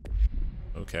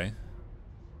 Okay.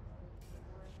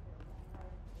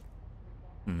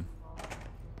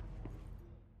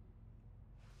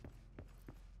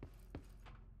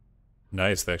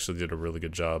 Nice, they actually did a really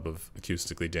good job of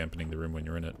acoustically dampening the room when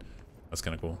you're in it. That's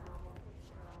kind of cool.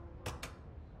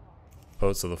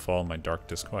 Poets of the Fall, My Dark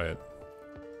Disquiet.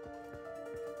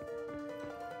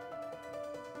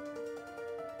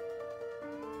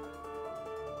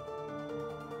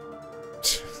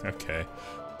 Okay.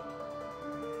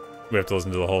 We have to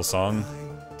listen to the whole song.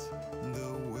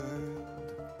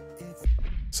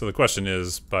 So the question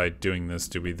is, by doing this,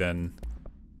 do we then,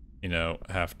 you know,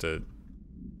 have to...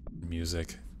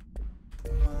 music?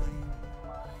 With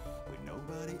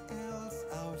nobody else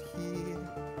out here,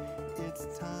 it's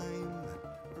time,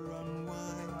 run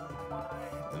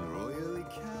wild and royally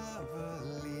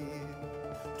cavalier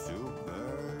to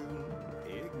burn,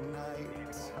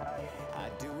 ignite. I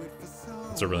do it for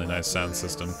so It's a really nice sound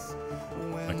system.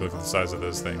 Like, look at the size of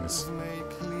those things.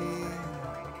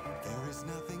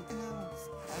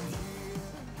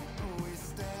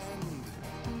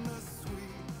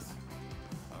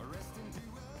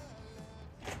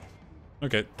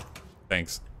 Okay,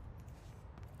 thanks.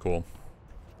 Cool.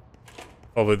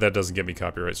 Hopefully that doesn't get me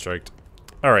copyright striked.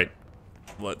 Alright,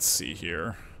 let's see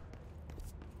here.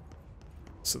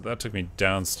 So that took me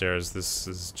downstairs. This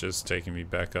is just taking me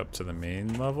back up to the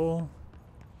main level.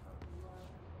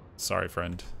 Sorry,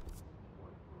 friend.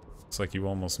 Looks like you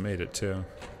almost made it, too.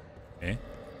 Eh?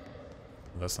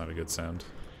 That's not a good sound.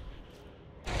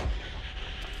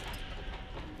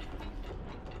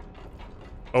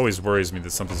 Always worries me that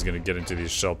something's gonna get into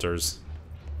these shelters.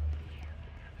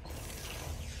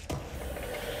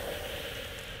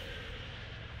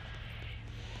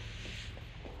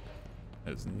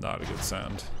 It's not a good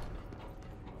sound.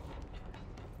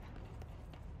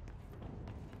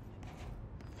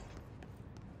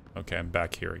 Okay, I'm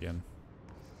back here again.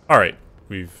 Alright,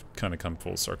 we've kind of come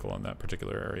full circle on that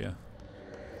particular area.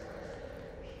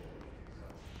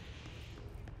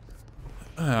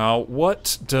 Now,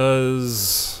 what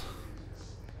does...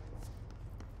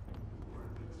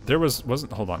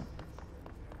 hold on.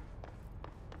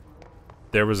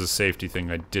 There was a safety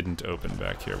thing I didn't open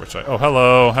back here, which oh,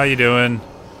 hello, how you doing?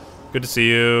 Good to see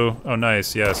you. Oh,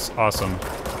 nice, yes, awesome.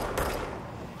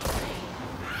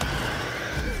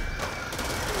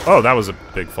 Oh, that was a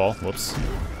big fall, whoops.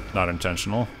 Not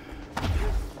intentional.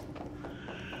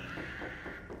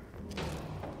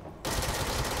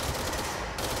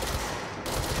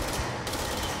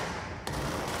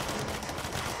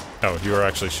 Oh, you were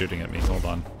actually shooting at me, hold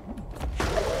on.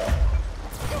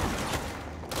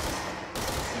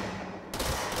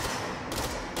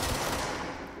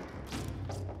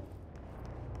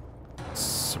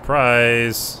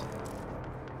 Surprise!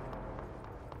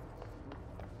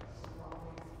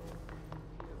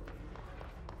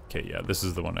 Okay, yeah, this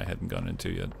is the one I hadn't gone into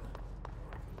yet.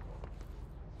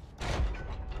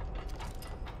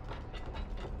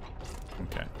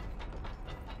 Okay.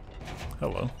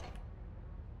 Hello.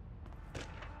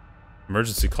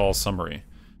 Emergency call summary.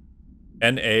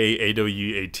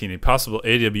 NA-AWE-18, a possible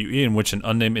AWE in which an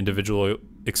unnamed individual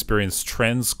experienced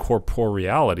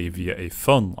transcorporeality via a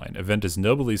phone line. Event is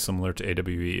nobly similar to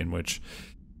AWE in which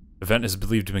event is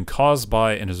believed to have been caused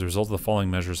by and as a result of the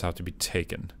following measures have to be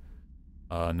taken.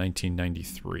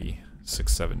 1993,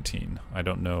 6/17. I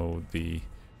don't know the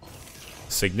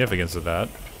significance of that.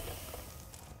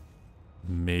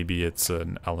 Maybe it's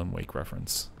an Alan Wake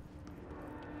reference.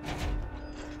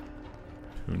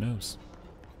 Who knows?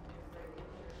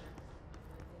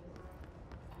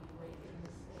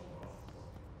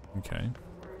 Okay.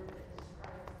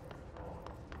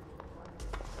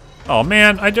 Oh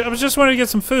man, I was just wanting to get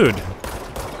some food.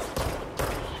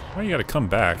 Why you gotta come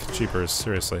back? Cheapers,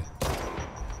 seriously.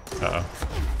 Uh-oh.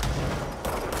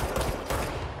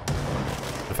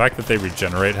 The fact that they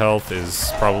regenerate health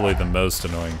is probably the most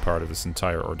annoying part of this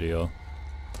entire ordeal.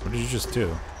 What did you just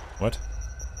do? What?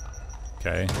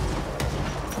 Okay.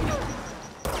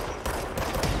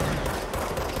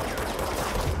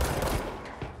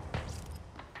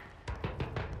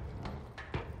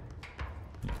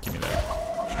 Give me that.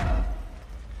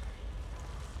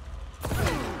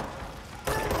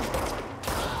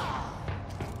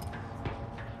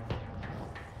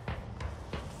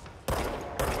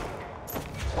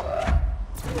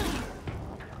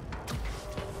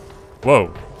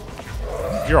 Whoa.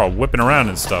 You're all whipping around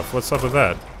and stuff. What's up with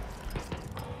that?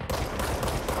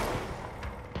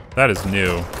 That is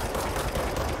new.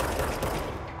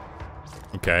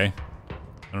 Okay.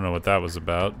 I don't know what that was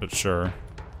about, but sure.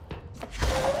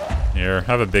 Here,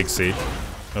 have a big seat.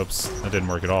 Oops, that didn't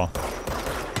work at all.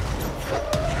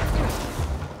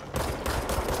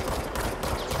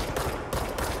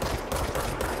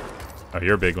 Oh,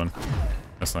 you're a big one.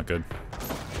 That's not good.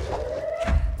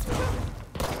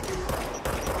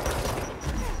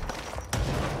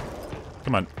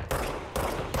 Come on.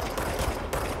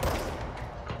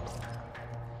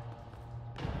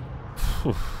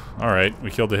 Alright, we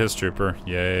killed the Hiss Trooper.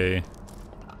 Yay.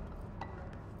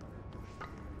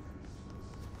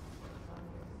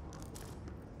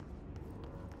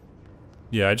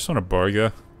 Yeah, I just want a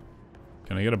burger.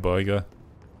 Can I get a burger?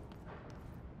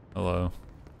 Hello.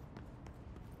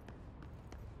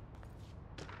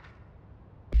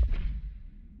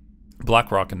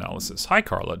 BlackRock analysis. Hi,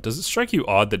 Carla. Does it strike you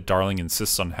odd that Darling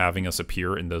insists on having us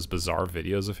appear in those bizarre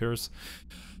videos of hers?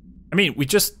 I mean, we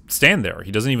just stand there.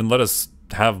 He doesn't even let us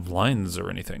have lines or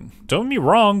anything. Don't get me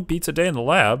wrong, beats a day in the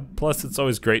lab. Plus, it's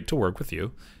always great to work with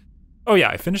you. Oh yeah,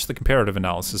 I finished the comparative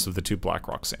analysis of the 2 black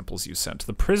rock samples you sent.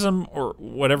 The prism, or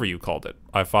whatever you called it.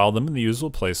 I filed them in the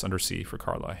usual place under C for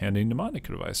Carla. Handy mnemonic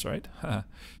device, right?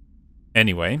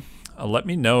 Anyway, let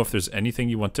me know if there's anything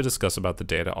you want to discuss about the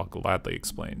data. I'll gladly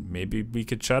explain. Maybe we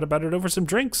could chat about it over some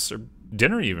drinks, or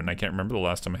dinner even. I can't remember the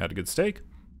last time I had a good steak.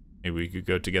 Maybe we could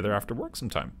go together after work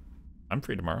sometime. I'm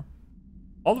free tomorrow.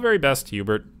 All the very best,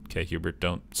 Hubert. Okay, Hubert,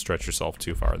 don't stretch yourself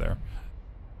too far there.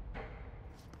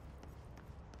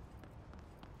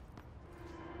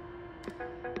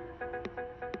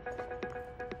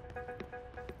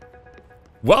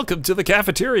 Welcome to the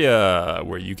cafeteria,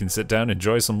 where you can sit down,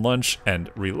 enjoy some lunch,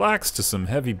 and relax to some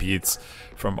heavy beats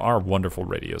from our wonderful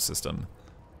radio system.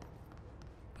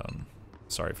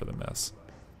 Sorry for the mess.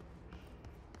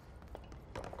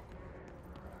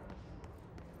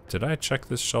 Did I check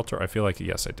this shelter? I feel like,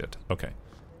 yes, I did. Okay.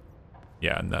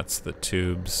 Yeah, and that's the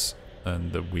tubes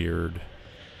and the weird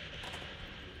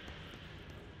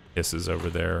hisses over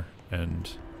there.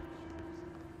 And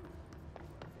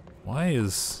why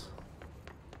is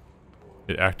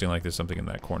it acting like there's something in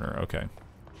that corner? Okay.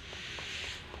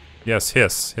 Yes,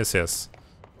 hiss. Hiss, hiss.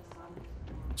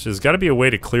 So there's got to be a way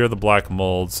to clear the black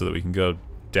mold so that we can go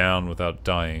down without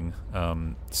dying,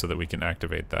 so that we can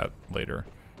activate that later.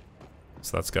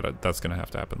 So that's gonna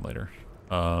have to happen later.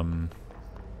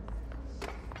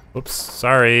 Oops,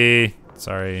 sorry.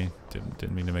 Sorry.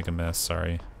 Didn't mean to make a mess,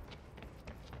 sorry.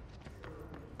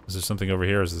 Is there something over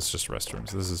here, or is this just restrooms?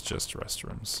 This is just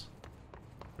restrooms.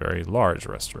 Very large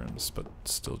restrooms, but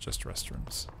still just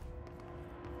restrooms.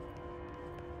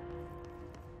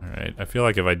 Alright, I feel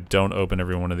like if I don't open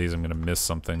every one of these, I'm gonna miss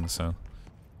something, so.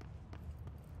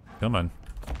 Come on.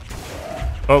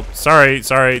 Oh, sorry.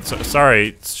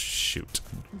 Shoot.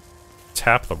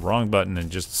 Tap the wrong button and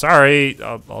just, sorry!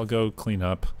 I'll go clean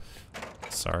up.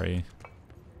 Sorry.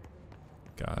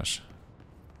 Gosh.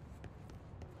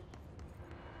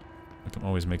 Like I'm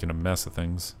always making a mess of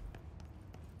things.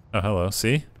 Oh, hello,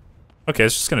 see? Okay,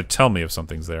 it's just gonna tell me if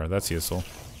something's there. That's useful.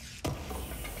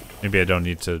 Maybe I don't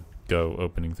need to go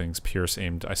opening things. Pierce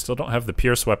aimed. I still don't have the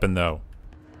pierce weapon, though.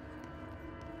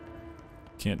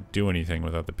 Can't do anything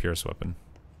without the pierce weapon.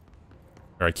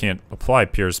 Or I can't apply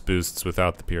pierce boosts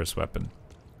without the pierce weapon.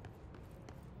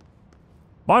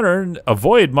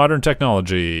 Avoid modern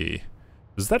technology.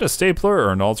 Is that a stapler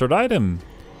or an altered item?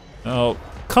 Oh,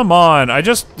 come on, I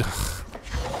just...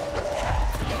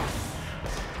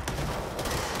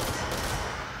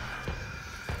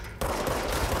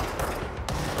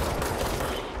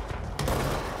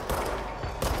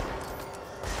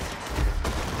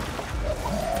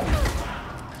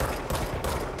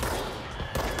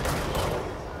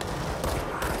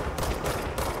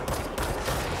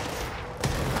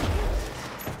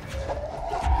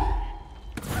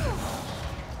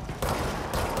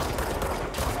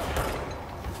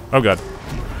 Oh god.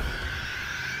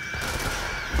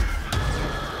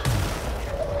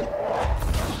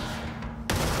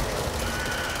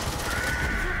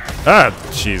 Ah,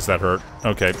 jeez, that hurt.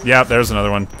 Okay, yeah, there's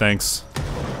another one. Thanks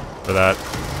for that.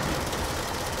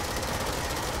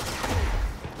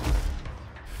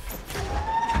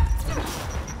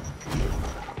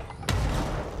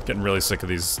 Getting really sick of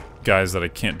these guys that I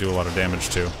can't do a lot of damage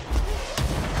to.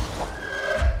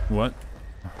 What?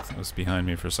 That was behind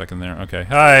me for a second there. Okay.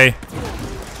 Hi!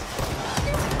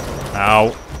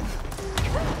 Ow.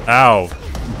 Ow.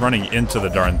 I'm running into the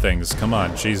darn things. Come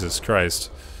on, Jesus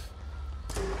Christ.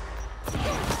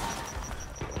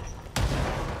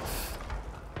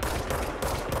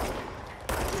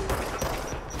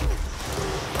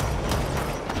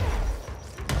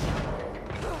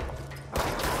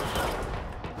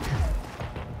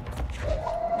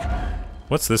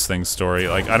 What's this thing's story?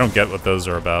 Like, I don't get what those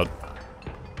are about.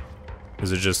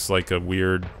 Is it just like a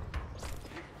weird...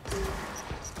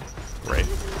 Right.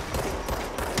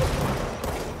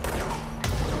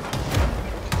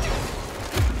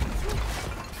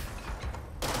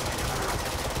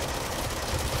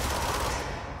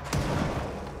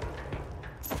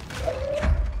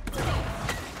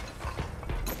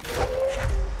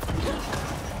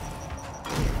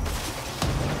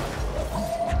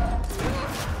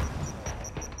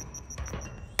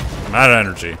 I'm out of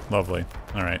energy. Lovely.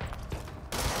 Alright.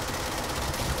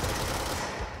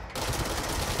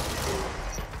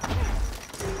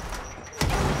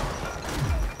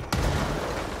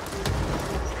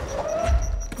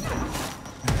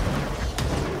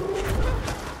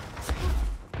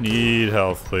 Need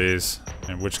health, please.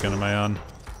 And which gun am I on?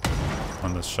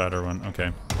 On the shatter one.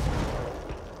 Okay.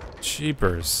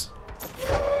 Cheapers.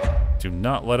 Do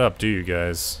not let up, do you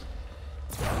guys?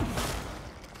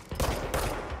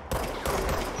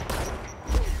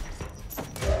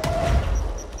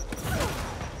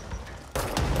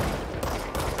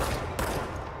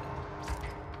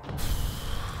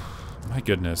 my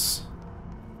goodness.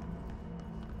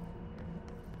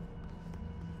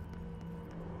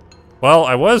 Well,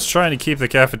 I was trying to keep the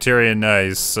cafeteria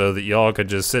nice so that y'all could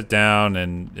just sit down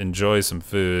and enjoy some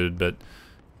food, but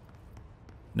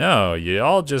no, you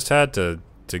all just had to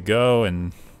go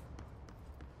and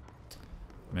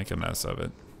make a mess of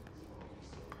it.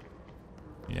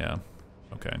 Yeah.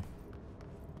 Okay.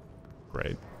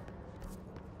 Great.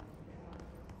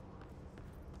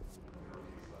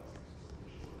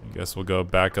 I guess we'll go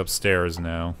back upstairs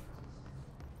now.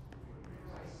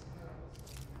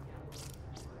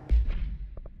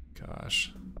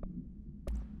 Gosh.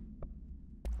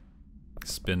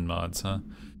 Spin mods, huh?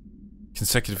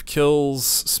 Consecutive kills,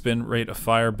 spin rate of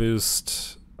fire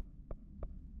boost.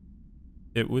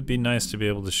 It would be nice to be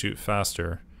able to shoot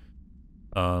faster.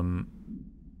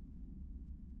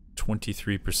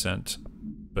 23%,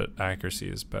 but accuracy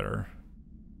is better.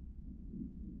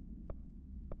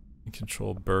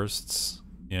 Control bursts.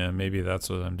 Yeah, maybe that's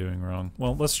what I'm doing wrong.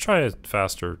 Well, let's try a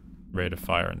faster rate of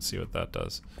fire and see what that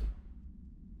does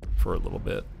for a little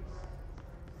bit.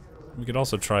 We could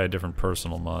also try a different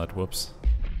personal mod. Whoops.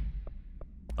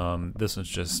 This one's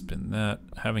just been that.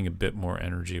 Having a bit more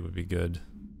energy would be good.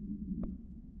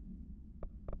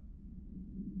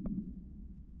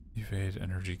 Evade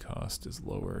energy cost is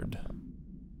lowered.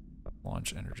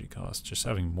 Launch energy cost. Just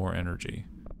having more energy.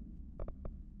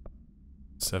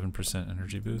 7%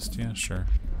 energy boost? Yeah, sure.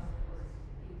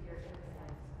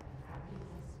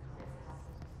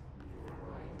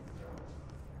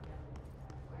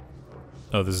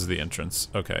 Oh, this is the entrance.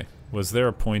 Okay. Was there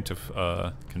a point of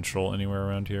control anywhere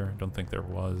around here? I don't think there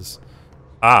was.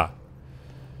 Ah!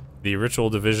 The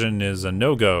ritual division is a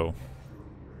no-go.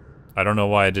 I don't know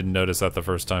why I didn't notice that the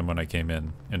first time when I came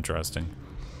in. Interesting.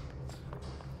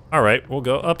 Alright, we'll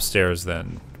go upstairs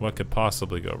then. What could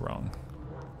possibly go wrong?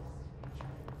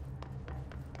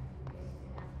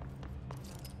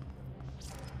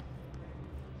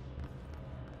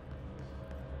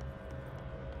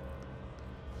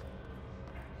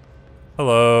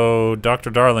 Hello, Dr.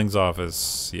 Darling's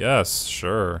office. Yes,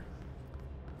 sure.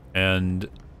 And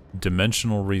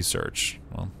dimensional research.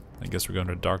 Well, I guess we're going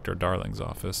to Dr. Darling's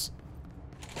office.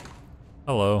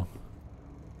 Hello.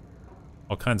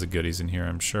 All kinds of goodies in here,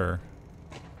 I'm sure.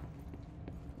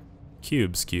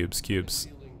 Cubes, cubes, cubes.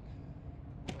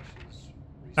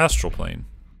 Astral plane.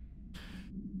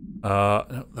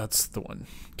 No, that's the one.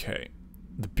 Okay.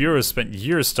 The Bureau has spent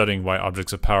years studying why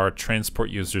objects of power transport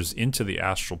users into the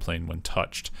astral plane when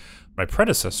touched. My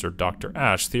predecessor, Dr.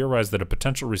 Ash, theorized that a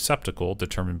potential receptacle,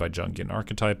 determined by Jungian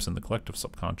archetypes and the collective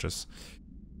subconscious,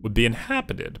 would be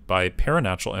inhabited by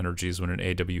paranatural energies when an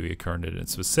AWE occurred in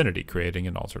its vicinity, creating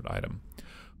an altered item.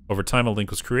 Over time, a link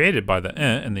was created by the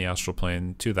in the astral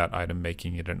plane to that item,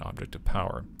 making it an object of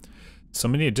power. So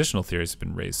many additional theories have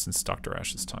been raised since Dr.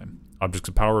 Ash's time. Objects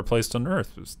of power were placed on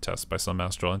Earth as tests by some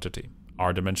astral entity.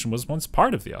 Our dimension was once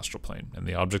part of the astral plane, and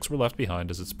the objects were left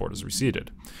behind as its borders receded.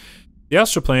 The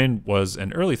astral plane was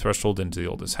an early threshold into the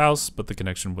oldest house, but the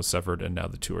connection was severed, and now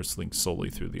the two are linked solely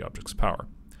through the object's power.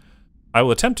 I will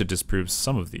attempt to disprove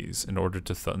some of these in order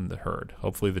to thin the herd.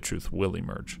 Hopefully the truth will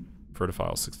emerge. Refer to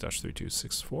file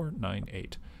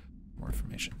 6-326498. More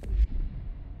information.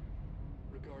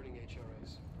 Regarding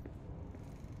HRAs,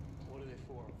 what are they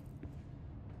for?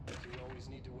 Do you always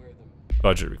need to wear them?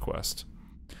 Budget request.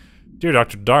 Dear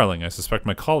Dr. Darling, I suspect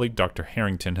my colleague, Dr.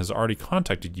 Harrington, has already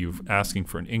contacted you asking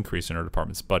for an increase in our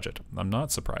department's budget. I'm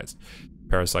not surprised.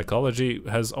 Parapsychology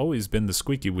has always been the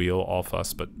squeaky wheel, all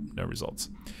fuss, but no results.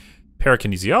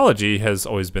 Parakinesiology has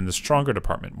always been the stronger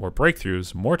department. More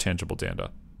breakthroughs, more tangible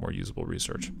data, more usable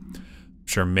research. I'm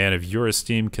sure a man of your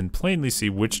esteem can plainly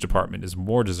see which department is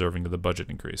more deserving of the budget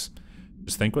increase.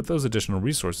 Just think what those additional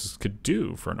resources could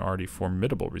do for an already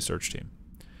formidable research team.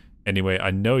 Anyway, I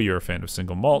know you're a fan of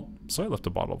single malt, so I left a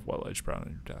bottle of well-aged brown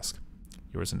on your desk.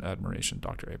 Yours in admiration,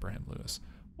 Dr. Abraham Lewis.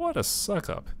 What a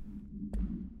suck-up.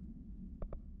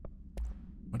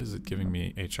 What is it giving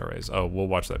me HRAs? Oh, we'll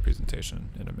watch that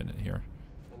presentation in a minute here.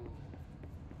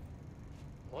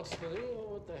 What's the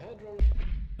deal with the headroom?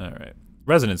 Alright.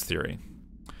 Resonance theory.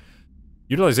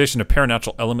 Utilization of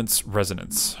paranatural elements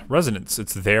resonance. Resonance,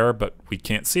 it's there, but we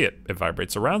can't see it. It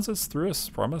vibrates around us, through us,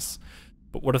 from us.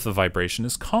 But what if the vibration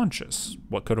is conscious?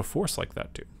 What could a force like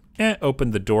that do?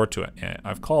 Open the door to a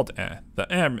I've called The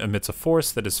emits a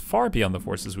force that is far beyond the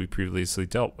forces we previously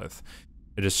dealt with.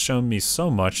 It has shown me so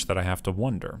much that I have to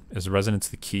wonder. Is resonance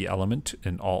the key element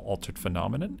in all altered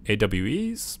phenomenon?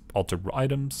 AWEs? Altered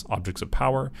items? Objects of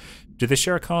power? Do they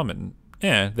share a common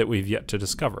that we've yet to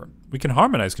discover? We can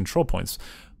harmonize control points.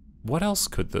 What else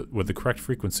would the correct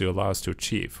frequency allow us to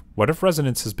achieve? What if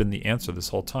resonance has been the answer this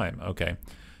whole time? Okay.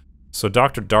 So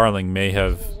Dr. Darling may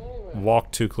have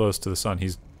walked too close to the sun.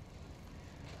 He's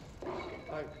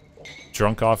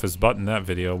drunk off his butt in that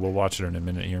video. We'll watch it in a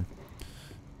minute here.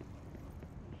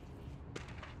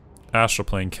 Astral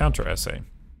plane counter essay.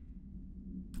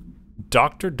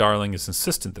 Dr. Darling is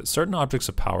insistent that certain objects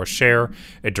of power share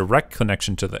a direct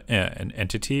connection to an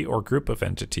entity or group of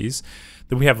entities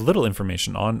that we have little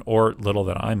information on or little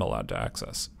that I'm allowed to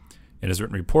access. In his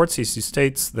written reports, he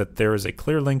states that there is a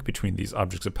clear link between these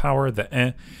objects of power,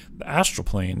 the astral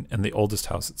plane, and the oldest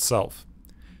house itself.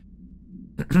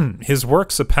 His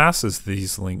work supposes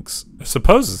these links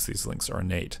are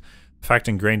innate, a fact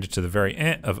ingrained into the very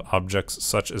of objects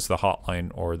such as the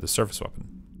hotline or the surface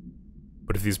weapon.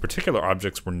 But if these particular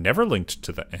objects were never linked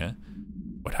to the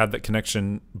but had that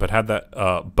connection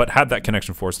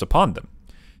forced upon them,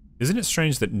 isn't it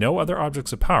strange that no other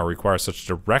objects of power require such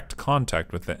direct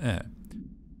contact with the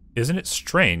Isn't it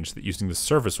strange that using the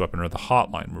service weapon or the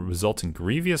hotline will result in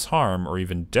grievous harm or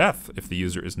even death if the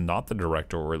user is not the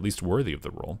director or at least worthy of the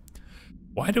role?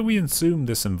 Why do we assume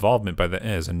this involvement by the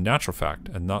as a natural fact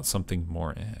and not something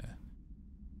more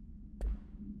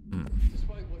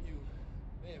Despite what you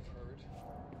may have heard,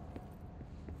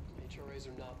 HRAs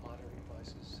are not monitoring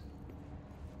devices.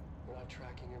 We're not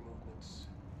tracking your movements.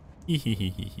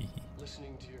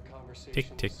 Listening to your conversations.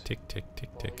 Tick, tick, tick, tick, tick,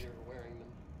 tick. While you're wearing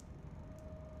them.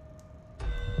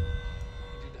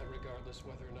 You do that regardless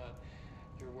whether or not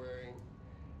you're wearing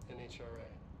an HRA.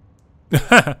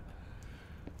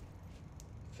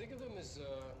 Think of them as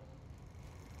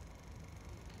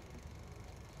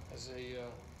a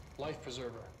life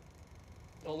preserver.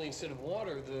 Only instead of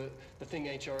water, the thing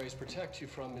HRAs protect you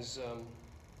from is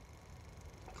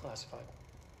classified.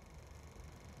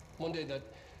 One day that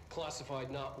classified,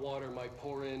 not water, might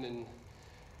pour in, and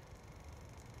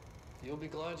you'll be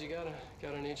glad you got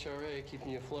an HRA keeping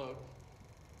you afloat.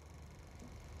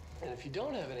 And if you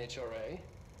don't have an HRA,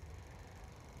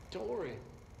 don't worry.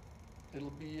 It'll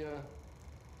be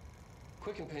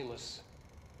quick and painless.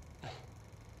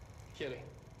 Kidding.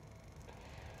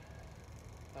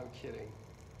 I'm kidding.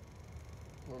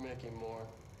 We're making more.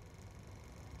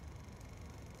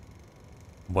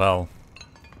 Well.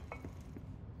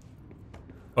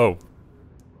 Oh.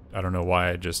 I don't know why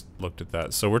I just looked at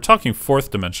that. So we're talking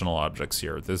fourth dimensional objects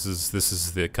here. This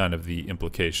is the kind of the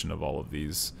implication of all of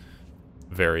these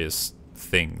various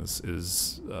things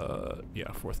is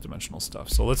yeah, fourth dimensional stuff.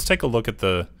 So let's take a look at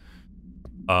the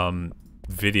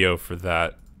video for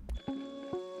that.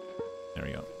 There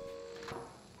we go.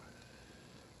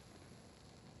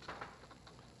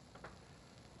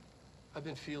 I've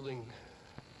been fielding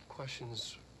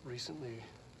questions recently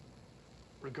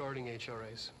regarding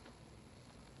HRAs.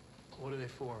 What are they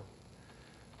for?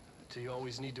 Do you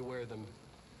always need to wear them?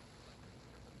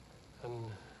 And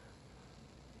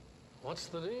what's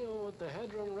the deal with the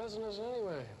hadron resonance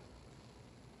anyway?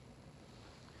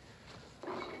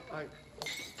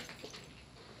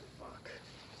 Fuck.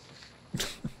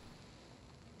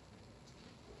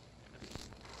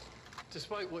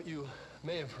 Despite what you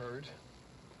may have heard,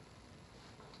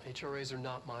 HRAs are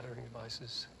not monitoring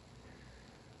devices.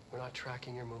 We're not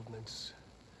tracking your movements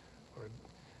or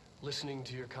listening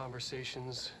to your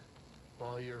conversations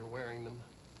while you're wearing them.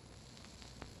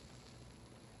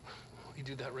 We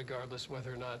do that regardless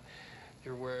whether or not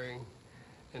you're wearing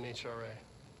an HRA.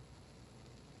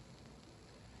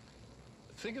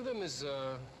 Think of them as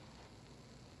a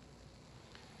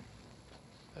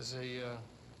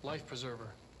life preserver.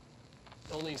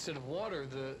 Only instead of water,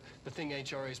 the thing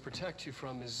HRAs protect you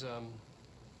from is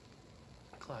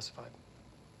classified.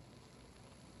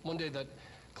 One day that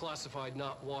classified,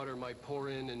 not water, might pour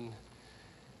in, and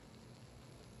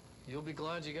you'll be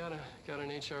glad you got an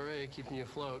HRA keeping you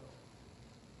afloat.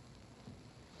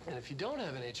 And if you don't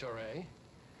have an HRA,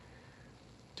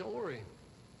 don't worry.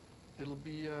 It'll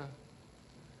be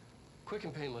quick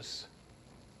and painless.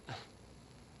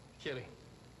 Kidding.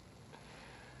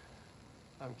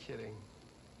 I'm kidding.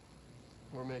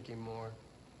 We're making more.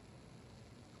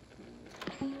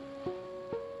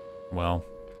 Well,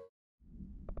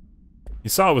 he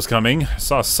saw it was coming,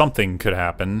 saw something could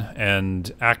happen,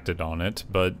 and acted on it,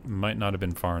 but might not have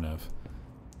been far enough.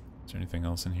 Is there anything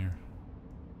else in here?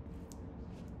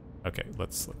 Okay,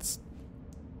 let's...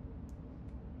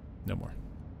 No more.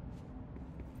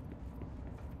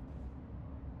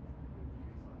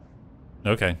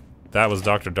 Okay, that was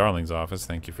Dr. Darling's office.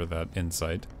 Thank you for that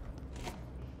insight.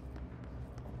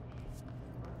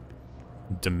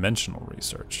 Dimensional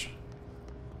research.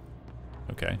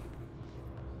 Okay.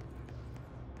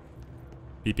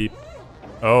 Beep beep.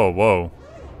 Oh, whoa.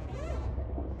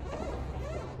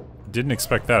 Didn't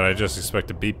expect that. I just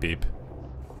expected beep beep.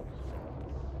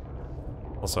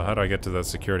 Also, how do I get to that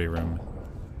security room?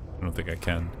 I don't think I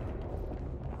can.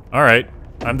 Alright,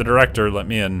 I'm the director, let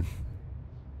me in.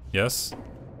 Yes?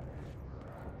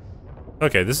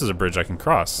 Okay, this is a bridge I can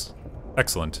cross.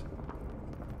 Excellent.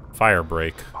 Fire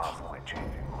break. Possibly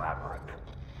changing labyrinth.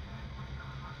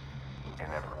 You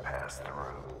never pass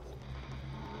through.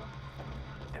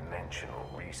 Dimensional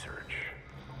research.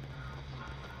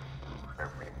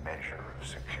 Every measure of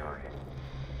security.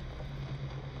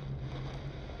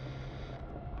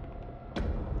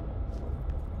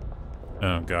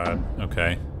 Oh god,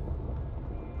 okay.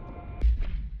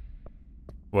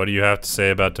 What do you have to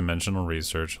say about dimensional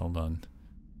research? Hold on.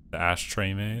 The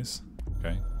ashtray maze?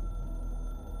 Okay.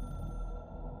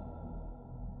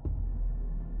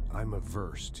 I'm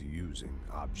averse to using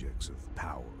objects of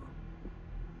power.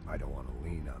 I don't want to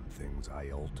lean on things I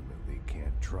ultimately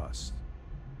can't trust.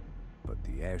 But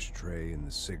the ashtray and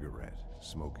the cigarette,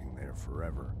 smoking there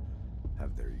forever,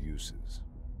 have their uses.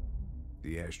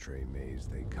 The ashtray maze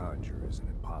they conjure is an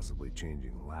impossibly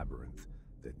changing labyrinth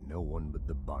that no one but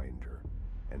the binder,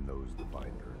 and those the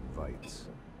binder invites,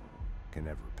 can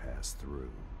ever pass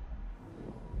through.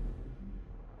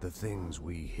 The things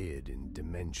we hid in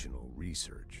dimensional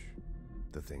research,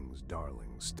 the things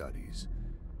Darling studies,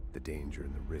 the danger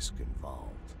and the risk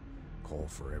involved, call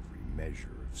for every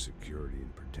measure of security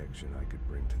and protection I could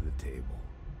bring to the table.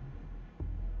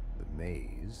 The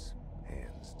maze,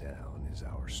 hands down, is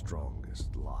our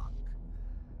strongest lock.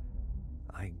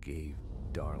 I gave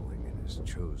Darling and his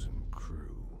chosen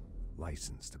crew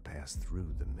license to pass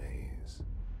through the maze.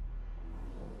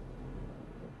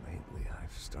 Lately,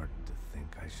 I've started to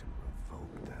think I should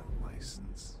revoke that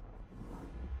license.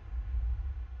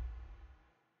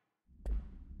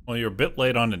 Well, you're a bit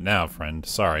late on it now, friend.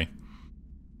 Sorry.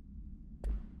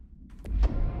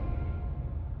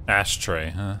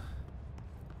 Ashtray, huh?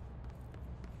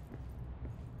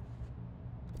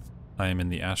 I am in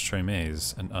the ashtray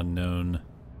maze, an unknown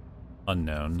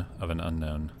unknown of an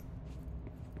unknown.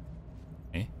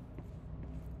 Eh?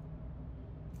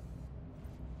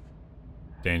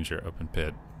 Danger, open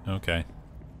pit. Okay.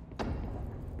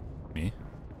 Me?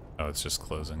 Oh, it's just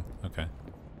closing. Okay.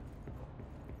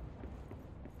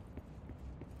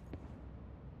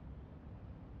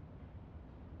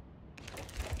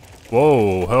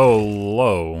 Whoa,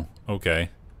 hello. Okay.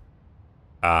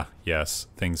 Ah, yes.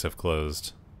 Things have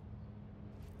closed.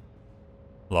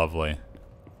 Lovely.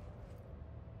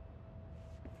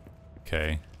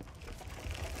 Okay.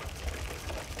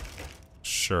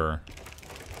 Sure.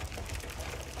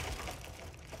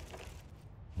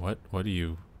 What are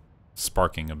you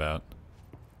sparking about?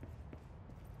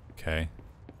 Okay.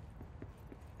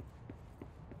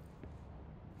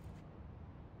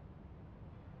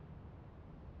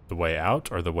 The way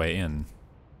out or the way in?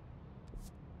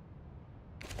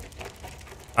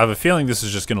 I have a feeling this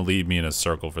is just going to lead me in a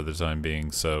circle for the time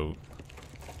being, so...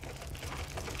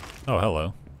 Oh,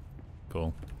 hello.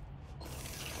 Cool.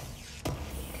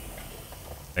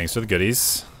 Thanks for the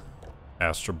goodies.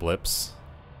 Astro blips.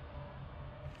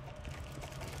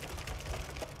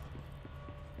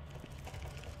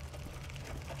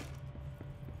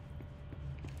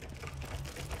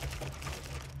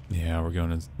 Yeah, we're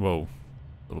going in... Whoa.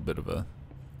 A little bit of a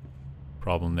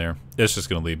problem there. It's just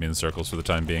going to lead me in circles for the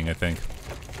time being, I think.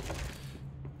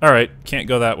 Alright, can't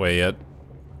go that way yet.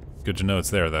 Good to know it's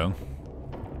there, though.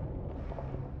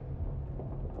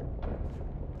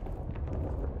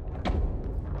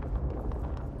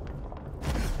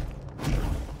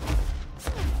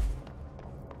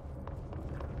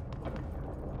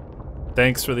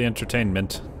 Thanks for the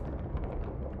entertainment.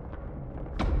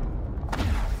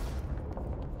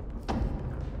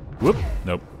 Whoop.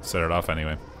 Nope. Set it off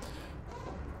anyway.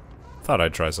 Thought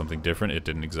I'd try something different. It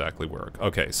didn't exactly work.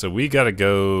 Okay, so we gotta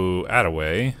go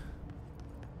Attaway.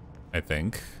 I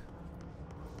think.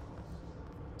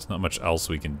 There's not much else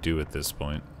we can do at this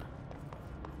point.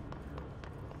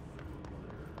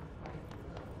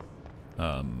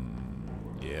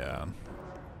 Yeah.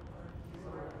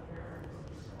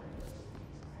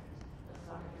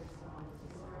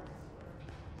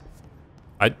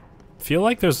 I feel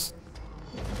like there's...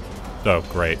 Oh,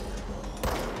 great.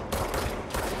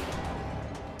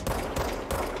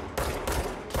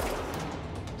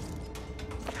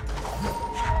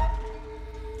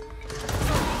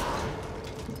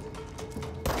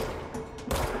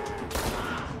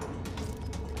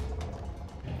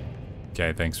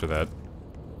 Okay, thanks for that.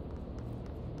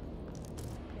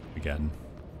 Again.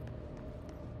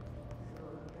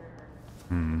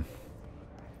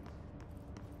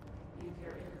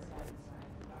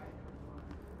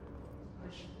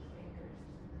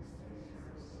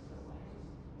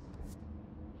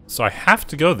 So I have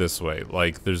to go this way.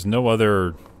 Like, there's no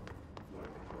other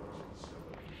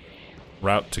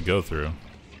route to go through.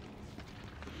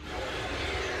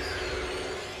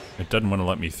 It doesn't want to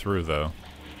let me through, though.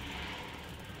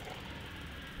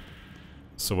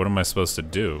 So what am I supposed to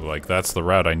do? Like, that's the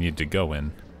route I need to go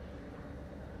in.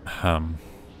 Okay,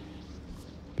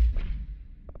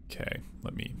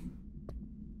 let me...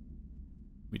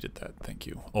 We did that, thank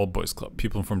you. Old Boys Club.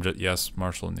 People informed Jet, yes,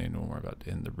 Marshall and they know more about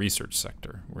in the research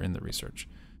sector. We're in the research.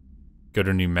 Go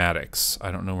to pneumatics.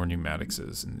 I don't know where pneumatics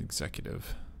is in the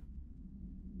executive.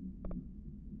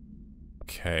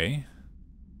 Okay.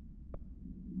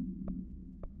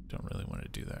 Don't really want to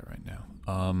do that right now.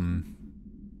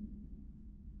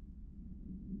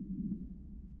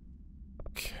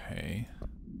 Okay.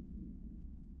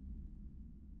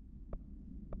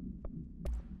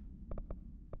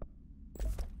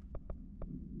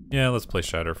 Yeah, let's play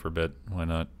Shatter for a bit. Why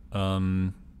not?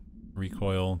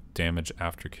 Recoil, damage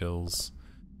after kills,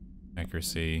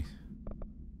 accuracy,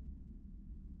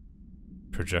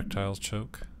 projectile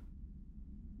choke,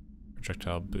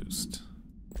 projectile boost.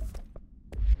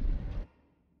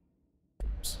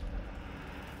 Oops.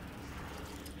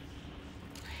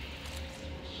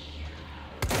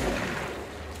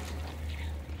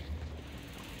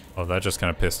 Oh, that just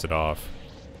kind of pissed it off.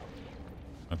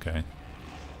 Okay.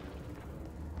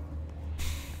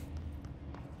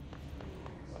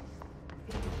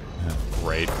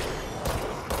 Great.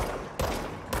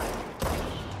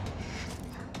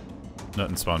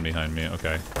 Nothing spawned behind me,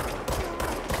 okay.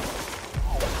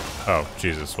 Oh,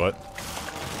 Jesus, what?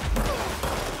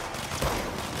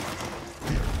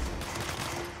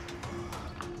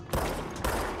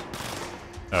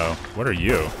 Oh, what are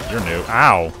you? You're new.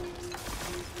 Ow!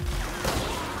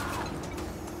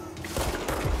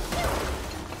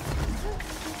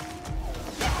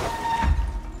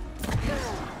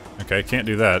 Okay, can't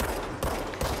do that.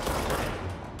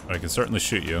 But I can certainly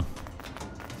shoot you.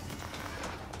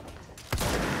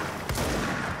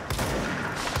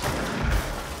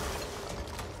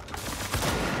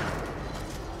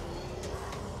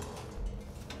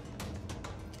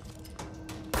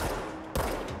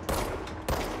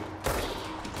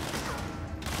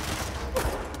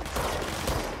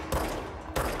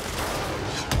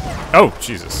 Oh,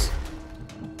 Jesus.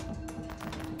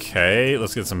 Okay,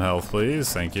 let's get some health,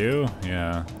 please. Thank you.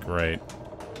 Yeah, great.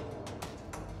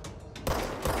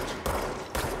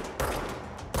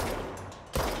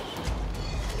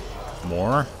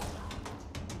 More?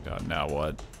 God, now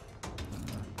what?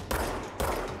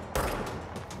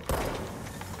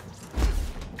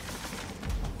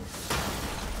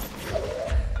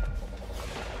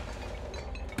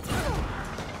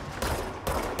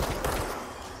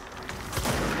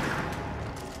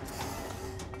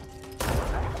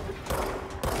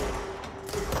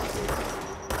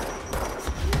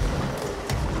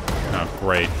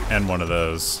 Great, and one of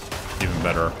those. Even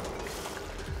better.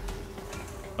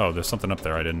 Oh, there's something up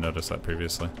there. I didn't notice that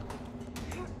previously.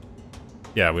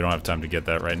 Yeah, we don't have time to get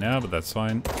that right now, but that's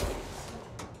fine.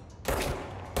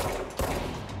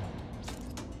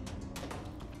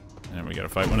 And we gotta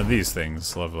fight one of these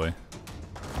things. Lovely.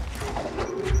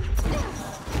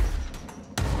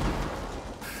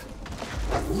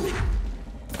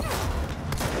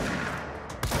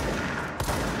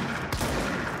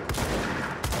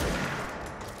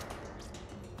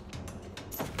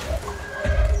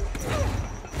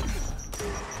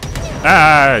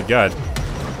 Ah, God.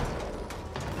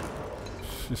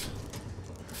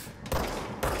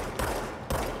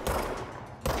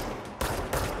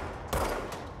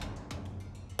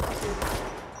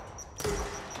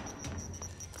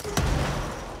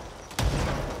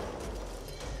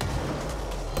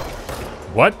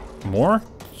 What? More?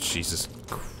 Jesus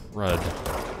crud.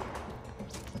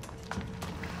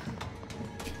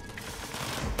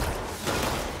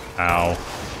 Ow.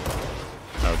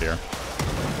 Oh dear.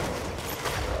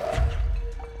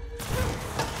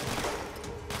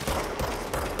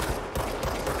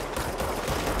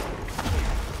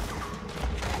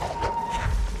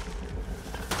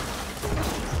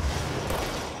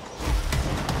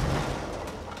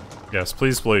 Yes,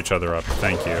 please blow each other up.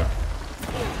 Thank you.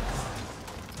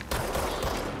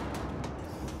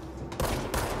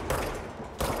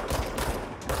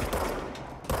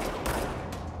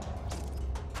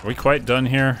 Are we quite done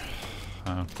here?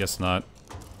 Guess not.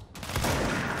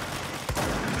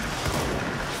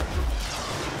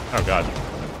 Oh god.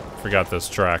 Forgot this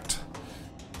tracked.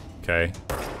 Okay.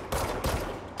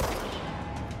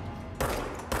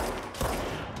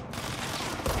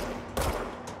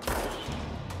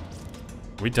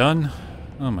 We done?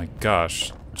 Oh my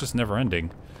gosh. Just never ending.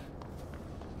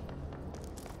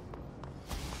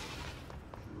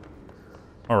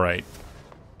 Alright.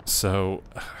 So...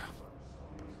 I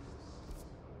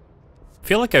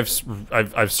feel like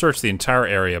I've searched the entire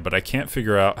area, but I can't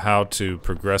figure out how to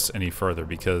progress any further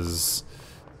because...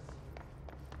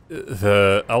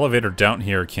 the elevator down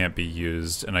here can't be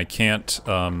used, and I can't,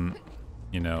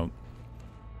 you know...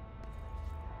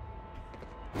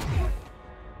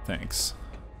 Thanks.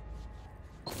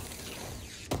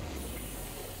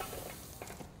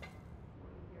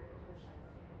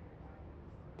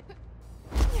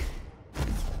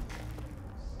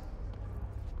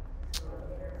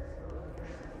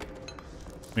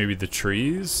 Maybe the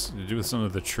trees? To do with some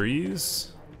of the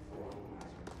trees?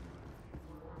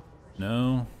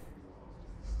 No.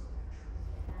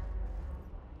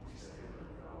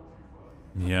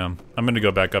 Yeah, I'm gonna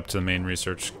go back up to the main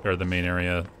research, or the main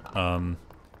area,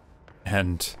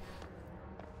 and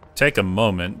take a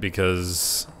moment,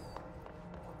 because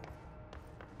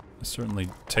I've certainly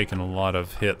taken a lot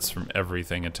of hits from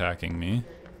everything attacking me.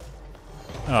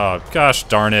 Oh, gosh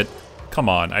darn it. Come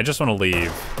on, I just want to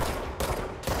leave.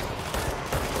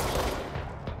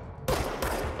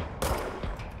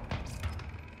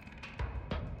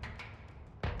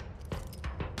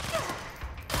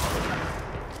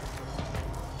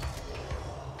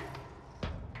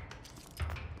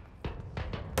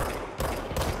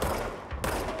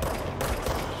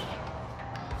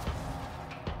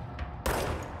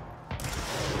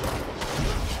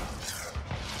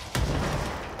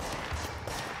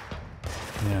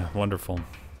 Yeah, wonderful.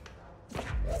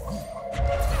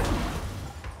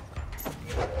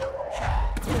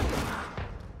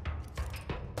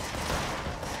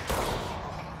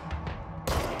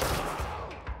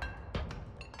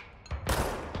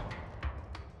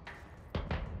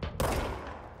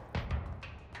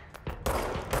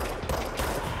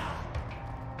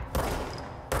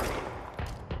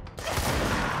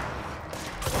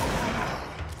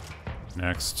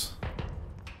 Next.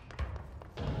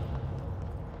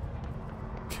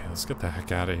 Okay, let's get the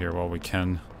heck out of here while we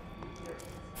can.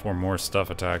 Before more stuff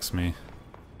attacks me.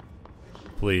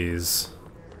 Please.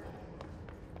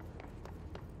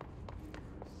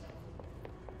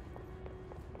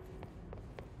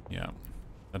 Yeah.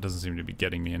 That doesn't seem to be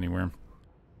getting me anywhere.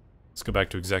 Let's go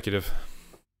back to executive.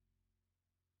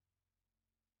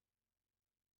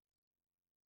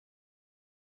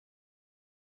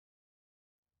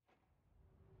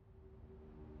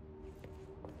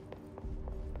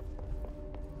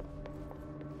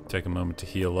 Take a moment to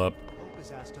heal up. Hope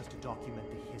has asked us to document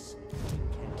the hiss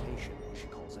incantation, she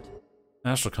calls it.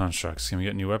 Astral constructs. Can we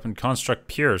get a new weapon? Construct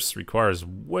Pierce requires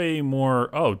way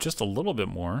more. Oh, just a little bit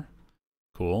more.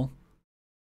 Cool.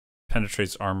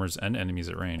 Penetrates armors and enemies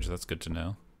at range. That's good to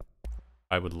know.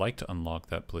 I would like to unlock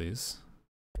that, please.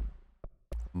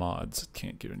 Mods.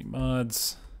 Can't get any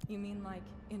mods. You mean like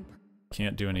in...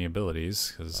 Can't do any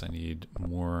abilities because I need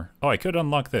more. Oh, I could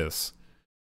unlock this.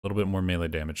 A little bit more melee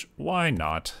damage. Why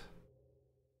not?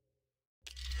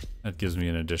 That gives me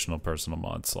an additional personal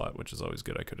mod slot, which is always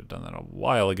good. I could have done that a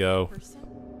while ago.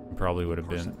 Probably would have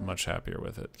been much happier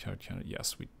with it.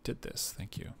 Yes, we did this.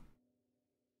 Thank you.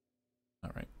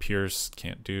 Alright, Pierce,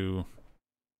 can't do.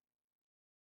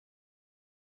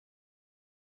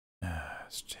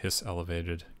 Hiss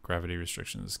elevated. Gravity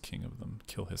restrictions, king of them.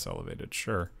 Kill hiss elevated,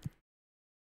 sure.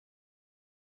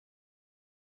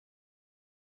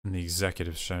 And the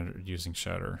executive shatter, using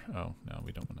shatter. Oh, no,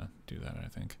 we don't want to do that, I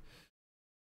think.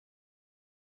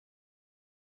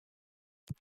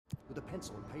 With a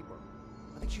pencil and paper.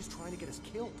 I think she's trying to get us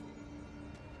killed.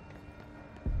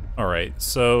 Alright,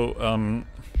 so,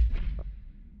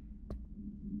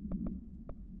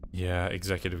 yeah,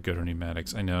 executive go to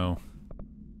pneumatics, I know.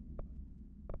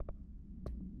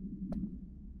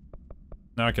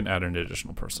 Now I can add an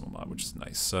additional personal mod, which is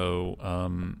nice. So,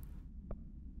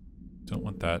 don't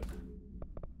want that.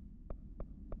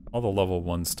 All the level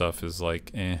 1 stuff is like,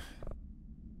 eh.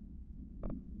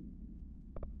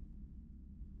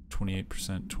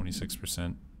 28%,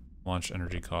 26%. Launch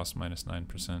energy cost minus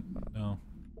 9%. No.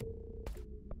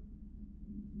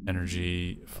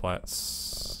 Energy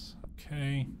flats.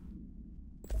 Okay.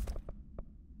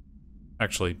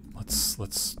 Actually,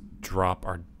 let's drop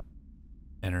our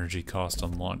energy cost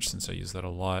on launch since I use that a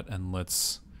lot, and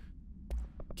let's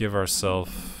give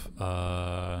ourselves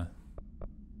yeah,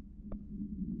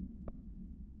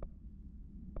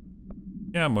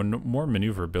 more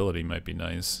maneuverability might be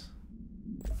nice.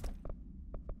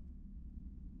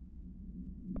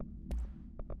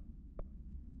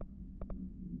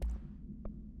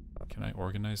 Can I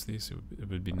organize these? It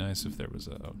would be nice if there was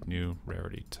a new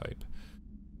rarity type.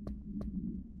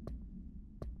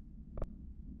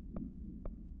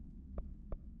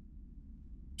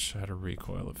 Shatter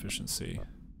recoil efficiency.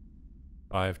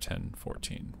 5, 10,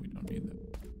 14. We don't need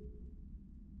that.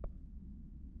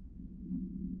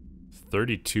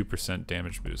 32%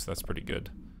 damage boost. That's pretty good.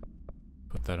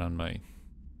 Put that on my...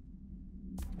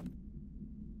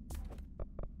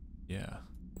 Yeah.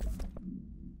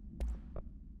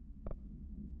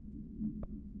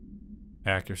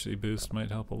 Accuracy boost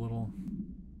might help a little.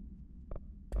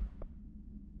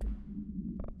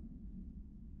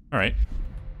 Alright.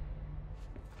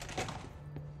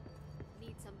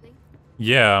 Need something?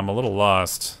 Yeah, I'm a little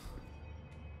lost.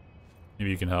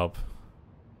 Maybe you can help.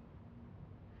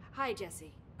 Hi,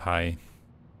 Jesse. Hi.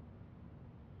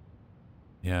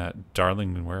 Yeah,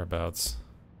 Darling and whereabouts.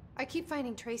 I keep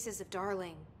finding traces of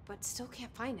Darling, but still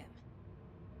can't find him.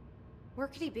 Where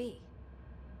could he be?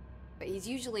 But he's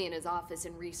usually in his office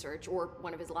in research, or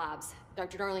one of his labs.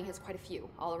 Dr. Darling has quite a few,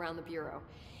 all around the Bureau.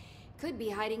 Could be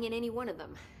hiding in any one of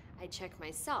them. I check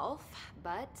myself,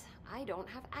 but I don't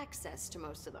have access to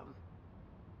most of them.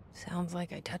 Sounds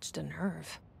like I touched a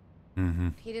nerve. Mm-hmm.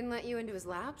 He didn't let you into his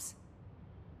labs?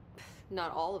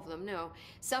 Not all of them, no.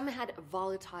 Some had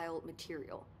volatile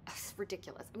material. It's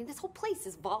ridiculous. I mean, this whole place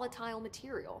is volatile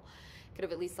material. Could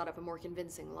have at least thought up a more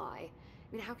convincing lie.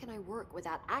 I mean, how can I work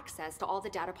without access to all the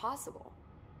data possible?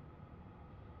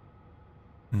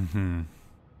 Mm-hmm.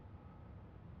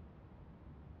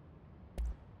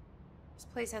 This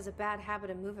place has a bad habit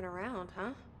of moving around,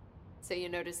 huh? So you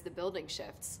notice the building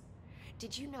shifts.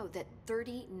 Did you know that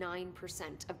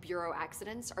 39% of Bureau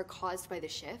accidents are caused by the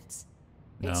shifts?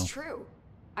 No. It's true.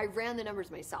 I ran the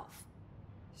numbers myself.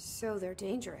 So they're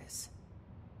dangerous.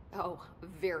 Oh,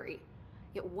 very.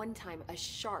 Yet one time, a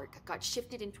shark got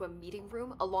shifted into a meeting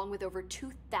room along with over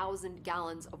 2,000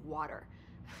 gallons of water.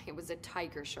 It was a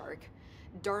tiger shark.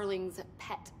 Darling's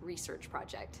pet research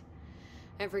project.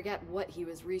 I forget what he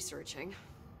was researching.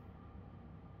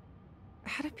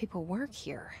 How do people work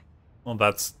here? Well,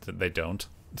 they don't.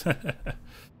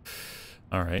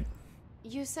 All right.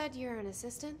 You said you're an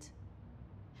assistant?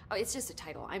 Oh, it's just a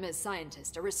title. I'm a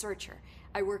scientist, a researcher.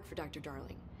 I work for Dr.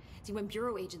 Darling. See, when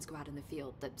Bureau agents go out in the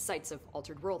field, the sites of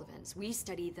altered world events, we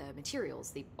study the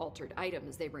materials, the altered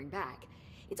items they bring back.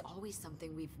 It's always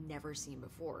something we've never seen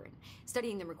before, and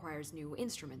studying them requires new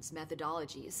instruments,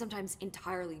 methodologies, sometimes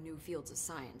entirely new fields of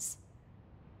science.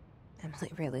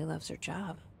 Emily really loves her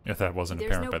job. If that wasn't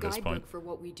apparent by this There's no point. guidebook for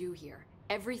what we do here.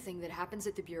 Everything that happens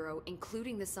at the Bureau,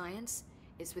 including the science,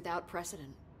 is without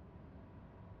precedent.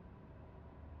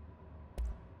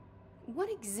 What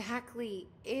exactly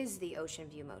is the Ocean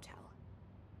View Motel?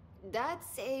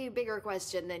 That's a bigger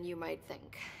question than you might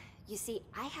think. You see,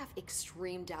 I have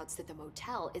extreme doubts that the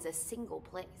motel is a single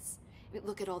place. I mean,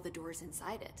 look at all the doors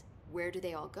inside it. Where do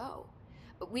they all go?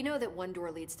 We know that one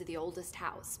door leads to the oldest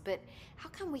house, but how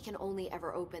come we can only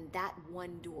ever open that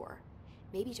one door?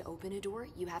 Maybe to open a door,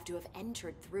 you have to have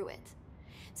entered through it.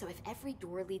 So if every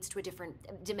door leads to a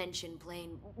different dimension,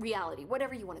 plane, reality,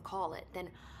 whatever you want to call it, then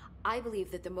I believe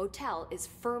that the motel is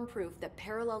firm proof that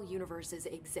parallel universes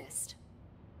exist.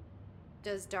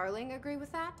 Does Darling agree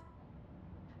with that?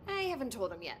 I haven't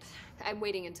told him yet. I'm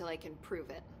waiting until I can prove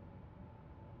it.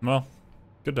 Well,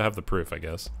 good to have the proof, I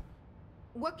guess.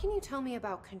 What can you tell me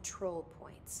about control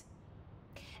points?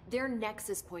 They're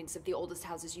nexus points of the oldest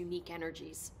house's unique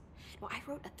energies. Now, I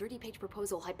wrote a 30-page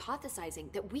proposal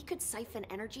hypothesizing that we could siphon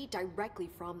energy directly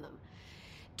from them.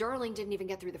 Darling didn't even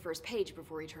get through the first page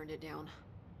before he turned it down.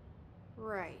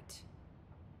 Right.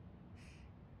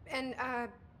 And,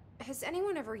 has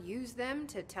anyone ever used them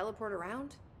to teleport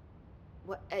around?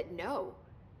 What? No.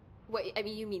 What, I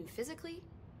mean, you mean physically?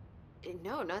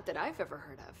 No, not that I've ever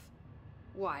heard of.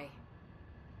 Why?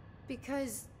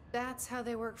 Because that's how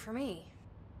they work for me.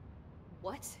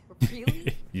 What?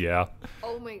 Really? Yeah.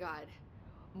 Oh my god.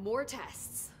 More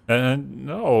tests.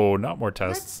 No, not more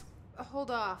tests. Let's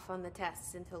hold off on the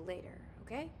tests until later,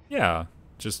 okay? Yeah.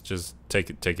 Just take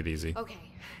it easy.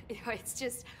 Okay. It's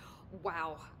just,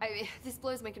 wow. This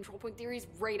blows my control point theories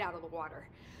right out of the water.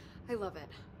 I love it.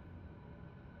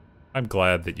 I'm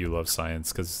glad that you love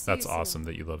science, because that's See you soon. awesome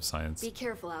that you love science. Be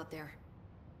careful out there.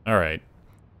 All right.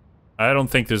 I don't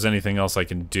think there's anything else I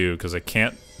can do, because I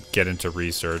can't get into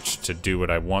research to do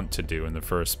what I want to do in the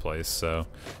first place, so...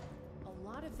 A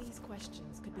lot of these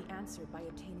questions could be answered by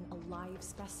obtaining a live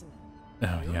specimen.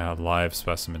 Oh, yeah, live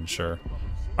specimen, sure.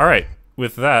 All right.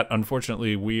 With that,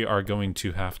 unfortunately, we are going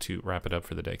to have to wrap it up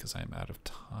for the day, because I am out of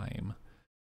time.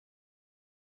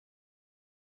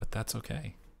 But that's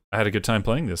okay. I had a good time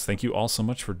playing this. Thank you all so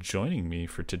much for joining me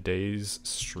for today's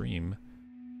stream.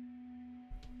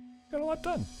 Got a lot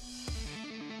done.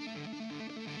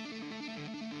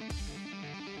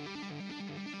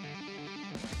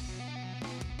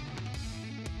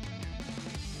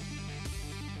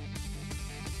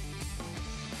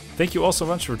 Thank you all so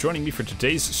much for joining me for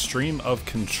today's stream of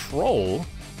Control.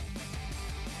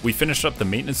 We finished up the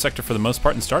maintenance sector for the most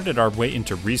part and started our way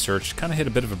into research. Kind of hit a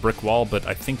bit of a brick wall, but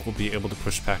I think we'll be able to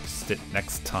push past it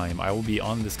next time. I will be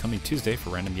on this coming Tuesday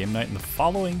for Random Game Night and the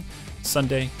following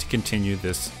Sunday to continue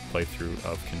this playthrough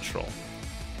of Control.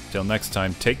 Till next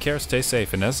time, take care, stay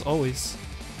safe, and as always,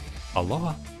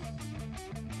 aloha.